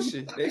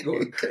ocean. They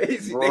going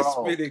crazy. Bro. They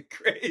spinning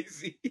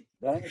crazy.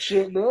 That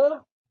shit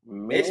there,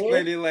 man. They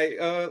spinning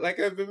like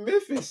up in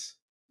Memphis.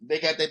 They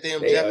got that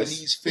damn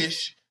Japanese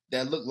fish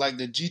that look like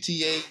the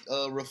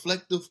GTA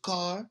reflective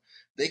car.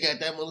 They got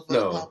that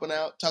motherfucker popping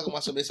out, talking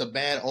about something. It's a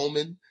bad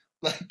omen.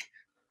 Like,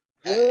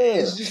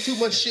 it's just too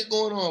much shit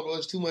going on, bro.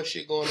 It's too much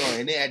shit going on.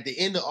 And then at the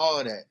end of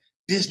all that,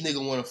 this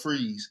nigga want to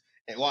freeze.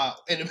 And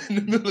while in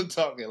the middle of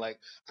talking, like,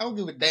 I don't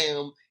give a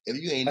damn if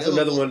you ain't. That's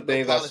never another one of the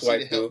things I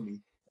swiped through.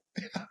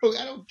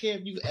 I don't care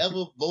if you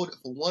ever voted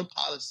for one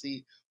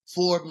policy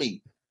for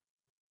me.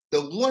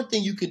 The one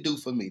thing you could do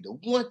for me, the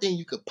one thing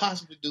you could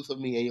possibly do for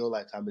me in your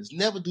lifetime is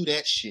never do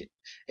that shit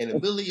in the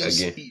middle of your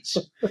speech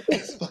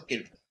and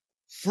fucking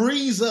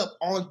freeze up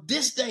on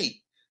this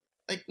date.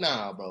 Like,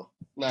 nah, bro.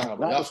 Not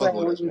y'all fucking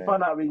with us, man.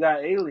 Find out we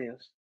got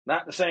aliens.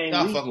 Not the same.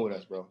 Y'all fucking with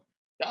us, bro.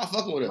 Y'all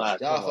fucking with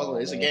us. Y'all fucking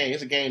with us. It's a game.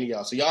 It's a game to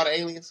y'all. So y'all the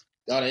aliens?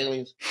 Y'all the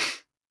aliens?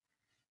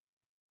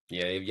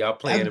 Yeah, if y'all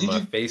playing in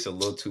my face a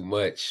little too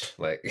much,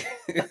 like,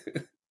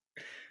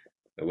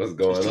 what's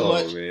going on,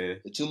 much,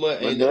 man? Too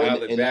much. And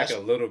dial it back a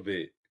little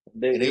bit.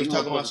 They was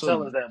talking about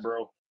tell us that,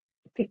 bro.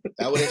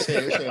 That's what they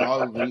said. They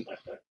said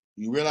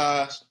you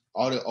realize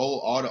all the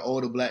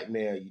older black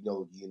men, you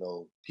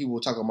know, people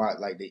were talking about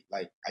like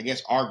I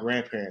guess our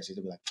grandparents used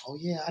to be like, oh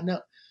yeah,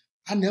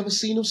 I never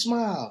seen him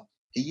smile.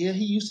 And yeah,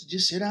 he used to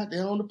just sit out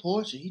there on the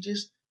porch and he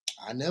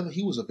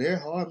was a very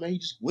hard man. He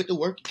just went to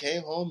work and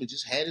came home and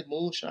just had his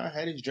moonshine,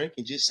 had his drink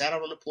and just sat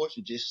out on the porch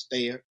and just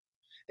stared.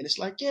 And it's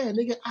like, yeah,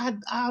 nigga,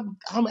 I'm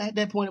at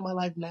that point in my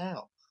life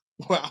now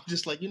where I'm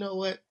just like, you know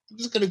what? I'm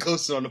just going to go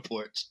sit on the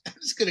porch. I'm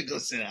just going to go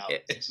sit out.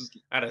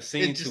 I done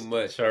seen too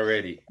much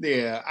already.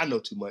 Yeah, I know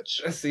too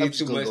much. I seen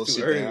too much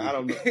too early. I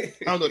don't know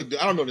what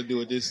to do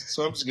with this.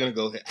 So I'm just going to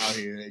go out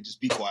here and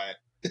just be quiet.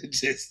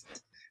 just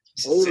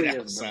sit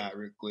outside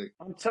real quick.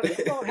 I'm telling you,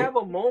 y'all gonna have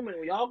a moment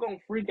where y'all gonna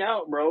freak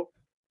out, bro.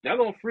 Y'all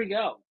gonna freak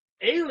out.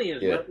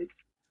 Aliens, bro.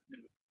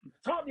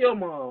 Talk to your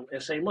mom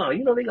and say, Mom,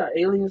 you know they got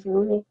aliens for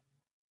real?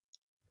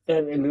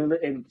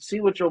 And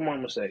see what your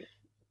mama say.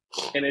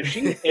 And if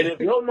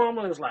your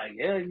mama is like,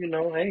 yeah, you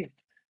know, hey,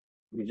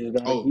 we just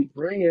gotta keep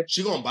praying.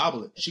 She gonna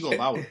bobble it. She gonna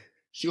bobble it.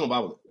 You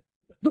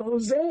know what I'm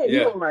saying? Yeah.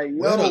 You know, like,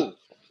 yo.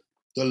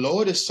 The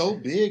Lord is so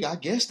big, I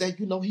guess that,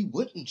 you know, he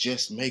wouldn't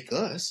just make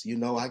us, you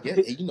know, I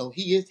guess, you know,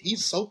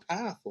 he's so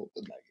powerful.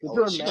 Like,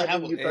 ain't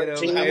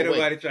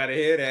nobody try to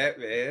hear that,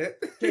 man.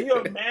 Can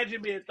you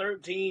imagine being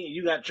 13 and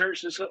you got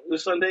church this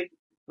Sunday?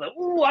 Like,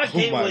 ooh, I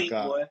can't wait,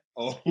 boy.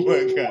 Oh,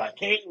 my God. I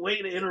can't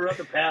wait to interrupt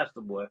the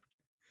pastor, boy.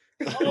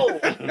 Oh,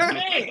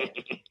 man.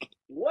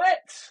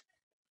 What?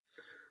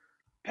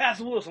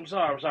 Pastor Wilson, I'm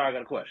sorry, I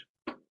got a question.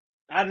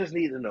 I just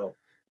need to know.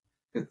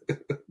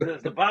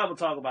 Does the Bible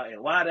talk about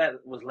it? Why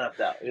that was left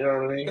out? You know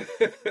what I mean?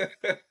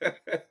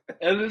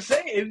 And it's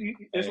saying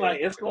it's like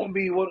it's gonna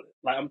be what,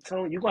 I'm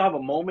telling you, you're gonna have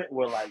a moment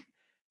where like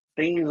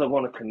things are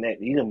gonna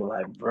connect. You're gonna be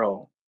like,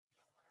 bro,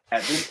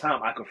 at this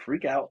time, I could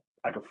freak out.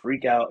 I could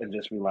freak out and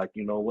just be like,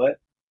 you know what?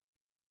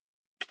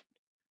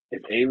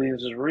 If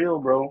aliens is real,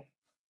 bro,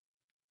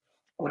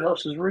 what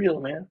else is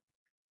real, man?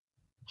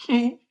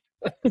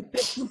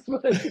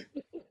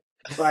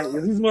 Like,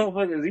 is these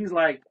motherfuckers? These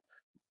like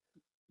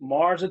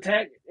Mars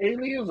attack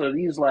aliens, or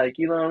these like,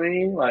 you know what I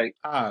mean? Like,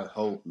 I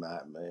hope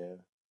not, man.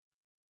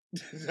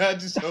 I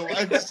just hope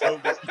it's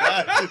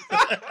not.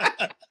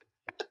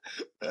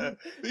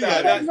 We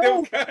gotta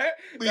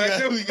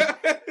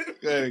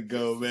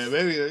go, man.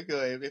 Maybe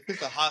if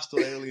it's a hostile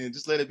alien,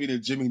 just let it be the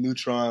Jimmy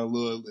Neutron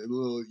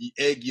little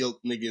egg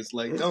yolk niggas.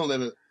 Like, don't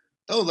let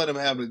them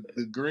have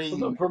the green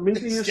the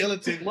Prometheus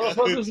skeleton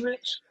motherfuckers,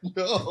 bitch.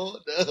 No,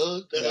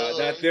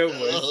 not them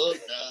ones.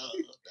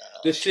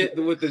 The shit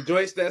with the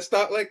joints that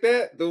stop like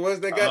that, the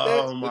ones that got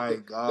that. Oh my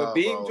god, the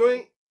beam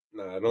joint.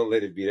 Nah, don't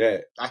let it be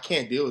that. I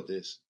can't deal with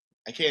this.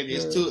 I can't.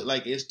 It's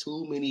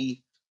too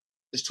many.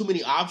 There's too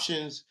many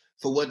options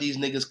for what these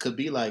niggas could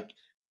be like,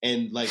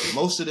 and like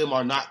most of them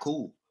are not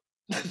cool.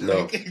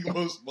 No,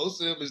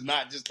 most of them is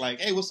not just like,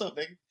 hey, what's up,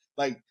 nigga?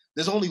 Like,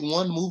 there's only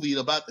one movie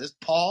about this.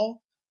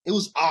 Paul, it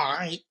was all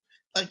right.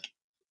 Like,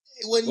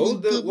 what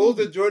was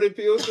the Jordan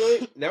Peele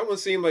joint? That one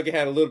seemed like it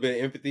had a little bit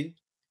of empathy.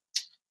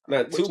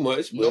 Not too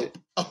much, but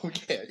oh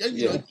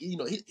yeah, you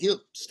know,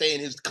 he'll stay in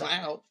his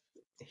cloud.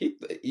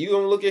 You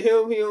don't look at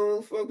him, he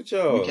don't fuck with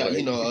y'all. We got,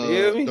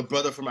 the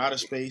brother from outer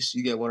space.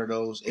 You get one of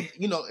those.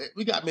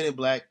 We got Men in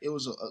Black. It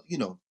was I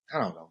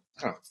don't know.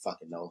 I don't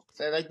fucking know.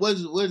 Like, what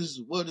is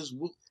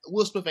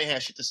Will Smith ain't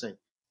had shit to say.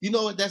 You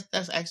know what?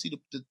 That's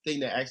actually the thing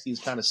that actually is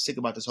kind of sick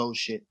about this whole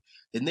shit.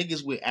 The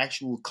niggas with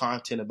actual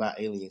content about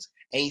aliens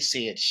ain't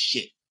said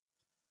shit.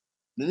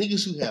 The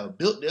niggas who have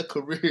built their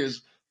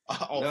careers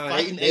on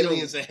fighting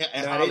aliens and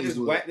Hollywood. They just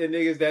whack the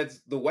niggas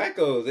that's the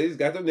wackos. They just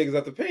got them niggas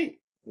out the paint.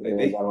 Like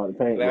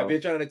I've been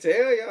trying to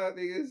tell y'all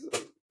niggas.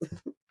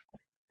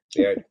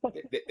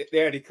 they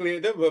already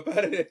cleared them up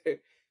out of there.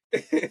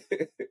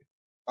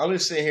 I'm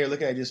just sitting here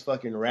looking at this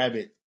fucking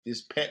rabbit,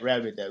 this pet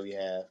rabbit that we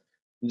have.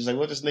 I'm just like,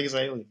 what this nigga's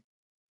alien?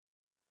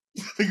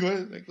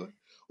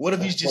 What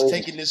if he's just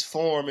taking this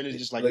form and it's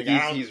just like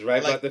he's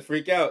right about to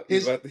freak out.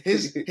 His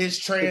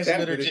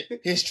transmitter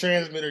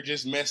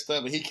just messed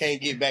up and he can't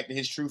get back to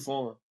his true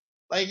form.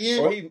 Like, yeah,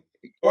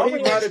 or he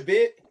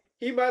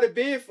might have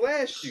been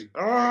flashed you.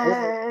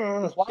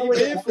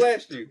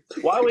 Flashed you.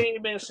 Why we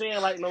ain't been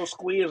seeing like no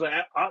squids or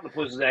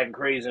octopuses acting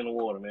crazy in the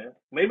water, man?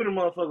 Maybe the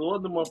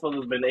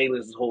motherfuckers been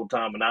aliens this whole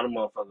time, and now the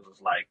motherfuckers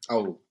is like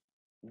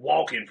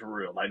walking for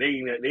real. Like they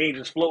ain't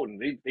just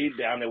floating. They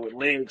down there with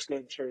legs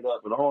standing straight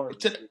up with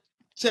arms.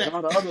 And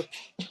all the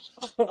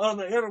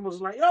other animals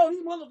is like, yo, these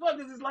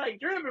motherfuckers is like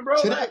dripping,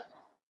 bro. To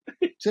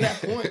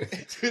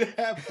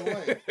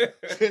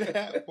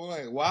that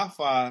point,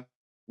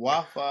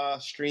 Wi-Fi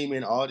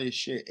streaming, all this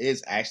shit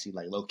is actually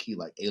like low key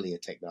like alien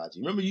technology.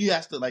 Remember, you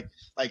have to like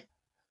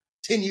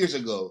 10 years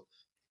ago,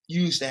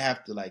 you used to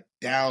have to like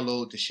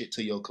download the shit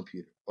to your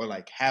computer or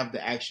like have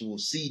the actual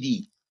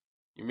CD.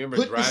 You remember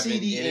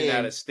driving in and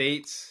out of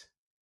states?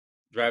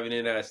 Driving in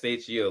and out of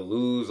states, you'll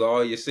lose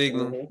all your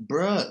signal.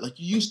 Bruh, like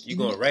you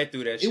going right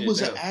through that shit. It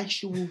was an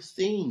actual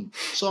thing.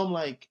 So I'm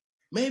like,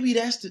 maybe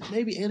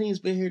aliens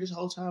been here this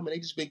whole time and they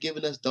just been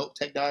giving us dope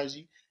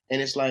technology.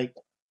 And it's like,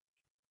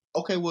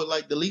 okay, well,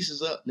 like the lease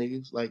is up,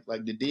 niggas. Like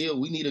the deal,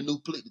 we need a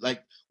new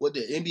like what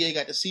the NBA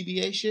got the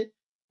CBA shit.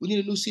 We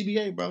need a new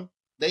CBA, bro.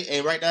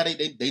 Right now they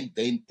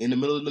in the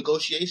middle of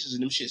negotiations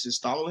and them shits is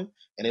stalling.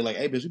 And they like,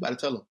 hey, bitch, we about to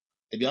tell them.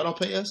 If y'all don't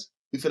pay us,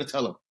 we finna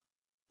tell them.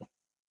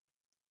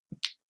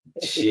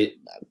 Shit.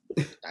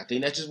 I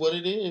think that's just what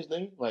it is,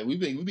 nigga. Like we've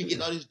been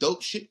getting all this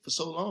dope shit for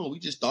so long. We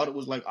just thought it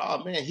was like,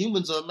 oh man,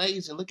 humans are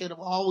amazing. Look at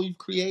all we've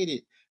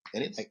created.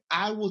 And it's like,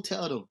 I will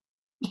tell them.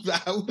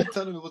 I will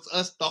tell them it was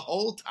us the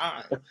whole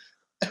time.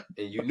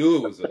 And you knew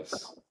it was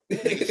us.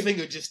 Nigga's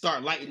finger just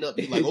start lighting up.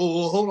 You're like,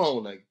 oh, hold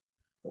on, like.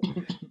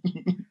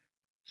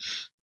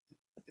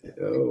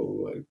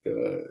 Oh my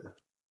god.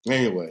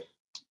 Anyway.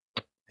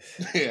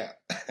 Yeah.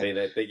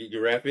 Hey, I think you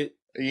can wrap it.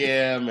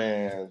 Yeah,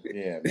 man.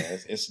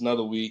 It's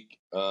another week.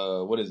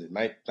 What is it?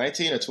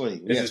 19 or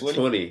 20? This is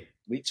 20.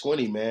 Week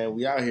 20, man.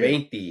 We out here.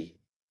 20.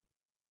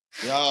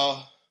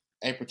 Y'all,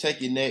 hey,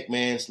 protect your neck,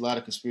 man. It's a lot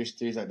of conspiracy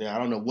theories out there. I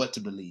don't know what to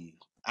believe.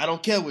 I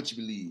don't care what you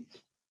believe.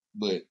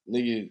 But,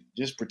 nigga,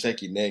 just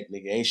protect your neck,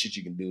 nigga. Ain't shit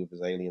you can do if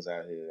there's aliens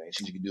out here. Ain't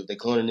shit you can do if they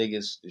cloning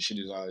niggas. This shit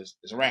is always,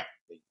 it's a wrap.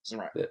 It's a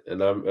wrap.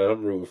 And I'm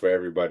rooting for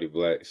everybody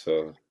black,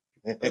 so,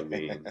 I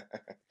mean.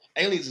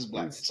 Aliens is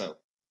black, so.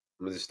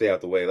 I'm gonna just stay out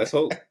the way. Let's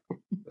hope.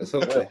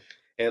 That,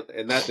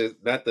 and not the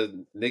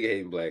nigga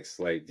hating blacks.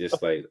 Like,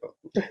 just like,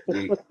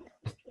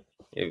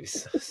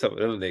 some of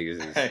them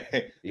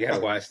niggas you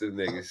gotta watch them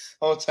niggas.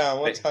 One time,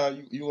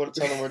 you want to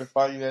tell them where to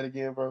find you at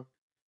again, bro?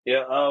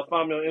 Yeah,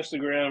 find me on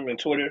Instagram and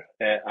Twitter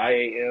at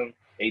IAM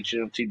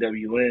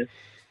HMTWN.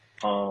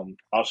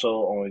 Also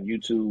on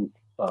YouTube,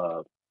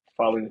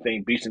 follow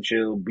anything Beats and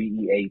Chill,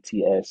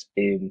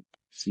 BEATSNCHILL.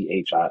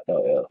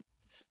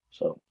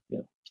 So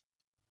yeah.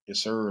 Yes,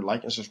 sir.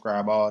 Like and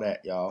subscribe, all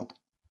that, y'all.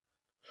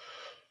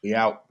 We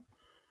out.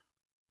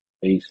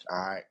 Peace. All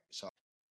right.